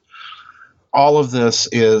Lawrence. All of this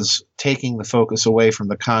is taking the focus away from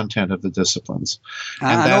the content of the disciplines.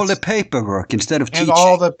 And all the paperwork instead of teaching. And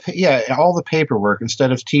all the paperwork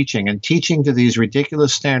instead of teaching, and teaching to these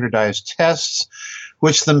ridiculous standardized tests,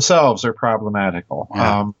 which themselves are problematical.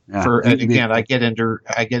 Again, I get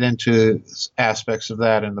into aspects of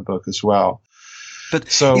that in the book as well. But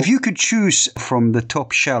if you could choose from the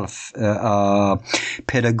top shelf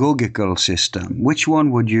pedagogical system, which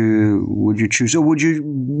one would you choose, or would you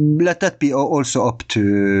let that be also up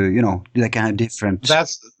to they can have different?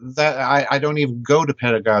 I don't even go to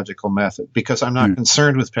pedagogical method, because I'm not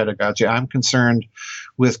concerned with pedagogy. I'm concerned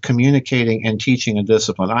with communicating and teaching a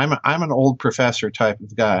discipline. I'm an old professor type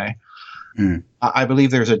of guy. I believe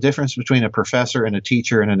there's a difference between a professor and a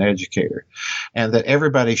teacher and an educator, and that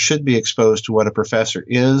everybody should be exposed to what a professor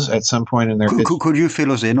is at some point in their history. Could you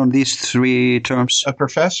fill us in on these three terms? A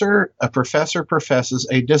professor professes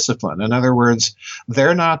a discipline. In other words,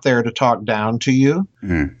 they're not there to talk down to you.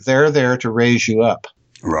 They're there to raise you up.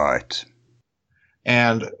 Right.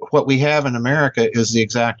 And what we have in America is the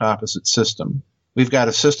exact opposite system. We've got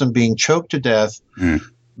a system being choked to death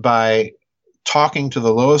by talking to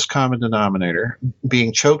the lowest common denominator,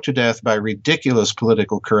 being choked to death by ridiculous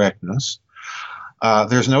political correctness.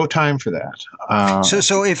 There's no time for that.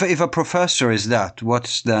 So if a professor is that,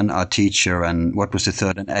 what's then a teacher, and what was the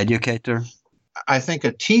third, an educator? I think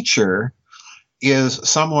a teacher is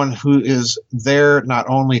someone who is there not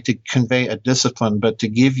only to convey a discipline, but to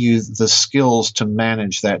give you the skills to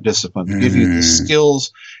manage that discipline, to give you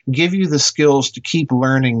the skills to keep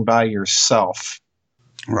learning by yourself.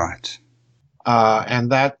 Right.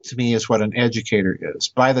 And that, to me, is what an educator is.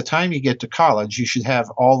 By the time you get to college, you should have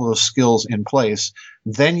all those skills in place.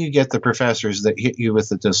 Then you get the professors that hit you with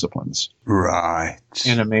the disciplines. Right.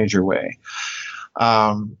 In a major way.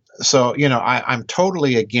 So, I'm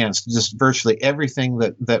totally against just virtually everything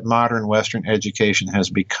that modern Western education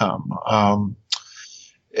has become.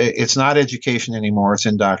 It's not education anymore, it's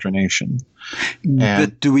indoctrination.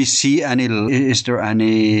 But do we see is there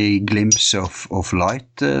any glimpse of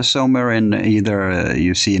light somewhere in either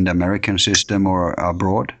you see in the American system or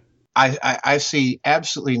abroad? I see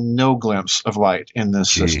absolutely no glimpse of light in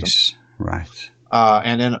this system. Right.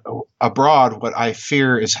 And abroad, what I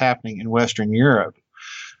fear is happening in Western Europe,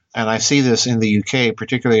 and I see this in the UK,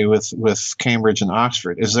 particularly with Cambridge and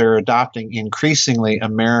Oxford, is they're adopting increasingly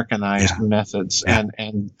Americanized methods. Yeah.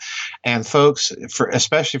 And folks,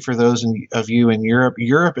 especially for those of you in Europe,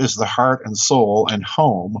 Europe is the heart and soul and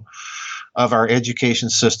home of our education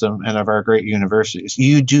system and of our great universities.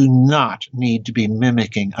 You do not need to be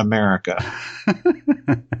mimicking America.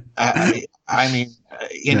 I mean,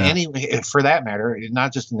 in any way, for that matter,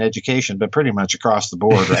 not just in education, but pretty much across the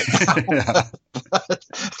board right now.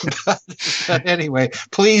 but anyway,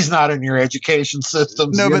 please not in your education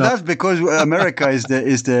systems. No, but that's because America is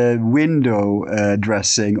the window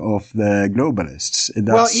dressing of the globalists.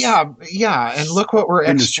 Yeah, and look what we're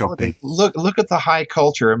exporting. Look at the high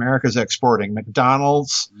culture America's exporting: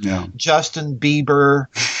 McDonald's, Justin Bieber.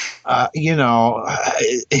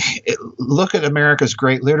 Look at America's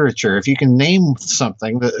great literature. If you can name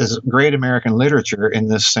something that is great American literature in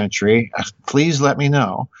this century, please let me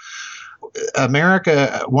know.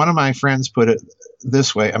 America, one of my friends put it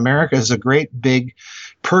this way: America is a great big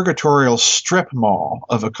purgatorial strip mall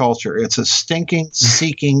of a culture. It's a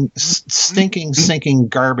sinking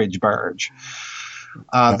garbage barge.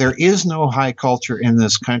 There is no high culture in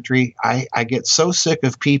this country. I get so sick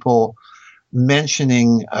of people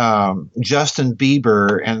mentioning Justin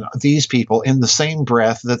Bieber and these people in the same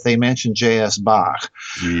breath that they mention J.S. Bach.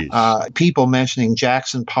 People mentioning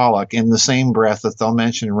Jackson Pollock in the same breath that they'll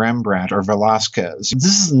mention Rembrandt or Velázquez.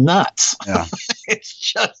 This is nuts. Yeah. It's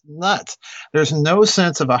just nuts. There's no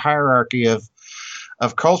sense of a hierarchy of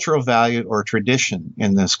cultural value or tradition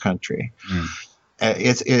in this country.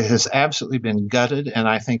 It has absolutely been gutted, and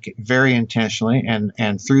I think very intentionally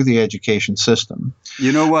and through the education system.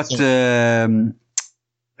 You know what?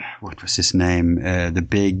 What was his name? The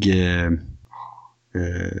big.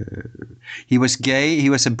 He was gay.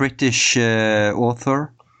 He was a British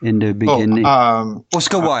author in the beginning.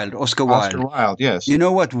 Oscar Wilde. Oscar Wilde, yes. You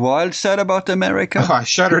know what Wilde said about America? Oh, I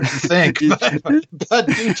shudder to think, but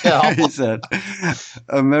do tell. He said,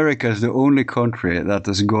 America is the only country that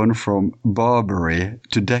has gone from Barbary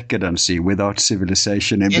to decadency without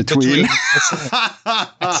civilization in between.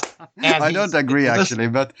 I don't agree, actually,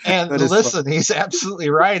 but listen, he's absolutely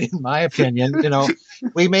right, in my opinion.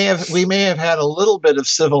 We may have had a little bit of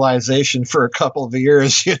civilization for a couple of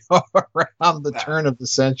years, around the turn of the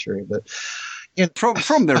century. But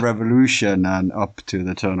from the revolution and up to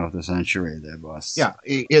the turn of the century, there was. Yeah,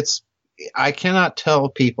 I cannot tell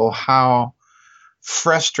people how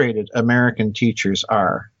frustrated American teachers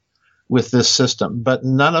are with this system, but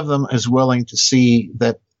none of them is willing to see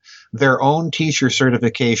that their own teacher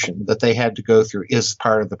certification that they had to go through is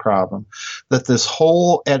part of the problem, that this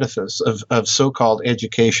whole edifice of so-called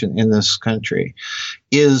education in this country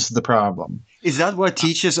is the problem. Is that why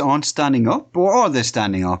teachers aren't standing up, or are they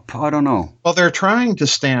standing up? I don't know. Well, they're trying to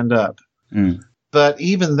stand up. But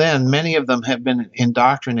even then, many of them have been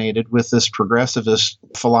indoctrinated with this progressivist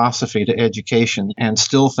philosophy to education and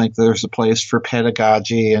still think there's a place for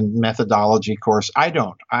pedagogy and methodology course. I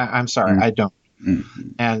don't. I'm sorry, I don't.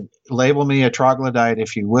 And label me a troglodyte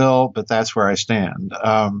if you will, but that's where I stand.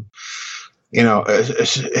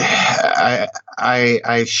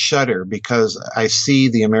 I shudder because I see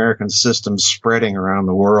the American system spreading around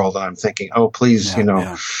the world, and I'm thinking, oh, please,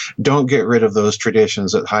 don't get rid of those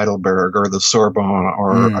traditions at Heidelberg or the Sorbonne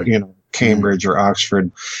or Cambridge or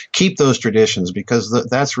Oxford. Keep those traditions, because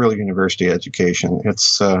that's real university education.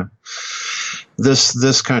 It's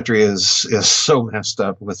this country is so messed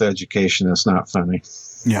up with education. It's not funny.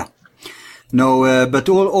 Yeah. No, but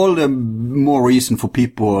all the more reason for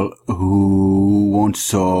people who want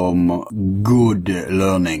some good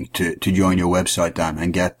learning to join your website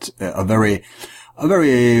and get a very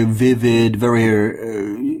vivid,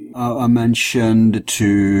 very, I mentioned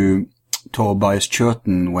to Tobias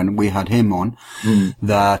Churton when we had him on,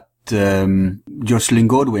 that Jocelyn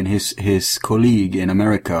Godwin, his colleague in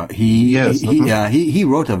America, he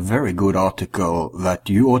wrote a very good article that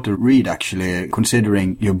you ought to read, actually,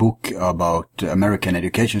 considering your book about American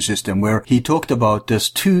education system, where he talked about there's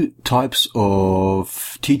two types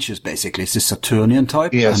of teachers, basically. It's the Saturnian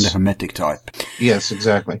type and the Hermetic type. Yes,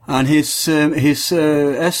 exactly. And his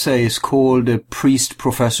essay is called Priest,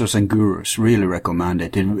 Professors and Gurus. Really recommend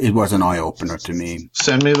it. It was an eye-opener to me.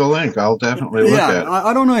 Send me the link. I'll definitely look at it.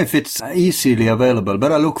 I don't know if it's easily available,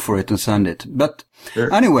 but I'll look for it and send it. But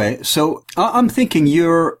anyway, so I'm thinking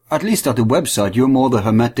you're, at least at the website, you're more the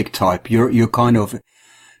Hermetic type. You're kind of,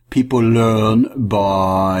 people learn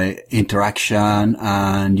by interaction,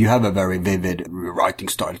 and you have a very vivid writing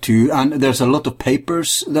style too. And there's a lot of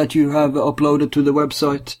papers that you have uploaded to the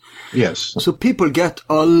website. Yes. So people get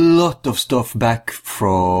a lot of stuff back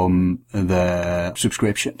from the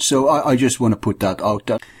subscription. So I just want to put that out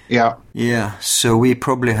there. Yeah. Yeah. So we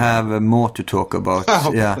probably have more to talk about.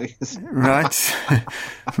 Oh, yeah. please. Right.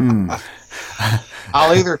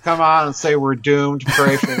 I'll either come on and say we're doomed,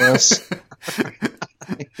 pray for this.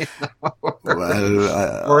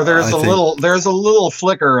 Or there's a little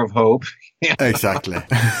flicker of hope. Exactly.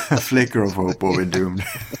 A flicker of hope, or we're doomed.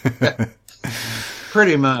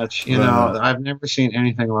 Pretty much, I've never seen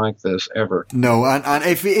anything like this ever. No, and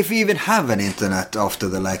if we even have an internet after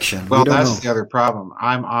the election, well, we don't that's know. the other problem.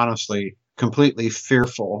 I'm honestly completely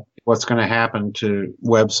fearful what's going to happen to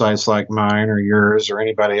websites like mine or yours or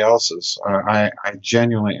anybody else's. I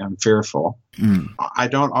genuinely am fearful. I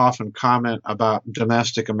don't often comment about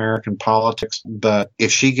domestic American politics, but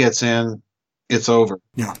if she gets in, it's over.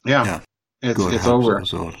 Yeah. It's over.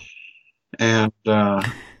 And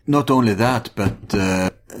not only that, but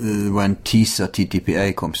when TISA,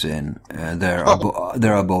 TTPA comes in, they're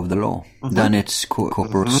above the law. Then it's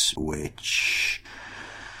corporates which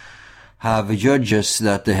have judges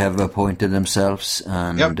that they have appointed themselves,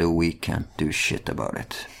 and we can't do shit about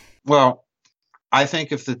it. Well, I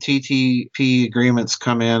think if the TTP agreements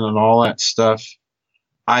come in and all that stuff,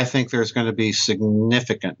 I think there's going to be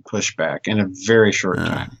significant pushback in a very short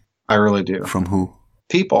time. I really do. From who?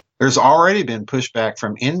 People. There's already been pushback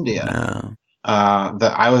from India.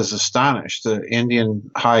 That I was astonished. The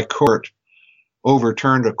Indian High Court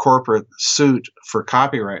overturned a corporate suit for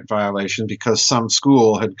copyright violation because some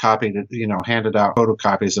school had handed out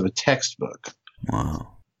photocopies of a textbook. Wow.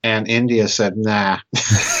 And India said, nah.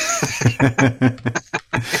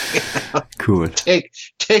 Cool.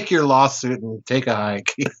 Take your lawsuit and take a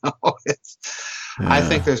hike. I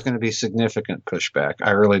think there's going to be significant pushback. I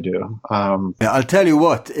really do. I'll tell you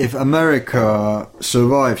what, if America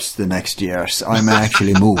survives the next years, I may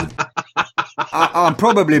actually move. I'll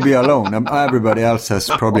probably be alone. Everybody else has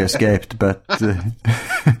probably escaped, but...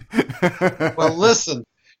 Well, listen,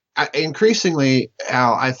 increasingly,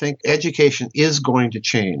 Al, I think education is going to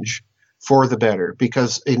change for the better,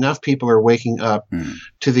 because enough people are waking up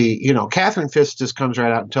to the, Catherine Fitz just comes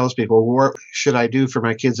right out and tells people, what should I do for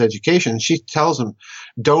my kids' education? She tells them,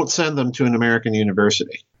 don't send them to an American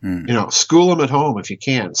university. School them at home if you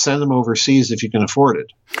can. Send them overseas if you can afford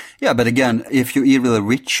it. Yeah, but again, if you're either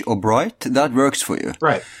rich or bright, that works for you.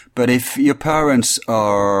 Right. But if your parents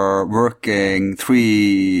are working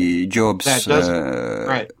 3 jobs... That doesn't,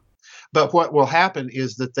 right. But what will happen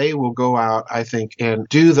is that they will go out, I think, and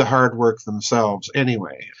do the hard work themselves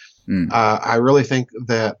anyway. I really think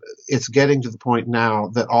that it's getting to the point now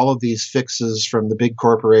that all of these fixes from the big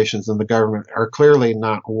corporations and the government are clearly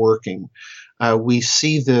not working. We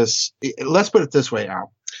see this. Let's put it this way,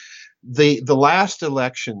 Al. The last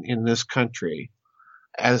election in this country,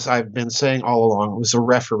 as I've been saying all along, was a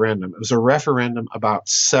referendum. It was a referendum about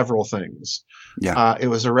several things. Yeah. It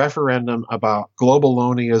was a referendum about global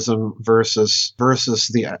loanism versus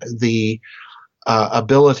the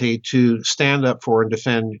ability to stand up for and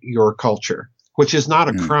defend your culture, which is not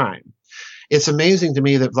a crime. It's amazing to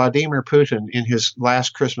me that Vladimir Putin, in his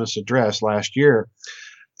last Christmas address last year,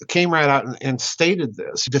 came right out and stated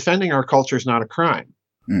this: defending our culture is not a crime.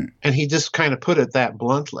 And he just kind of put it that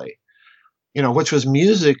bluntly. Which was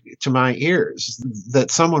music to my ears,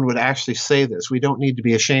 that someone would actually say this. We don't need to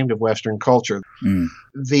be ashamed of Western culture.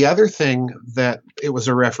 The other thing that it was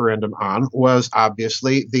a referendum on was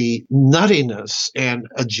obviously the nuttiness and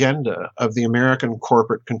agenda of the American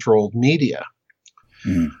corporate-controlled media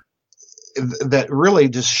that really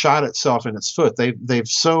just shot itself in its foot. They've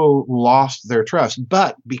so lost their trust.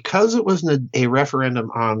 But because it was a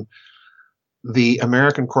referendum on the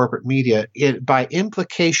American corporate media, it, by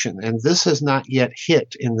implication, and this has not yet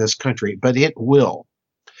hit in this country, but it will,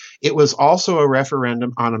 it was also a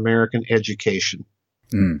referendum on American education.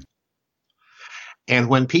 And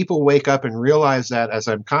when people wake up and realize that, as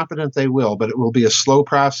I'm confident they will, but it will be a slow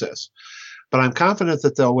process, but I'm confident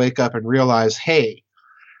that they'll wake up and realize, hey,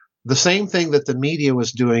 the same thing that the media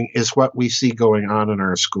was doing is what we see going on in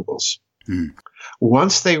our schools.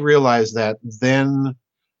 Once they realize that, then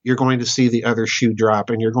you're going to see the other shoe drop,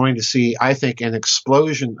 and you're going to see, I think, an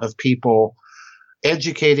explosion of people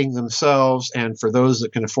educating themselves, and for those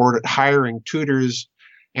that can afford it, hiring tutors.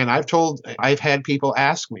 And I've had people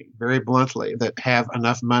ask me very bluntly that have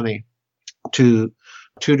enough money to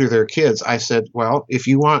tutor their kids. I said, well, if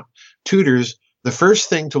you want tutors, the first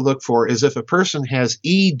thing to look for is if a person has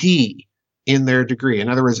ED in their degree. In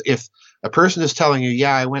other words, if a person is telling you,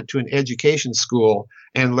 yeah, I went to an education school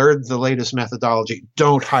and learned the latest methodology,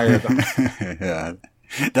 don't hire them. Yeah.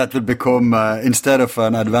 That will become, instead of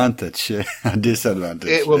an advantage, a disadvantage.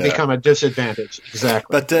 It will become a disadvantage,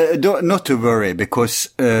 exactly. But not to worry, because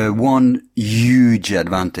one huge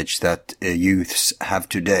advantage that youths have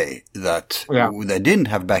today that they didn't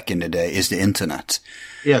have back in the day is the internet.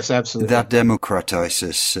 Yes, absolutely. That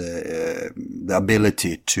democratizes the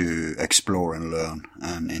ability to explore and learn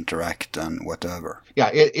and interact and whatever. Yeah,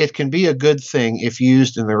 it can be a good thing if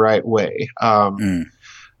used in the right way.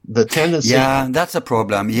 The tendency. Yeah, that's a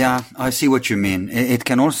problem. Yeah, I see what you mean. It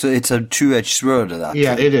can also, it's a two-edged sword. That.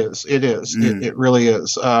 Yeah, it is. It is. It really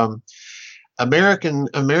is.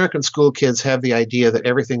 American school kids have the idea that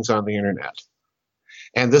everything's on the internet.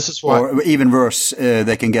 And this is why. Or even worse,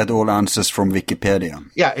 they can get all answers from Wikipedia.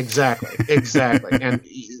 Yeah, exactly. Exactly. And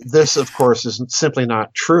this, of course, is simply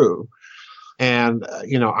not true. And,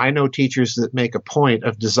 I know teachers that make a point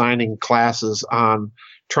of designing classes on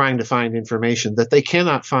trying to find information that they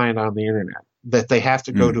cannot find on the internet, that they have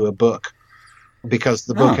to go to a book because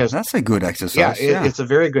the book has. That's a good exercise. Yeah, it's a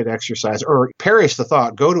very good exercise. Or perish the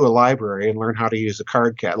thought, go to a library and learn how to use a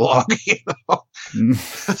card catalog.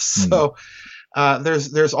 So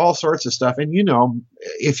there's all sorts of stuff. And,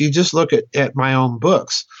 if you just look at my own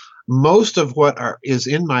books, most of what is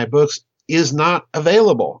in my books is not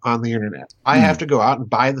available on the internet. I have to go out and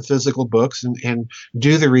buy the physical books and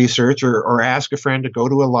do the research or ask a friend to go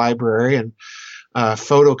to a library and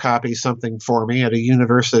photocopy something for me at a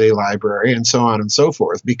university library and so on and so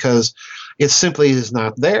forth, because it simply is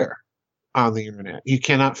not there on the internet. You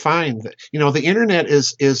cannot find that. The internet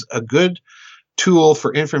is a good tool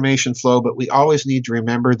for information flow, but we always need to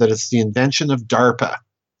remember that it's the invention of DARPA,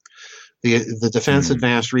 the Defense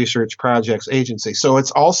Advanced Research Projects Agency. So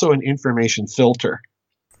it's also an information filter.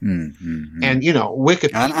 And,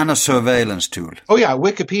 Wikipedia. And a surveillance tool. Oh, yeah,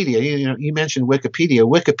 Wikipedia. You mentioned Wikipedia.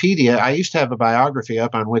 Wikipedia, I used to have a biography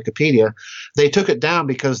up on Wikipedia. They took it down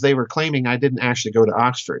because they were claiming I didn't actually go to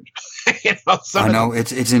Oxford. I know,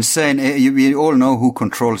 it's insane. We all know who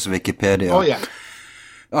controls Wikipedia. Oh, yeah.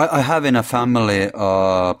 I have in a family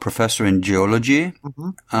a professor in geology,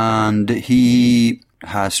 and he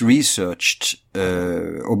has researched,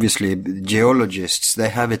 obviously geologists, they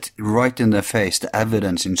have it right in their face, the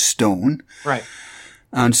evidence in stone. Right.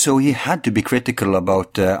 And so he had to be critical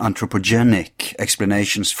about anthropogenic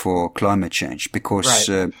explanations for climate change because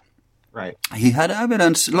he had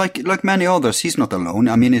evidence, like many others. He's not alone.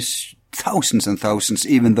 I mean, it's thousands and thousands,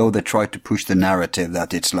 even though they try to push the narrative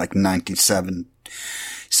that it's like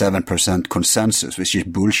 97% consensus, which is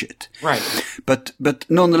bullshit. Right. But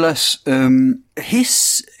nonetheless,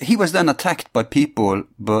 he was then attacked by people,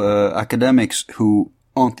 academics who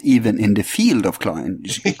aren't even in the field of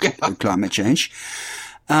climate change.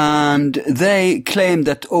 And they claimed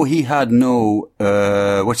that, he had no,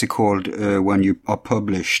 what's it called, when you are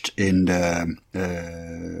published in the,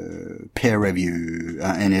 peer review,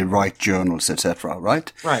 in the right journals, etc.,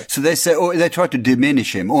 right? Right. So they say, they try to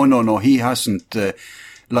diminish him. Oh, no, he hasn't,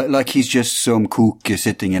 like he's just some kook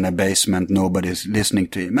sitting in a basement, nobody's listening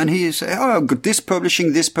to him. And he said, I've got this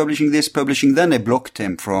publishing. Then they blocked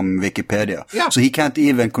him from Wikipedia. Yeah. So he can't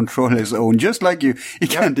even control his own, just like you, he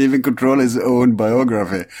can't even control his own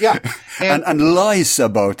biography. Yeah. And lies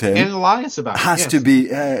about him. Has to be,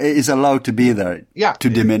 is allowed to be there. Yeah. To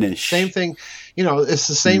diminish. Same thing. It's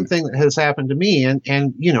the same thing that has happened to me. And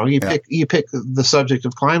you pick the subject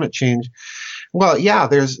of climate change. Well, yeah,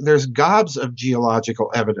 there's gobs of geological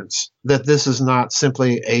evidence that this is not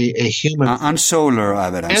simply a human. And solar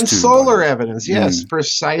evidence. And too, solar evidence, yes,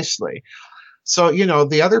 precisely. So,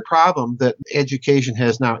 the other problem that education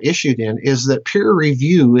has now issued in is that peer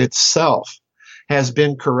review itself has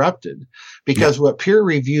been corrupted, because what peer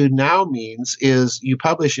review now means is you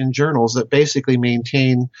publish in journals that basically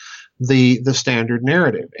maintain the standard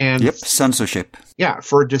narrative. And censorship. Yeah,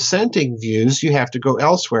 for dissenting views, you have to go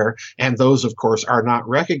elsewhere, and those, of course, are not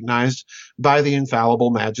recognized by the infallible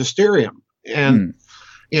magisterium. And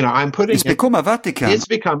I'm putting it's become a Vatican. It's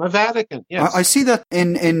become a Vatican. Yes, I see that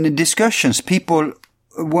in discussions, people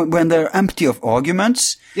when they're empty of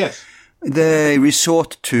arguments, yes, they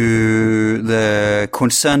resort to the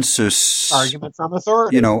consensus argument from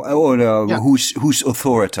authority. Or who's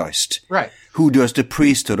authorized. Right. Who does the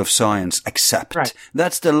priesthood of science accept? Right.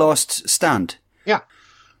 That's the last stand. Yeah.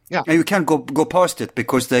 Yeah. And you can't go past it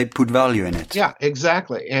because they put value in it. Yeah,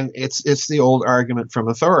 exactly. And it's the old argument from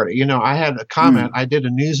authority. I had a comment. I did a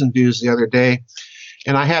news and views the other day,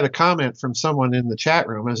 and I had a comment from someone in the chat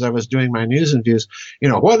room as I was doing my news and views.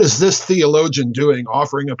 What is this theologian doing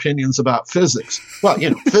offering opinions about physics? Well,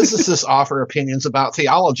 physicists offer opinions about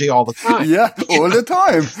theology all the time. Yeah, all the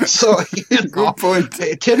time. So, good point.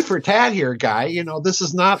 Tit for tat here, guy. This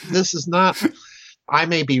is not. I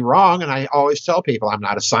may be wrong, and I always tell people I'm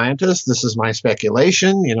not a scientist. This is my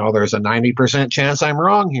speculation. There's a 90% chance I'm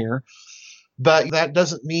wrong here. But that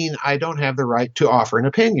doesn't mean I don't have the right to offer an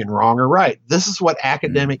opinion, wrong or right. This is what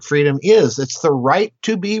academic freedom is. It's the right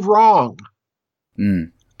to be wrong.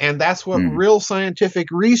 And that's what real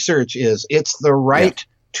scientific research is. It's the right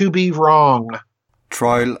to be wrong.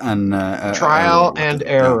 Trial and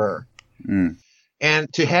error.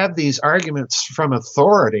 And to have these arguments from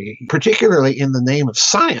authority, particularly in the name of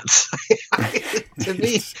science, to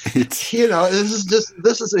me,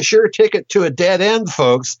 this is a sure ticket to a dead end,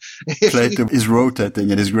 folks. Plato is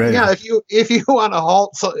rotating in his grave. Yeah, if you want to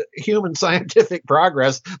halt human scientific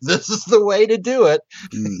progress, this is the way to do it.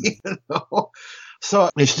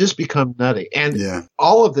 So it's just become nutty. And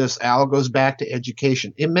all of this, Al, goes back to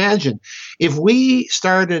education. Imagine if we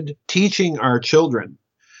started teaching our children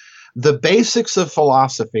the basics of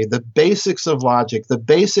philosophy, the basics of logic, the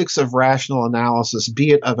basics of rational analysis,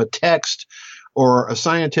 be it of a text or a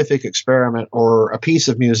scientific experiment or a piece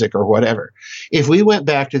of music or whatever. If we went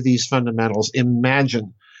back to these fundamentals,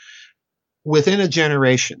 imagine within a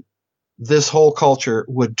generation, this whole culture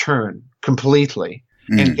would turn completely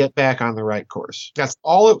and get back on the right course. That's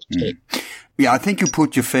all it would take. Yeah, I think you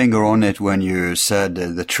put your finger on it when you said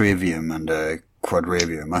the trivium and the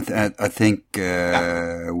quadrivium. I think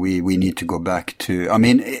we need to go back to. I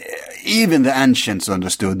mean, even the ancients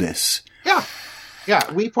understood this. Yeah.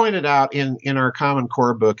 We pointed out in our Common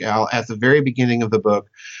Core book, Al, at the very beginning of the book,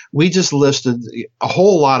 we just listed a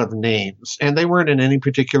whole lot of names, and they weren't in any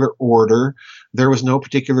particular order. There was no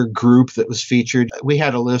particular group that was featured. We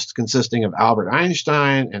had a list consisting of Albert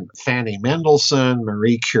Einstein and Fanny Mendelssohn,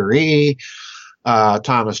 Marie Curie,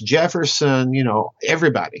 Thomas Jefferson,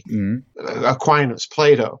 everybody, Aquinas,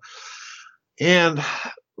 Plato. And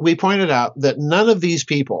we pointed out that none of these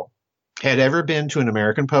people had ever been to an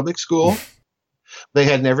American public school. They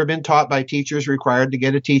had never been taught by teachers required to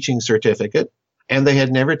get a teaching certificate, and they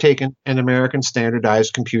had never taken an American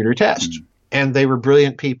standardized computer test. And they were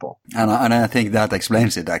brilliant people. And I think that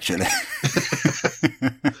explains it, actually.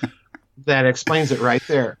 That explains it right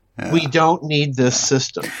there. We don't need this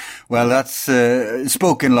system. Well, that's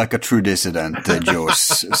spoken like a true dissident,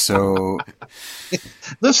 Jos. So,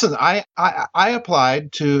 listen, I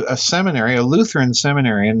applied to a seminary, a Lutheran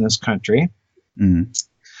seminary in this country.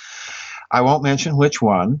 I won't mention which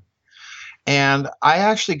one. And I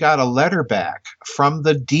actually got a letter back from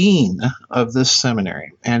the dean of this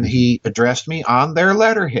seminary, and he addressed me on their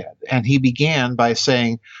letterhead. And he began by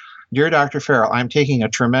saying, "Dear Dr. Farrell, I'm taking a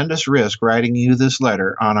tremendous risk writing you this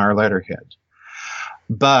letter on our letterhead.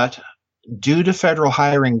 But due to federal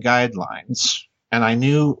hiring guidelines," and I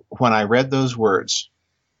knew when I read those words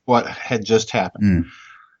what had just happened.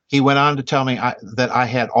 He went on to tell me that I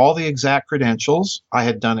had all the exact credentials. I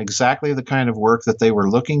had done exactly the kind of work that they were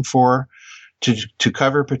looking for to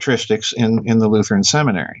cover patristics in the Lutheran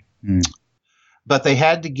seminary. But they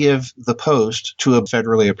had to give the post to a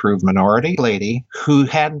federally approved minority lady who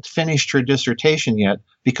hadn't finished her dissertation yet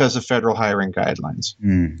because of federal hiring guidelines.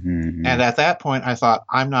 And at that point, I thought,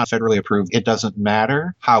 I'm not federally approved. It doesn't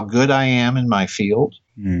matter how good I am in my field.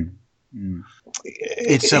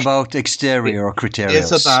 It's about exterior criteria.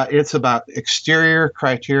 It's about exterior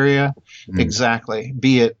criteria. Exactly.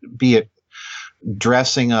 Be it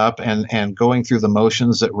dressing up and going through the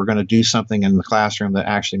motions that we're going to do something in the classroom that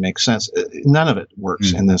actually makes sense. None of it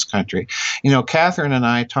works in this country. Catherine and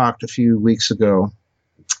I talked a few weeks ago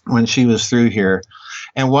when she was through here,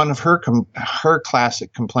 and one of her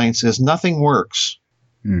classic complaints is nothing works.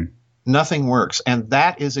 Nothing works. And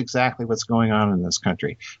that is exactly what's going on in this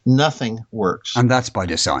country. Nothing works. And that's by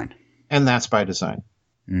design.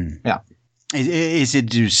 Yeah. Is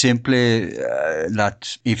it simply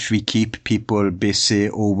that if we keep people busy,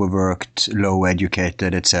 overworked, low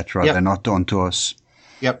educated, etc., they're not onto us?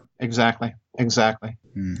 Yep, exactly.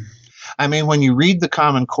 I mean, when you read the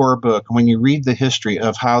Common Core book, when you read the history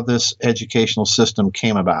of how this educational system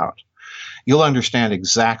came about, you'll understand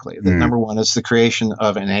exactly that number one is the creation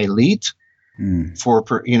of an elite.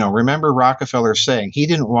 Remember Rockefeller saying he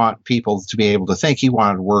didn't want people to be able to think, he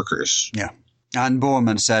wanted workers. Yeah. And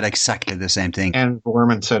Bormann said exactly the same thing. And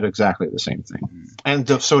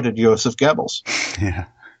so did Joseph Goebbels. Yeah.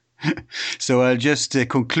 So I'll just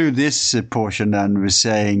conclude this portion then with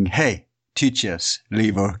saying, hey, teachers,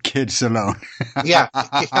 leave our kids alone. Yeah.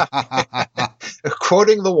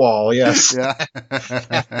 Quoting the wall, yes. Yeah.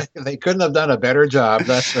 They couldn't have done a better job,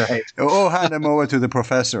 that's right. Or hand them over to the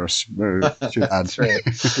professors. That's right.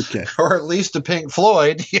 Okay. Or at least to Pink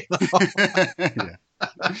Floyd, Yeah.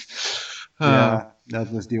 Yeah,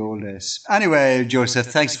 that was the old days. Anyway, Joseph,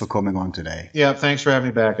 thanks for coming on today. Yeah, thanks for having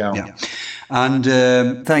me back, Al. Yeah.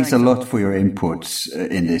 And thanks a lot for your inputs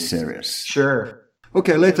in this series. Sure.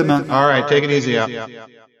 Okay, later, man. All right, take it easy, Al.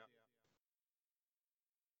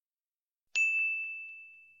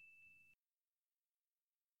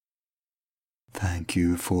 Thank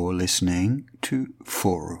you for listening to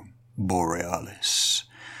Forum Borealis.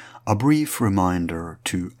 A brief reminder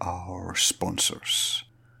to our sponsors.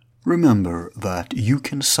 Remember that you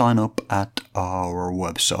can sign up at our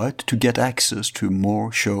website to get access to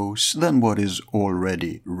more shows than what is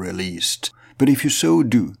already released. But if you so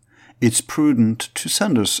do, it's prudent to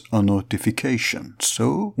send us a notification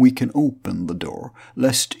so we can open the door,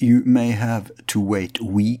 lest you may have to wait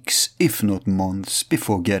weeks, if not months,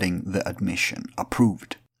 before getting the admission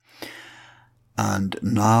approved. And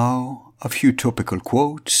now, a few topical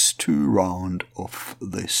quotes to round off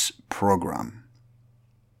this program.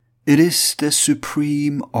 It is the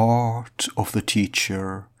supreme art of the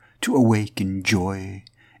teacher to awaken joy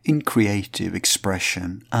in creative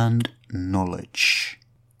expression and knowledge.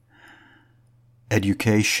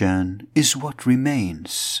 Education is what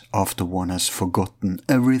remains after one has forgotten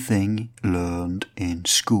everything learned in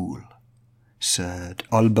school, said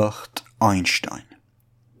Albert Einstein.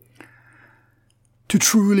 To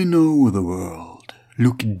truly know the world,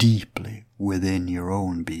 look deeply within your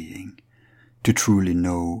own being. To truly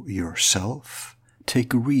know yourself,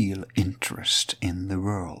 take a real interest in the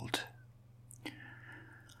world.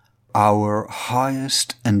 Our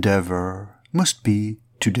highest endeavor must be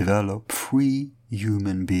to develop free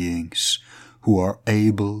human beings who are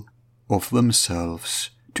able of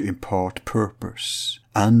themselves to impart purpose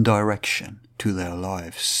and direction to their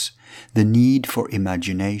lives, the need for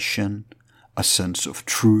imagination, a sense of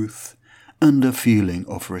truth, and a feeling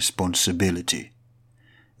of responsibility.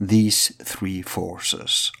 These three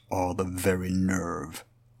forces are the very nerve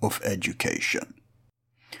of education,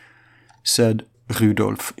 said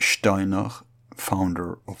Rudolf Steiner,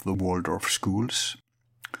 founder of the Waldorf schools.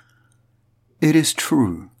 It is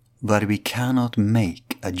true that we cannot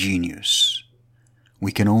make a genius.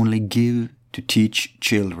 We can only give to teach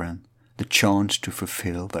children the chance to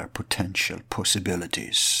fulfill their potential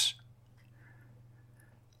possibilities.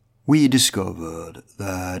 We discovered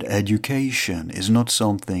that education is not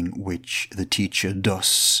something which the teacher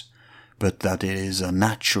does, but that it is a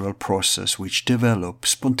natural process which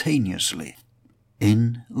develops spontaneously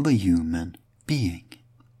in the human being,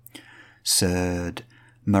 said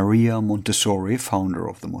Maria Montessori, founder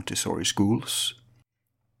of the Montessori schools.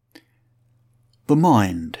 The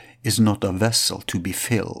mind is not a vessel to be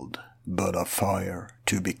filled, but a fire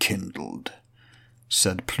to be kindled,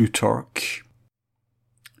 said Plutarch.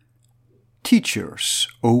 Teachers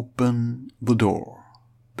open the door,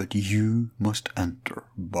 but you must enter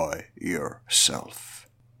by yourself,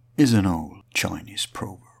 is an old Chinese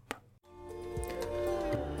proverb.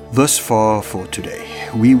 Thus far for today.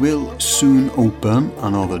 We will soon open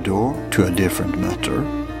another door to a different matter,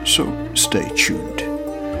 so stay tuned.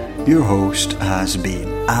 Your host has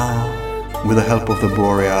been Al. With the help of the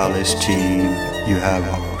Borealis team, you have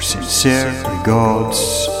our sincere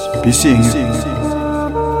regards. Be seeing you.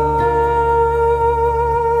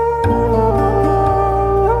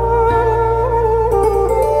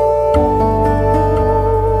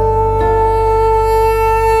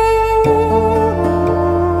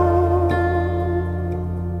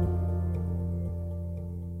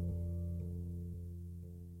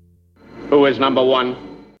 Who is number one?